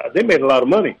they made a lot of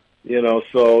money.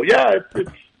 So yeah,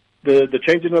 it's the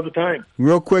changing of the time.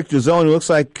 Real quick, the Zone, it looks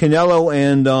like Canelo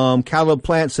and Caleb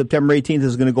Plant September 18th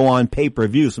is going to go on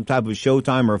pay-per-view, some type of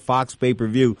Showtime or Fox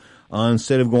pay-per-view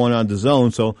instead of going on the Zone.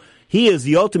 So he is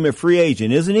the ultimate free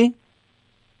agent, isn't he?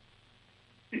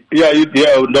 Yeah,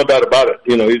 no doubt about it.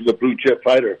 He's a blue chip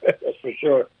fighter, that's for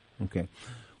sure. Okay.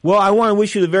 Well, I want to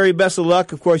wish you the very best of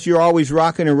luck. Of course, you're always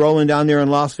rocking and rolling down there in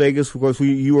Las Vegas. Of course,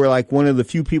 you were like one of the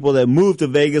few people that moved to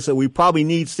Vegas that we probably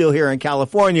need still here in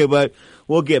California, but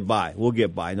we'll get by.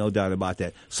 No doubt about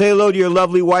that. Say hello to your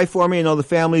lovely wife for me. I know the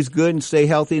family's good and stay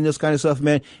healthy and this kind of stuff,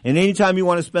 man. And anytime you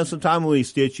want to spend some time with me,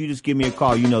 Stitch, you just give me a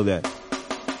call. You know that.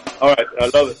 All right, I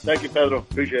love it. Thank you, Pedro.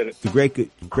 Appreciate it. The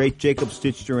great Jacob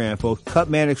Stitch Duran, folks. Cut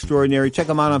Man Extraordinary. Check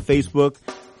him out on Facebook.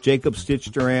 Jacob Stitch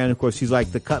Duran. Of course, he's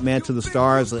like the cut man to the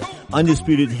stars,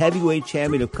 undisputed heavyweight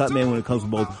champion of cut man when it comes to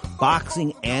both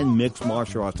boxing and mixed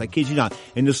martial arts. I kid you not.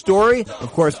 In the story,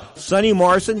 of course, Sonny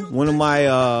Morrison, one of my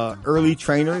early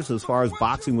trainers as far as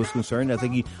boxing was concerned. I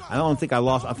think I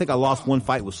lost one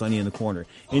fight with Sonny in the corner.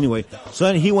 Anyway,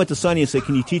 he went to Sonny and said,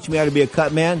 "Can you teach me how to be a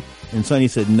cut man?" And Sonny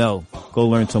said, "No, go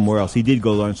learn somewhere else." He did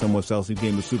go learn somewhere else. He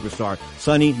became a superstar.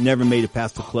 Sonny never made it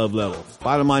past the club level.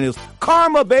 Bottom line is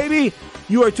karma, baby.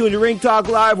 You are tuned to Ring Talk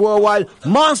Live Worldwide.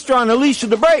 Monster on the leash of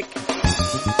the break.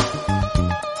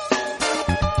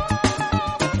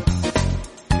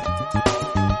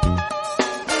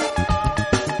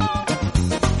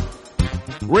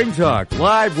 Ring Talk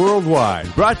Live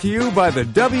Worldwide, brought to you by the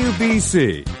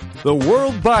WBC, the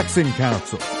World Boxing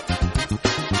Council.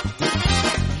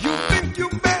 You think you're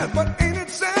bad, but ain't it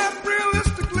sad?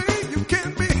 Realistically, you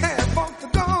can't be had for the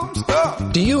dumb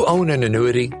stuff. Do you own an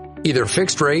annuity, either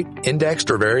fixed rate,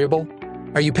 indexed, or variable?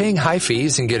 Are you paying high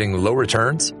fees and getting low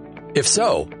returns? If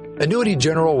so, Annuity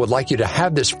General would like you to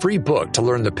have this free book to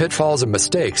learn the pitfalls and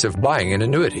mistakes of buying an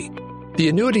annuity. The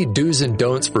Annuity Do's and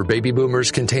Don'ts for Baby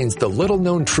Boomers contains the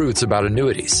little-known truths about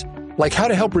annuities, like how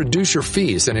to help reduce your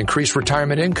fees and increase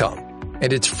retirement income.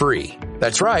 And it's free.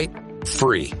 That's right,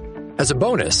 free. As a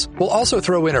bonus, we'll also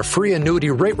throw in a free annuity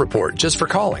rate report just for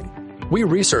calling. We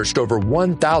researched over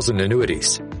 1,000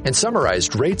 annuities and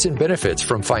summarized rates and benefits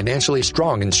from financially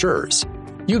strong insurers.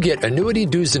 You get Annuity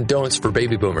Do's and Don'ts for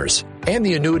Baby Boomers and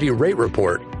the Annuity Rate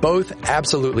Report, both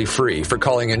absolutely free for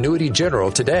calling Annuity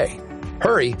General today.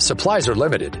 Hurry, supplies are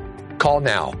limited. Call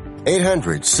now.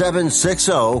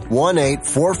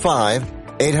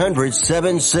 800-760-1845.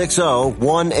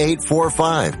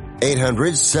 800-760-1845.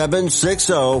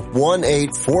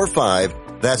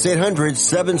 800-760-1845. That's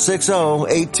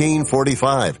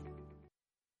 800-760-1845.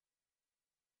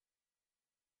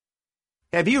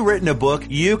 Have you written a book?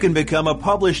 You can become a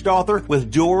published author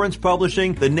with Dorrance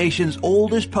Publishing, the nation's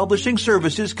oldest publishing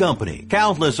services company.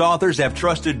 Countless authors have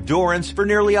trusted Dorrance for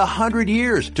nearly 100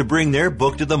 years to bring their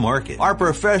book to the market. Our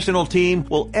professional team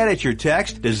will edit your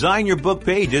text, design your book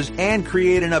pages, and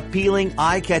create an appealing,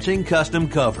 eye-catching custom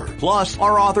cover. Plus,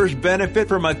 our authors benefit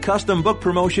from a custom book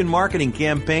promotion marketing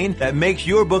campaign that makes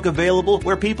your book available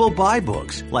where people buy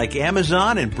books, like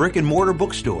Amazon and brick-and-mortar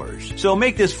bookstores. So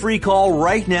make this free call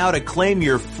right now to claim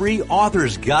your free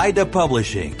author's guide to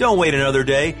publishing. Don't wait another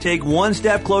day. Take one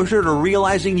step closer to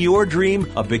realizing your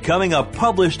dream of becoming a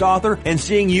published author and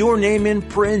seeing your name in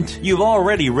print. You've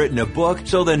already written a book,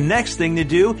 so the next thing to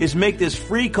do is make this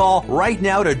free call right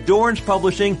now to Dorrance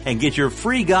Publishing and get your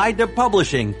free guide to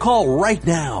publishing. Call right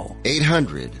now.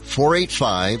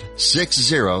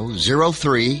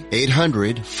 800-485-6003.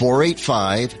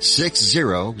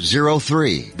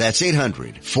 800-485-6003. That's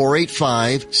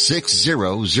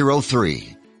 800-485-6003.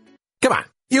 Come on,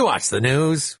 you watch the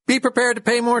news. Be prepared to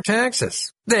pay more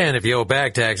taxes. Then if you owe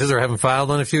back taxes or haven't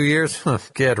filed in a few years,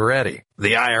 get ready.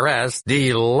 The IRS,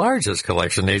 the largest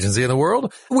collection agency in the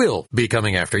world, will be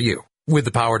coming after you with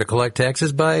the power to collect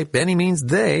taxes by any means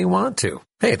they want to.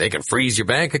 Hey, they can freeze your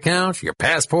bank account, your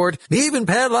passport, even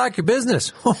padlock your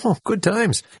business. Oh, good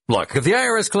times. Look, if the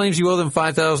IRS claims you owe them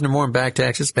 $5,000 or more in back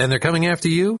taxes and they're coming after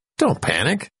you, don't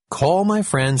panic. Call my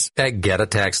friends at Get a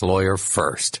Tax Lawyer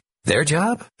first. Their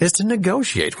job is to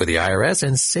negotiate with the IRS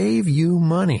and save you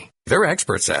money. They're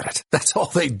experts at it. That's all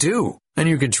they do. And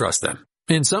you can trust them.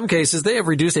 In some cases, they have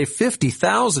reduced a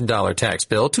 $50,000 tax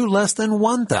bill to less than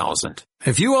 $1,000.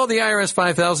 If you owe the IRS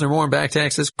 $5,000 or more in back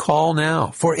taxes, call now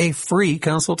for a free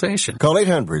consultation. Call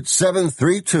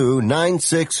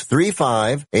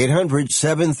 800-732-9635.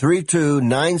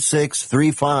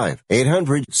 800-732-9635.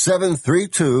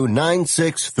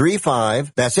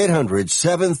 800-732-9635. That's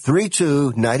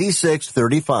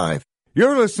 800-732-9635.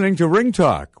 You're listening to Ring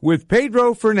Talk with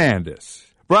Pedro Fernandez.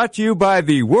 Brought to you by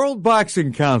the World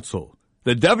Boxing Council,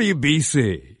 the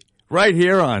WBC, right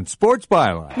here on Sports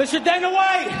Byline. Mr. Dana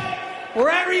White,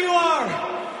 wherever you are,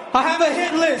 I have a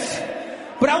hit list,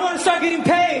 but I want to start getting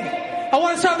paid. I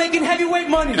want to start making heavyweight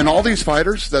money. And all these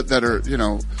fighters that are,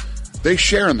 they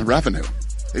share in the revenue.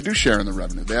 They do share in the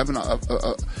revenue. They have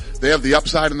they have the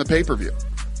upside in the pay-per-view,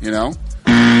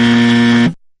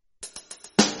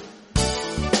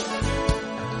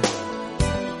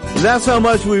 That's how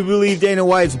much we believe Dana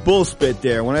White's bullspit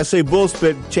there. When I say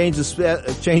bullspit, change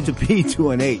the P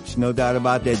to an H. No doubt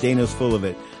about that. Dana's full of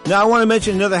it. Now I want to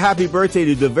mention another happy birthday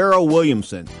to DeVero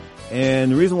Williamson.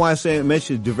 And the reason why I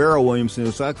mentioned DeVero Williamson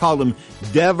is I called him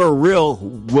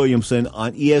Deverill Williamson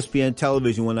on ESPN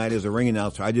television one night as a ring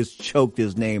announcer. I just choked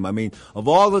his name. I mean, of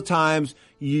all the times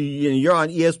you're on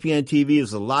ESPN TV,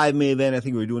 it's a live main event. I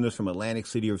think we were doing this from Atlantic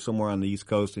City or somewhere on the East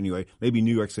Coast anyway, maybe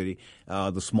New York City,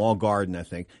 the Small Garden, I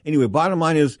think. Anyway, bottom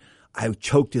line is I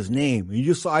choked his name.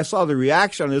 I saw the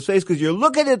reaction on his face because you're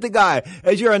looking at the guy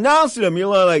as you're announcing him.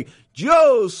 You're like,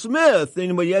 Joe Smith,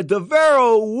 and you had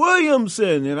DeVero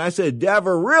Williamson, and I said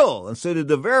Deverill instead of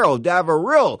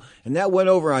Deverill, and that went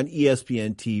over on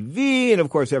ESPN TV, and of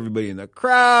course everybody in the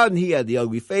crowd, and he had the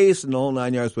ugly face and the whole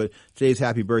 9 yards, but today's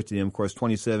happy birthday to him, of course,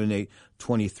 27-8,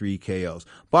 23 KOs.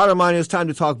 Bottom line is time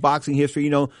to talk boxing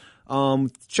history.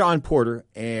 Sean Porter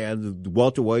and the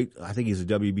welterweight, I think he's a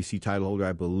WBC title holder,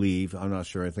 I believe. I'm not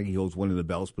sure. I think he holds one of the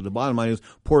belts. But the bottom line is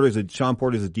Sean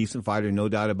Porter's a decent fighter, no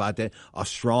doubt about that. A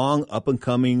strong,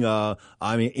 up-and-coming,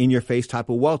 in-your-face type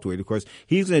of welterweight. Of course,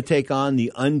 he's going to take on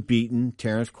the unbeaten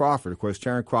Terrence Crawford. Of course,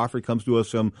 Terrence Crawford comes to us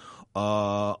from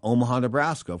Omaha,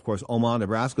 Nebraska. Of course, Omaha,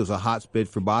 Nebraska is a hotbed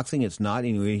for boxing. It's not.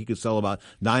 Anyway, he could sell about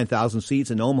 9,000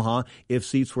 seats in Omaha if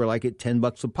seats were like at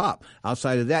 $10 a pop.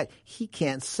 Outside of that, he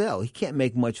can't sell. He can't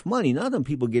make much money. None of them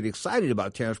people get excited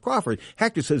about Terrence Crawford.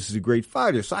 Hector says he's a great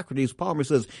fighter. Socrates Palmer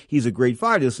says he's a great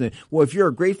fighter. Well, if you're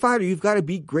a great fighter, you've got to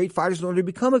beat great fighters in order to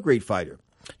become a great fighter.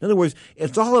 In other words,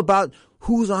 it's all about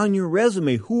who's on your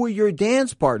resume. Who are your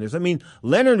dance partners? I mean,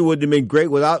 Leonard wouldn't have been great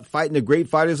without fighting the great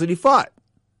fighters that he fought.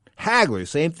 Hagler,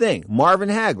 same thing. Marvin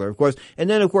Hagler, of course. And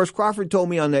then, of course, Crawford told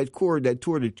me on that tour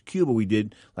to Cuba we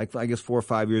did, like, I guess 4 or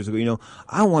 5 years ago,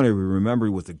 I want to be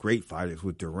remembered with the great fighters,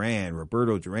 with Duran,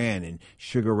 Roberto Duran, and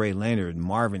Sugar Ray Leonard, and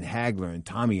Marvin Hagler, and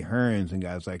Tommy Hearns, and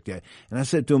guys like that. And I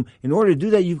said to him, in order to do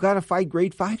that, you've got to fight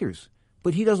great fighters.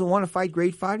 But he doesn't want to fight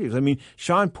great fighters. I mean,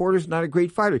 Sean Porter's not a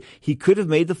great fighter. He could have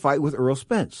made the fight with Earl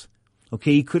Spence.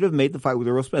 Okay, he could have made the fight with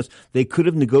Earl Spence. They could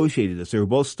have negotiated this. They were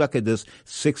both stuck at this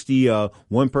 60,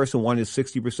 one person wanted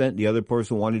 60%, the other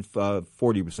person wanted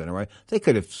 40%, all right? They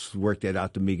could have worked that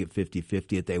out to make it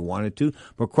 50-50 if they wanted to.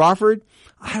 But Crawford,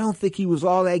 I don't think he was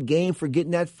all that game for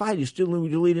getting that fight. He still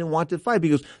really didn't want to fight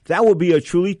because that would be a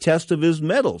truly test of his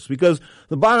mettle. Because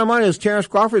the bottom line is Terrence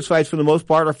Crawford's fights, for the most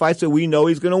part, are fights that we know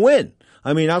he's going to win.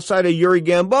 I mean, outside of Yuri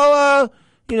Gamboa,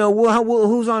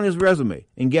 who's on his resume?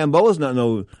 And Gamboa's not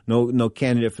no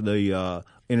candidate for the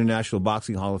International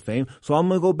Boxing Hall of Fame. So I'm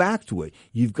going to go back to it.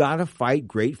 You've got to fight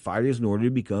great fighters in order to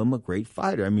become a great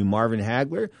fighter. I mean, Marvin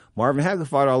Hagler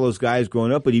fought all those guys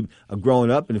growing up,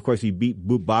 and of course he beat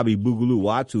Bobby Boogaloo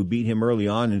Watts, who beat him early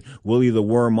on, and Willie the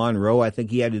Worm Monroe. I think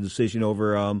he had a decision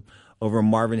over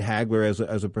Marvin Hagler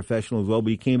as a professional as well,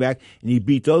 but he came back and he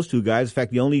beat those two guys. In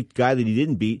fact, the only guy that he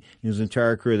didn't beat in his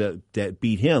entire career that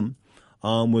beat him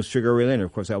was Sugar Ray Leonard.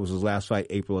 Of course, that was his last fight,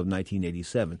 April of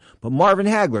 1987. But Marvin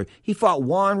Hagler, he fought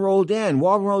Juan Roldan.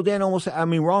 Juan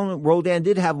Roldan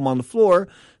did have him on the floor,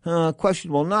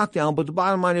 questionable knockdown, but the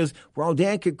bottom line is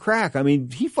Roldan could crack. I mean,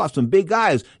 he fought some big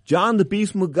guys. John the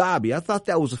Beast Mugabe. I thought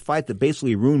that was a fight that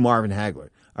basically ruined Marvin Hagler.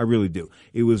 I really do.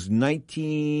 It was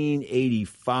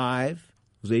 1985.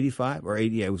 Was it 85 or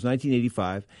 80? Yeah, it was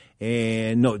 1985.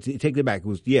 And no, take that back. It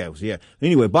was.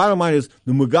 Anyway, bottom line is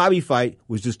the Mugabe fight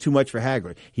was just too much for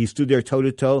Hagler. He stood there toe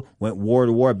to toe, went war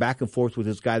to war, back and forth with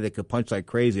this guy that could punch like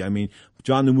crazy. I mean,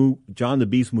 John the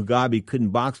Beast Mugabe couldn't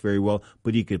box very well,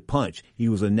 but he could punch. He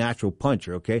was a natural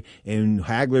puncher, okay? And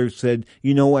Hagler said,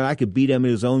 you know what, I could beat him in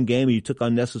his own game, and he took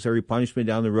unnecessary punishment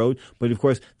down the road. But, of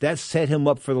course, that set him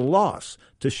up for the loss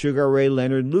to Sugar Ray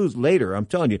Leonard later. I'm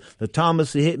telling you, the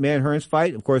Thomas the Hitman Hearns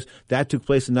fight, of course, that took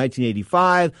place in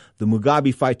 1985. The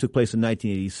Mugabe fight took place in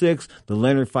 1986. The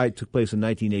Leonard fight took place in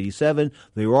 1987.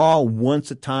 They were all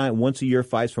once a year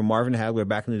fights for Marvin Hagler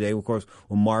back in the day, of course,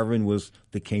 when Marvin was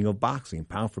the king of boxing,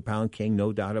 pound for pound king,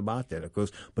 no doubt about that, of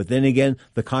course. But then again,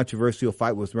 the controversial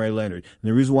fight with Ray Leonard. And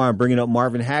the reason why I'm bringing up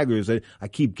Marvin Hagler is that I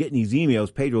keep getting these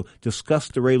emails. Pedro, discuss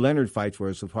the Ray Leonard fight for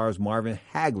us as far as Marvin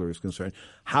Hagler is concerned.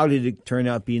 How did it turn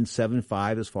out being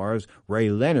 7-5 as far as Ray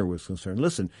Leonard was concerned?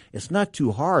 Listen, it's not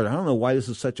too hard. I don't know why this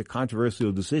is such a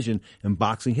controversial decision in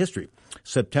boxing history.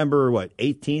 September,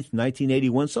 18th,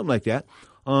 1981, something like that.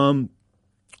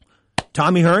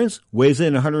 Tommy Hearns weighs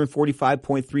in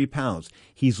 145.3 pounds.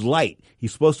 He's light.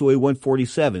 He's supposed to weigh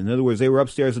 147. In other words, they were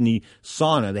upstairs in the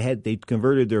sauna. They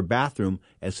converted their bathroom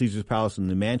at Caesar's Palace in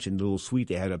the mansion, the little suite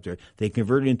they had up there. They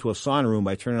converted it into a sauna room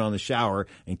by turning on the shower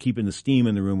and keeping the steam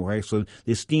in the room, right? So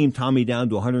they steamed Tommy down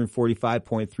to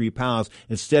 145.3 pounds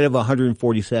instead of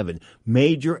 147.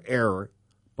 Major error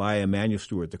by Emmanuel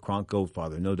Stewart, the Kronk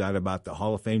Goldfather. No doubt about the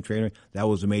Hall of Fame trainer. That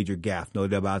was a major gaffe. No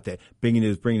doubt about that. Bringing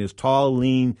his tall,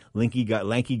 lean, lanky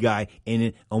guy in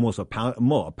it almost a pound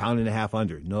and a half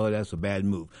under. No, that's a bad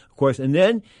move. Of course, and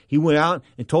then he went out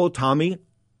and told Tommy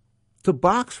to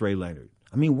box Ray Leonard.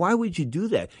 I mean, why would you do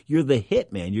that? You're the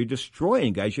hitman. You're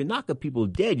destroying guys. You're knocking people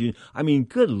dead.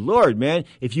 Good Lord, man.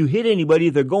 If you hit anybody,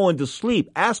 they're going to sleep.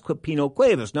 Ask Pepino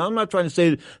Cuevas. Now, I'm not trying to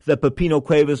say that Pepino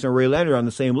Cuevas and Ray Leonard are on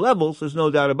the same levels. There's no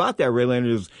doubt about that. Ray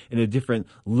Leonard is in a different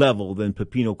level than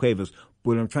Pepino Cuevas.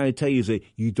 What I'm trying to tell you is that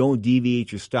you don't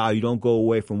deviate your style. You don't go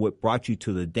away from what brought you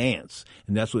to the dance.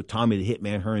 And that's what Tommy the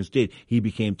Hitman Hearns did. He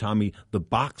became Tommy the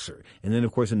boxer. And then,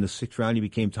 of course, in the 6th round, he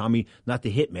became Tommy, not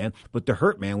the Hitman, but the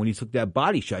Hurt Man when he took that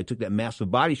body shot. He took that massive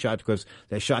body shot because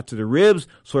that shot to the ribs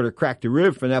sort of cracked the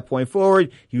rib. From that point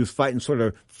forward, he was fighting sort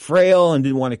of frail and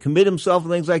didn't want to commit himself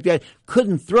and things like that.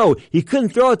 Couldn't throw. He couldn't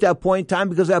throw at that point in time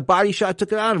because that body shot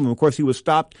took it out of him. Of course, he was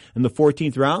stopped in the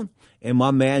 14th round. And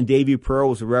my man, Davey Pearl,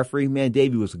 was the referee. Man,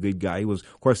 Davey was a good guy. He was,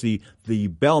 of course, the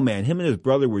bellman. Him and his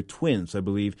brother were twins, I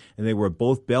believe, and they were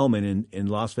both bellmen in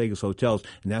Las Vegas hotels.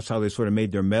 And that's how they sort of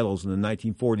made their medals in the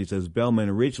 1940s as bellmen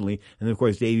originally. And then, of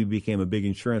course, Davey became a big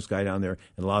insurance guy down there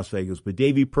in Las Vegas. But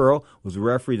Davey Pearl was the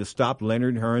referee that stopped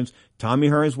Leonard Hearns. Tommy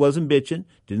Hearns wasn't bitching,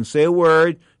 didn't say a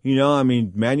word.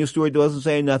 Manuel Stewart wasn't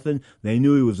saying nothing. They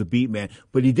knew he was a beat man.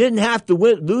 But he didn't have to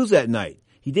lose that night.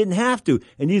 He didn't have to.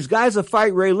 And these guys that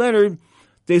fight Ray Leonard,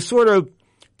 they get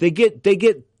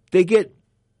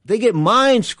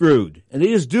mind screwed. And they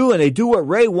just do, and they do what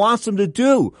Ray wants them to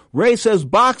do. Ray says,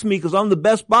 box me because I'm the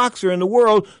best boxer in the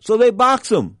world, so they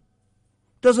box him.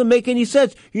 Doesn't make any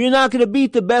sense. You're not going to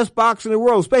beat the best boxer in the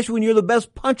world, especially when you're the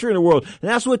best puncher in the world. And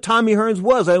that's what Tommy Hearns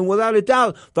was. I mean, without a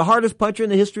doubt, the hardest puncher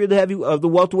in the history of the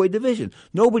welterweight division.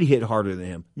 Nobody hit harder than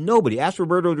him. Nobody. Ask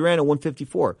Roberto Duran at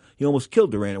 154. He almost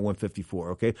killed Duran at 154,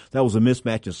 okay? That was a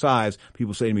mismatch in size.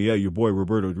 People say to me, yeah, your boy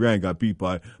Roberto Duran got beat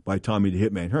by Tommy the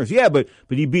Hitman Hearns. Yeah, but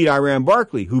he beat Iran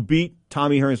Barkley, who beat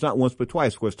Tommy Hearns not once but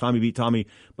twice. Of course, Tommy beat Tommy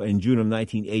in June of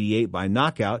 1988 by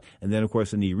knockout. And then, of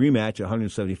course, in the rematch at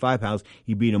 175 pounds,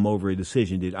 he beat him over a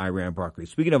decision, did Iran Barkley.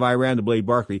 Speaking of Iran the Blade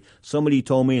Barkley, somebody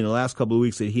told me in the last couple of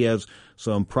weeks that he has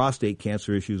some prostate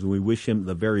cancer issues, and we wish him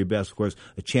the very best. Of course,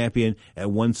 a champion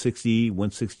at 160,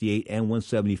 168, and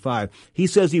 175. He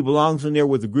says he belongs in there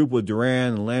with the group with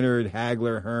Duran, Leonard,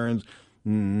 Hagler, Hearns.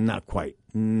 Not quite.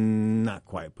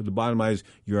 But the bottom line is,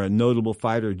 you're a notable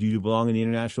fighter. Do you belong in the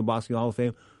International Boxing Hall of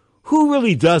Fame? Who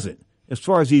really doesn't, as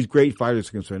far as these great fighters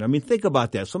are concerned? I mean, think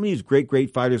about that. Some of these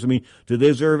great fighters, I mean, do they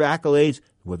deserve accolades?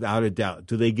 Without a doubt.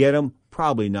 Do they get them?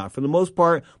 Probably not. For the most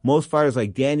part, most fighters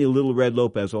like Daniel Little Red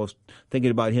Lopez, I was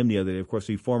thinking about him the other day. Of course,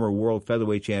 the former world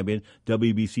featherweight champion,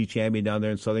 WBC champion down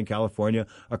there in Southern California,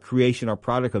 a creation or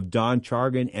product of Don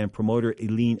Chargan and promoter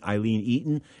Eileen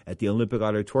Eaton at the Olympic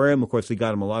Auditorium. Of course, they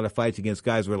got him a lot of fights against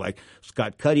guys who were like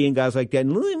Scott Cuddy and guys like that,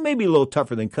 and maybe a little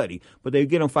tougher than Cuddy, but they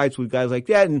get him fights with guys like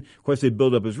that, and of course, they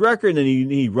build up his record, and then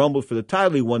he rumbled for the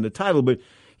title, he won the title, but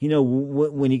you know,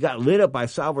 when he got lit up by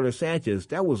Salvador Sanchez,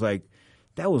 that was like,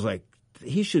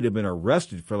 he should have been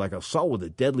arrested for like assault with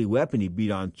a deadly weapon. He beat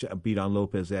on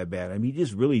Lopez that bad. I mean, he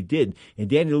just really did. And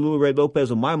Daniel Little Red Lopez,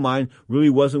 in my mind,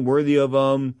 really wasn't worthy of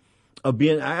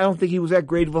being, I don't think he was that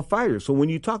great of a fighter. So when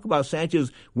you talk about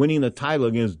Sanchez winning the title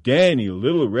against Daniel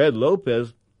Little Red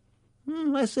Lopez,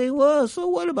 I say, well, so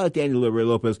what about Daniel Red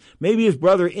Lopez? Maybe his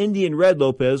brother Indian Red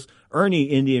Lopez, Ernie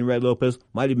Indian Red Lopez,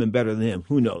 might have been better than him.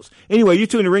 Who knows? Anyway, you're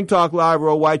tuning to Ring Talk Live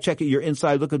Worldwide. Check it, your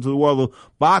inside look into the world of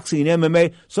boxing and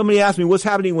MMA. Somebody asked me, what's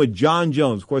happening with John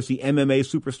Jones? Of course, the MMA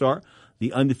superstar,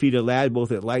 the undefeated lad,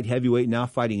 both at light heavyweight, now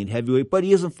fighting in heavyweight, but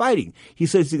he isn't fighting. He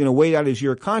says he's going to wait out his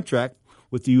year contract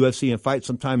with the UFC and fight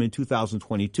sometime in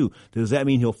 2022. Does that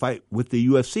mean he'll fight with the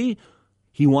UFC?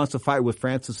 He wants to fight with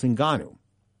Francis Ngannou.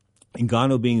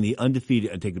 Ngannou being the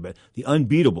undefeated, I take it back, the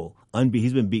unbeatable,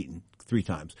 he's been beaten 3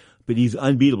 times, but he's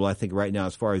unbeatable, I think, right now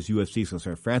as far as UFC is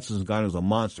concerned. Francis Ngannou is a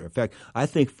monster. In fact, I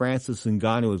think Francis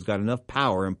Ngannou has got enough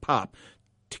power and pop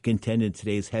to contend in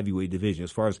today's heavyweight division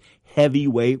as far as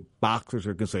heavyweight boxers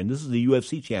are concerned. This is the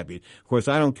UFC champion. Of course,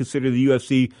 I don't consider the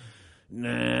UFC,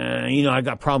 I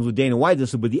got problems with Dana White,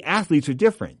 but the athletes are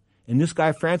different. And this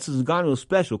guy, Francis Ngannou, is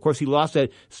special. Of course, he lost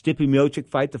that Stipe Miocic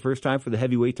fight the first time for the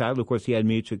heavyweight title. Of course, he had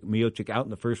Miocic out in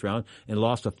the first round and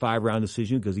lost a 5-round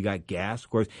decision because he got gassed.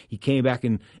 Of course, he came back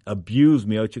and abused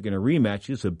Miocic in a rematch.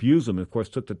 He just abused him and, of course,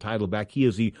 took the title back. He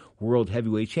is the world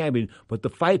heavyweight champion. But the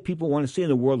fight people want to see in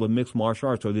the world of mixed martial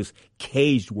arts, or this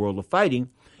caged world of fighting,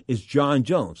 is John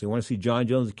Jones. They want to see John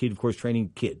Jones, the kid, of course,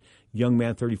 training kid. Young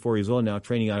man, 34 years old now,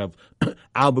 training out of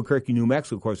Albuquerque, New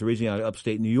Mexico, of course, originally out of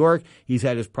upstate New York. He's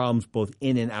had his problems both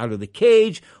in and out of the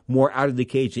cage, more out of the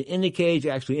cage than in the cage.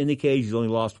 Actually, in the cage, he's only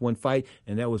lost 1 fight,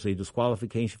 and that was a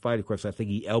disqualification fight. Of course, I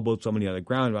think he elbowed somebody on the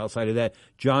ground. But outside of that,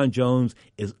 John Jones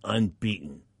is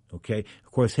unbeaten. Okay?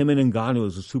 Of course, him and Ngannou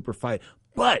is a super fight.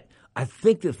 But I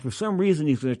think that for some reason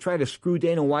he's going to try to screw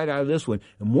Dana White out of this one.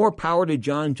 And more power to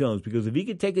John Jones, because if he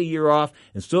could take a year off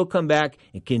and still come back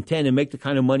and contend and make the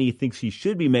kind of money he thinks he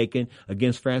should be making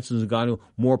against Francis Ngannou,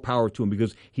 more power to him,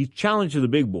 because he's challenging the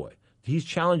big boy. He's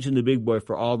challenging the big boy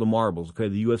for all the marbles, okay,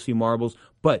 the UFC marbles,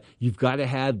 but you've got to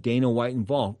have Dana White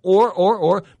involved.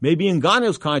 Or maybe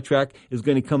Ngannou's contract is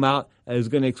going to come out, is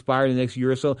going to expire in the next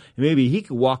year or so, and maybe he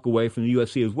could walk away from the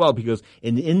UFC as well, because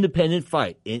an independent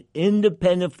fight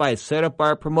set up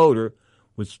by a promoter,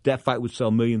 that fight would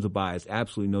sell millions of buys.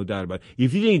 Absolutely no doubt about it.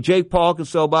 If you think Jake Paul can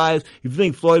sell buys, if you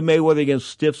think Floyd Mayweather against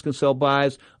Stiffs can sell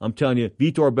buys, I'm telling you,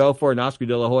 Vitor Belfort and Oscar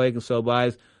De La Hoya can sell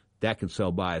buys. That can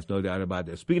sell buys, no doubt about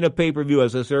that. Speaking of pay-per-view,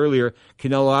 as I said earlier,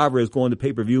 Canelo Alvarez going to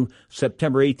pay-per-view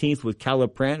September 18th with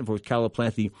Caleb Plant. Of course, Caleb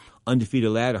Plant, the undefeated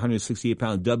lad,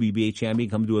 168-pound WBA champion,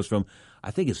 coming to us from,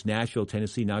 I think it's Nashville,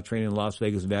 Tennessee, now training in Las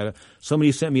Vegas, Nevada.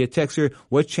 Somebody sent me a text here.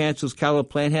 What chance does Caleb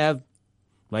Plant have?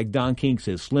 Like Don King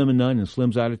says, slim and none, and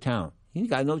Slim's out of town. He's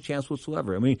got no chance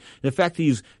whatsoever. I mean, the fact that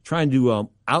he's trying to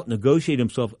out-negotiate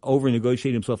himself,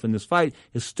 over-negotiate himself in this fight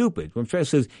is stupid. What I'm trying to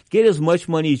say is get as much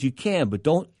money as you can, but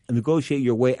don't negotiate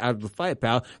your way out of the fight,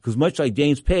 pal, because much like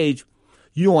James Page,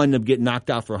 you don't end up getting knocked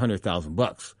out for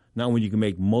 $100,000. Not when you can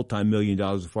make multi-million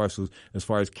dollars as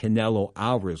far as Canelo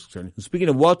Alvarez is concerned. And speaking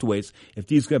of welterweights, if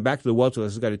these go back to the welterweights, I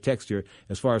just got a text here,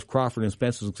 as far as Crawford and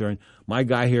Spencer is concerned, my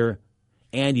guy here,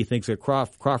 Andy thinks that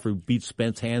Crawford beats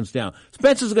Spence hands down.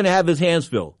 Spence is going to have his hands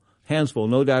full,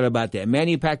 no doubt about that.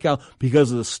 Manny Pacquiao,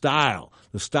 because of the style.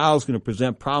 The style is going to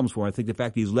present problems for him. I think the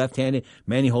fact that he's left-handed,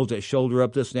 Manny holds that shoulder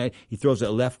up, this and that. He throws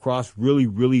that left cross really,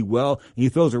 really well, and he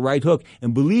throws a right hook.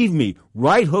 And believe me,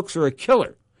 right hooks are a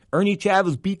killer. Ernie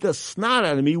Chavez beat the snot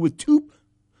out of me with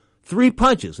 3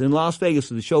 punches in Las Vegas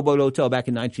at the Showboat Hotel back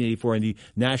in 1984 in the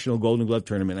National Golden Glove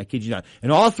Tournament. I kid you not.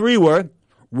 And all 3 were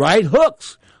right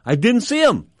hooks. I didn't see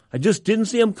them. I just didn't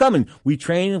see them coming. We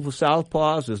train with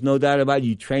southpaws. There's no doubt about it.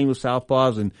 You train with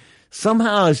southpaws, and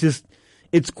somehow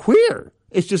it's queer.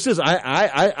 It's just this.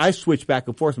 I switch back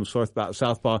and forth from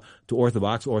southpaw to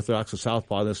orthodox to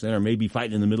southpaw, this and that, or maybe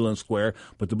fighting in the middle and square.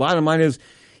 But the bottom line is,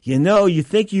 you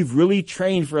think you've really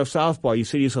trained for a southpaw. You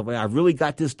say to yourself, I've really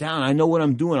got this down. I know what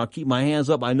I'm doing. I'll keep my hands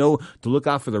up. I know to look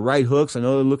out for the right hooks. I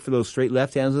know to look for those straight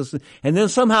left hands. And then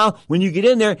somehow, when you get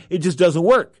in there, it just doesn't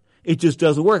work. It just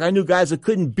doesn't work. I knew guys that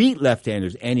couldn't beat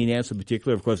left-handers. Andy Nance in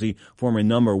particular, of course, the former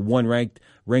number 1 ranked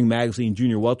Ring Magazine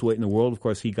junior welterweight in the world. Of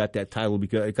course, he got that title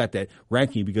got that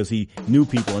ranking because he knew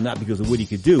people and not because of what he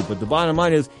could do. But the bottom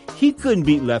line is, he couldn't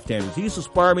beat left-handers. He used to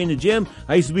spar me in the gym.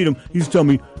 I used to beat him. He used to tell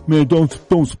me, man, don't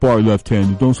spar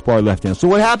left-handed. Don't spar left-handed. So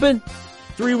what happened?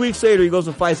 3 weeks later, he goes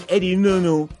and fights Eddie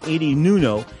Nuno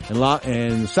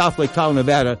in South Lake Tahoe,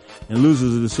 Nevada, and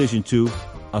loses a decision to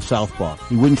a southpaw.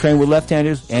 He wouldn't train with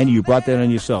left-handers, and you brought that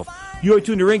on yourself. You are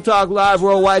tuned to Ring Talk Live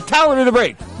Worldwide. Talent of the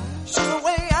break.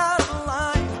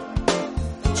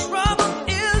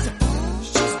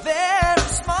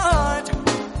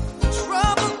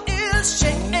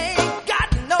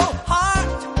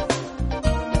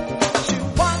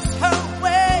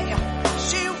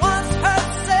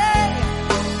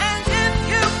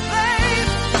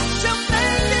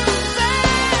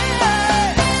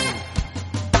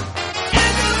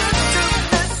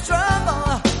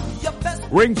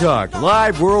 Ring Talk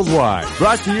Live Worldwide,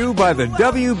 brought to you by the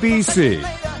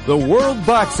WBC, the World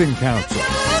Boxing Council.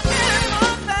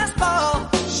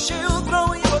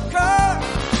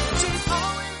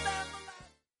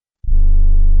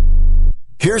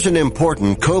 Here's an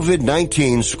important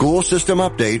COVID-19 school system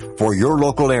update for your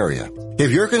local area.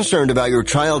 If you're concerned about your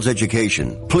child's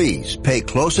education, please pay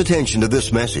close attention to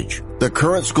this message. The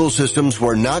current school systems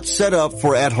were not set up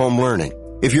for at-home learning.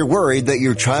 If you're worried that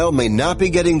your child may not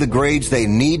be getting the grades they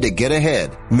need to get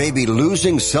ahead, may be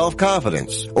losing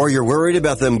self-confidence, or you're worried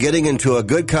about them getting into a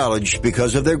good college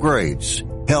because of their grades,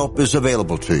 help is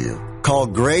available to you. Call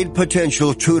Grade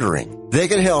Potential Tutoring. They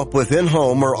can help with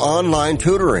in-home or online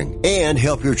tutoring and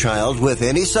help your child with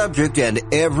any subject and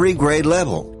every grade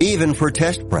level, even for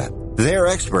test prep. They're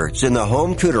experts in the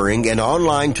home tutoring and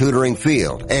online tutoring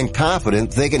field and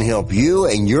confident they can help you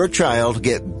and your child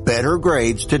get better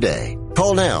grades today.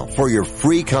 Call now for your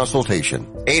free consultation.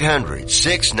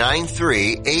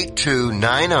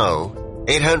 800-693-8290.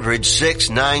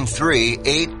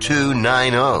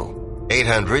 800-693-8290.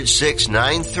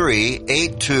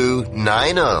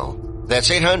 800-693-8290. That's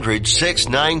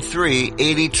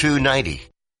 800-693-8290.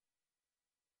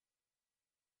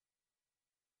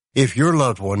 If your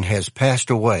loved one has passed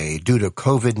away due to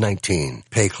COVID-19,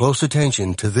 pay close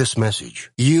attention to this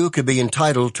message. You could be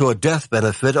entitled to a death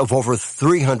benefit of over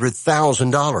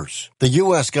 $300,000. The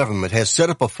U.S. government has set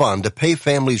up a fund to pay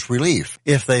families relief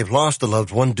if they've lost a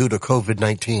loved one due to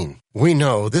COVID-19. We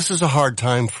know this is a hard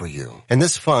time for you, and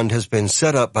this fund has been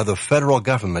set up by the federal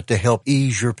government to help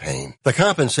ease your pain. The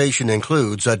compensation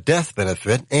includes a death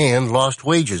benefit and lost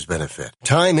wages benefit.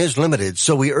 Time is limited,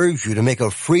 so we urge you to make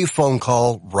a free phone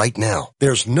call right now.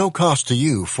 There's no cost to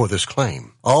you for this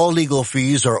claim. All legal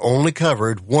fees are only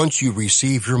covered once you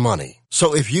receive your money.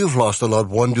 So if you've lost a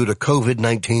loved one due to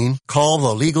COVID-19, call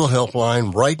the legal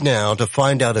helpline right now to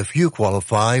find out if you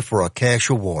qualify for a cash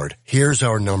award. Here's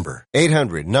our number.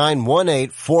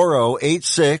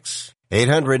 800-918-4086.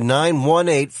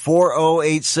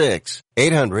 800-918-4086.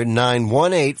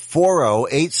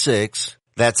 800-918-4086.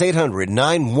 That's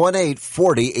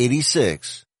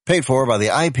 800-918-4086. Paid for by the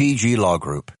IPG Law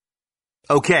Group.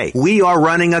 Okay, we are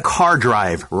running a car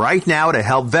drive right now to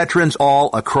help veterans all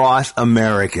across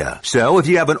America. So if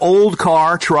you have an old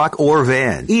car, truck, or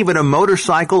van, even a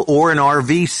motorcycle or an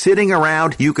RV sitting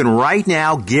around, you can right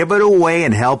now give it away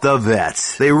and help the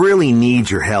vets. They really need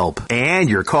your help. And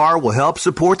your car will help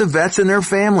support the vets and their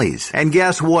families. And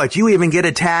guess what? You even get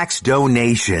a tax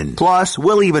donation. Plus,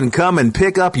 we'll even come and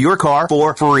pick up your car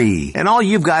for free. And all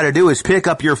you've got to do is pick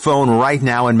up your phone right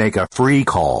now and make a free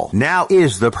call. Now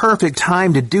is the perfect time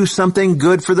time to do something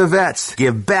good for the vets.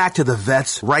 Give back to the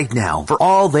vets right now for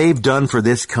all they've done for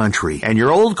this country. And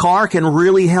your old car can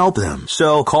really help them.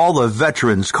 So call the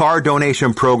Veterans Car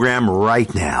Donation Program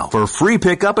right now for free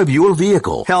pickup of your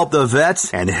vehicle. Help the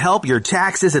vets and help your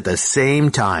taxes at the same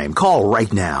time. Call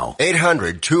right now.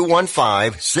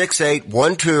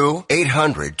 800-215-6812.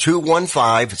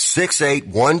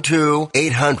 800-215-6812.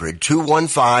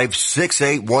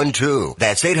 800-215-6812.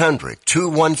 That's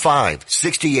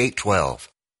 800-215-6812.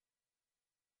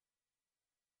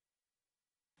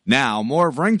 Now, more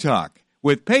of Ring Talk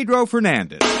with Pedro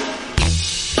Fernandez.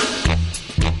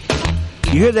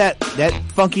 You hear that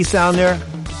funky sound there?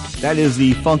 That is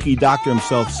the funky doctor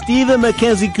himself, Stephen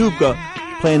Mackenzie Kupka,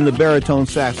 playing the baritone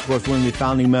sax, of course, one of the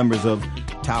founding members of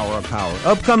Tower of Power.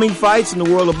 Upcoming fights in the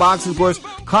world of boxing, of course,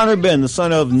 Conor Benn, the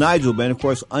son of Nigel Benn, of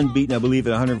course, unbeaten, I believe,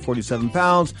 at 147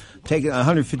 pounds, taking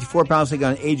 154 pounds, taking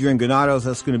on Adrian Granados.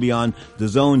 That's going to be on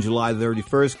DAZN July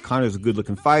 31st. Conor's a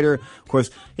good-looking fighter. Of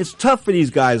course, it's tough for these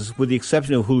guys, with the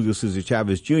exception of Julio Cesar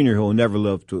Chavez Jr., who will never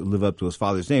live up to his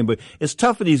father's name, but it's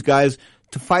tough for these guys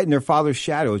to fight in their father's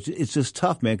shadow. It's just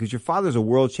tough, man, because your father's a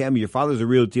world champion. Your father's a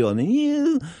real deal. And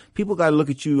then people got to look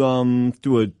at you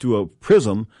through a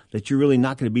prism that you're really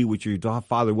not going to be what your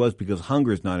father was, because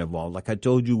hunger is not involved. Like I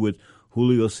told you with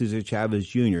Julio Cesar Chavez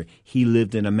Jr., he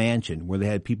lived in a mansion where they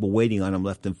had people waiting on him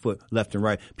left and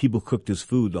right. People cooked his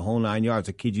food, the whole 9 yards.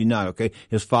 I kid you not, okay?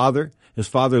 His father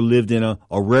lived in a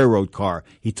railroad car.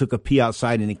 He took a pee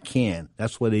outside in a can.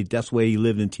 That's where he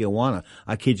lived in Tijuana.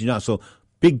 I kid you not. So,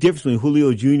 big difference between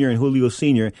Julio Jr. and Julio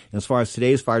Sr. And as far as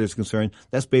today's fighter is concerned,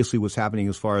 that's basically what's happening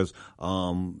as far as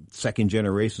second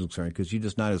generation is concerned, because you're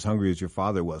just not as hungry as your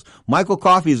father was. Michael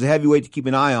Coffey is a heavyweight to keep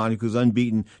an eye on, who's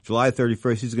unbeaten. July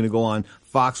 31st, he's going to go on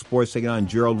Fox Sports, taking on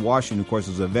Gerald Washington, of course,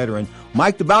 as a veteran.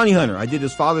 Mike the Bounty Hunter, I did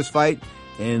his father's fight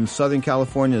in Southern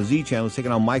California, Z Channel,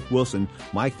 taking on Mike Wilson.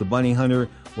 Mike the Bounty Hunter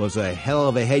was a hell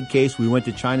of a head case. We went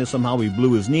to China somehow. We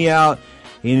blew his knee out.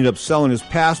 He ended up selling his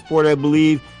passport, I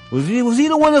believe. Was he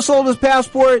the one that sold his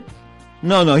passport?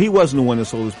 No, he wasn't the one that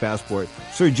sold his passport.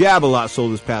 Sir Jabberlot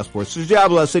sold his passport. Sir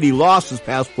Jabberlot said he lost his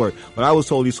passport, but I was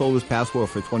told he sold his passport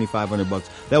for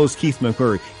 $2,500. That was Keith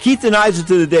McMurray. Keith denies it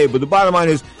to the day, but the bottom line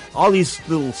is, all these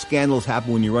little scandals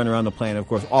happen when you run around the planet. Of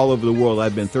course, all over the world.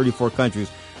 I've been 34 countries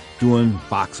doing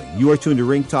boxing. You are tuned to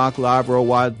Ring Talk Live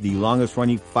Worldwide, the longest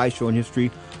running fight show in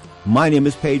history. My name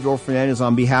is Pedro Fernandez.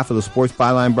 On behalf of the Sports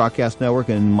Byline Broadcast Network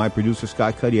and my producer,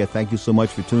 Scott Cuddy, I thank you so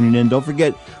much for tuning in. Don't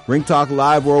forget, Ring Talk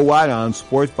Live Worldwide on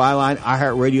Sports Byline,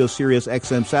 iHeartRadio, Sirius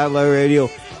XM Satellite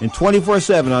Radio, and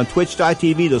 24/7 on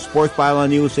Twitch.tv, the Sports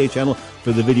Byline USA channel,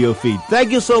 for the video feed.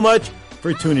 Thank you so much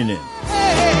for tuning in.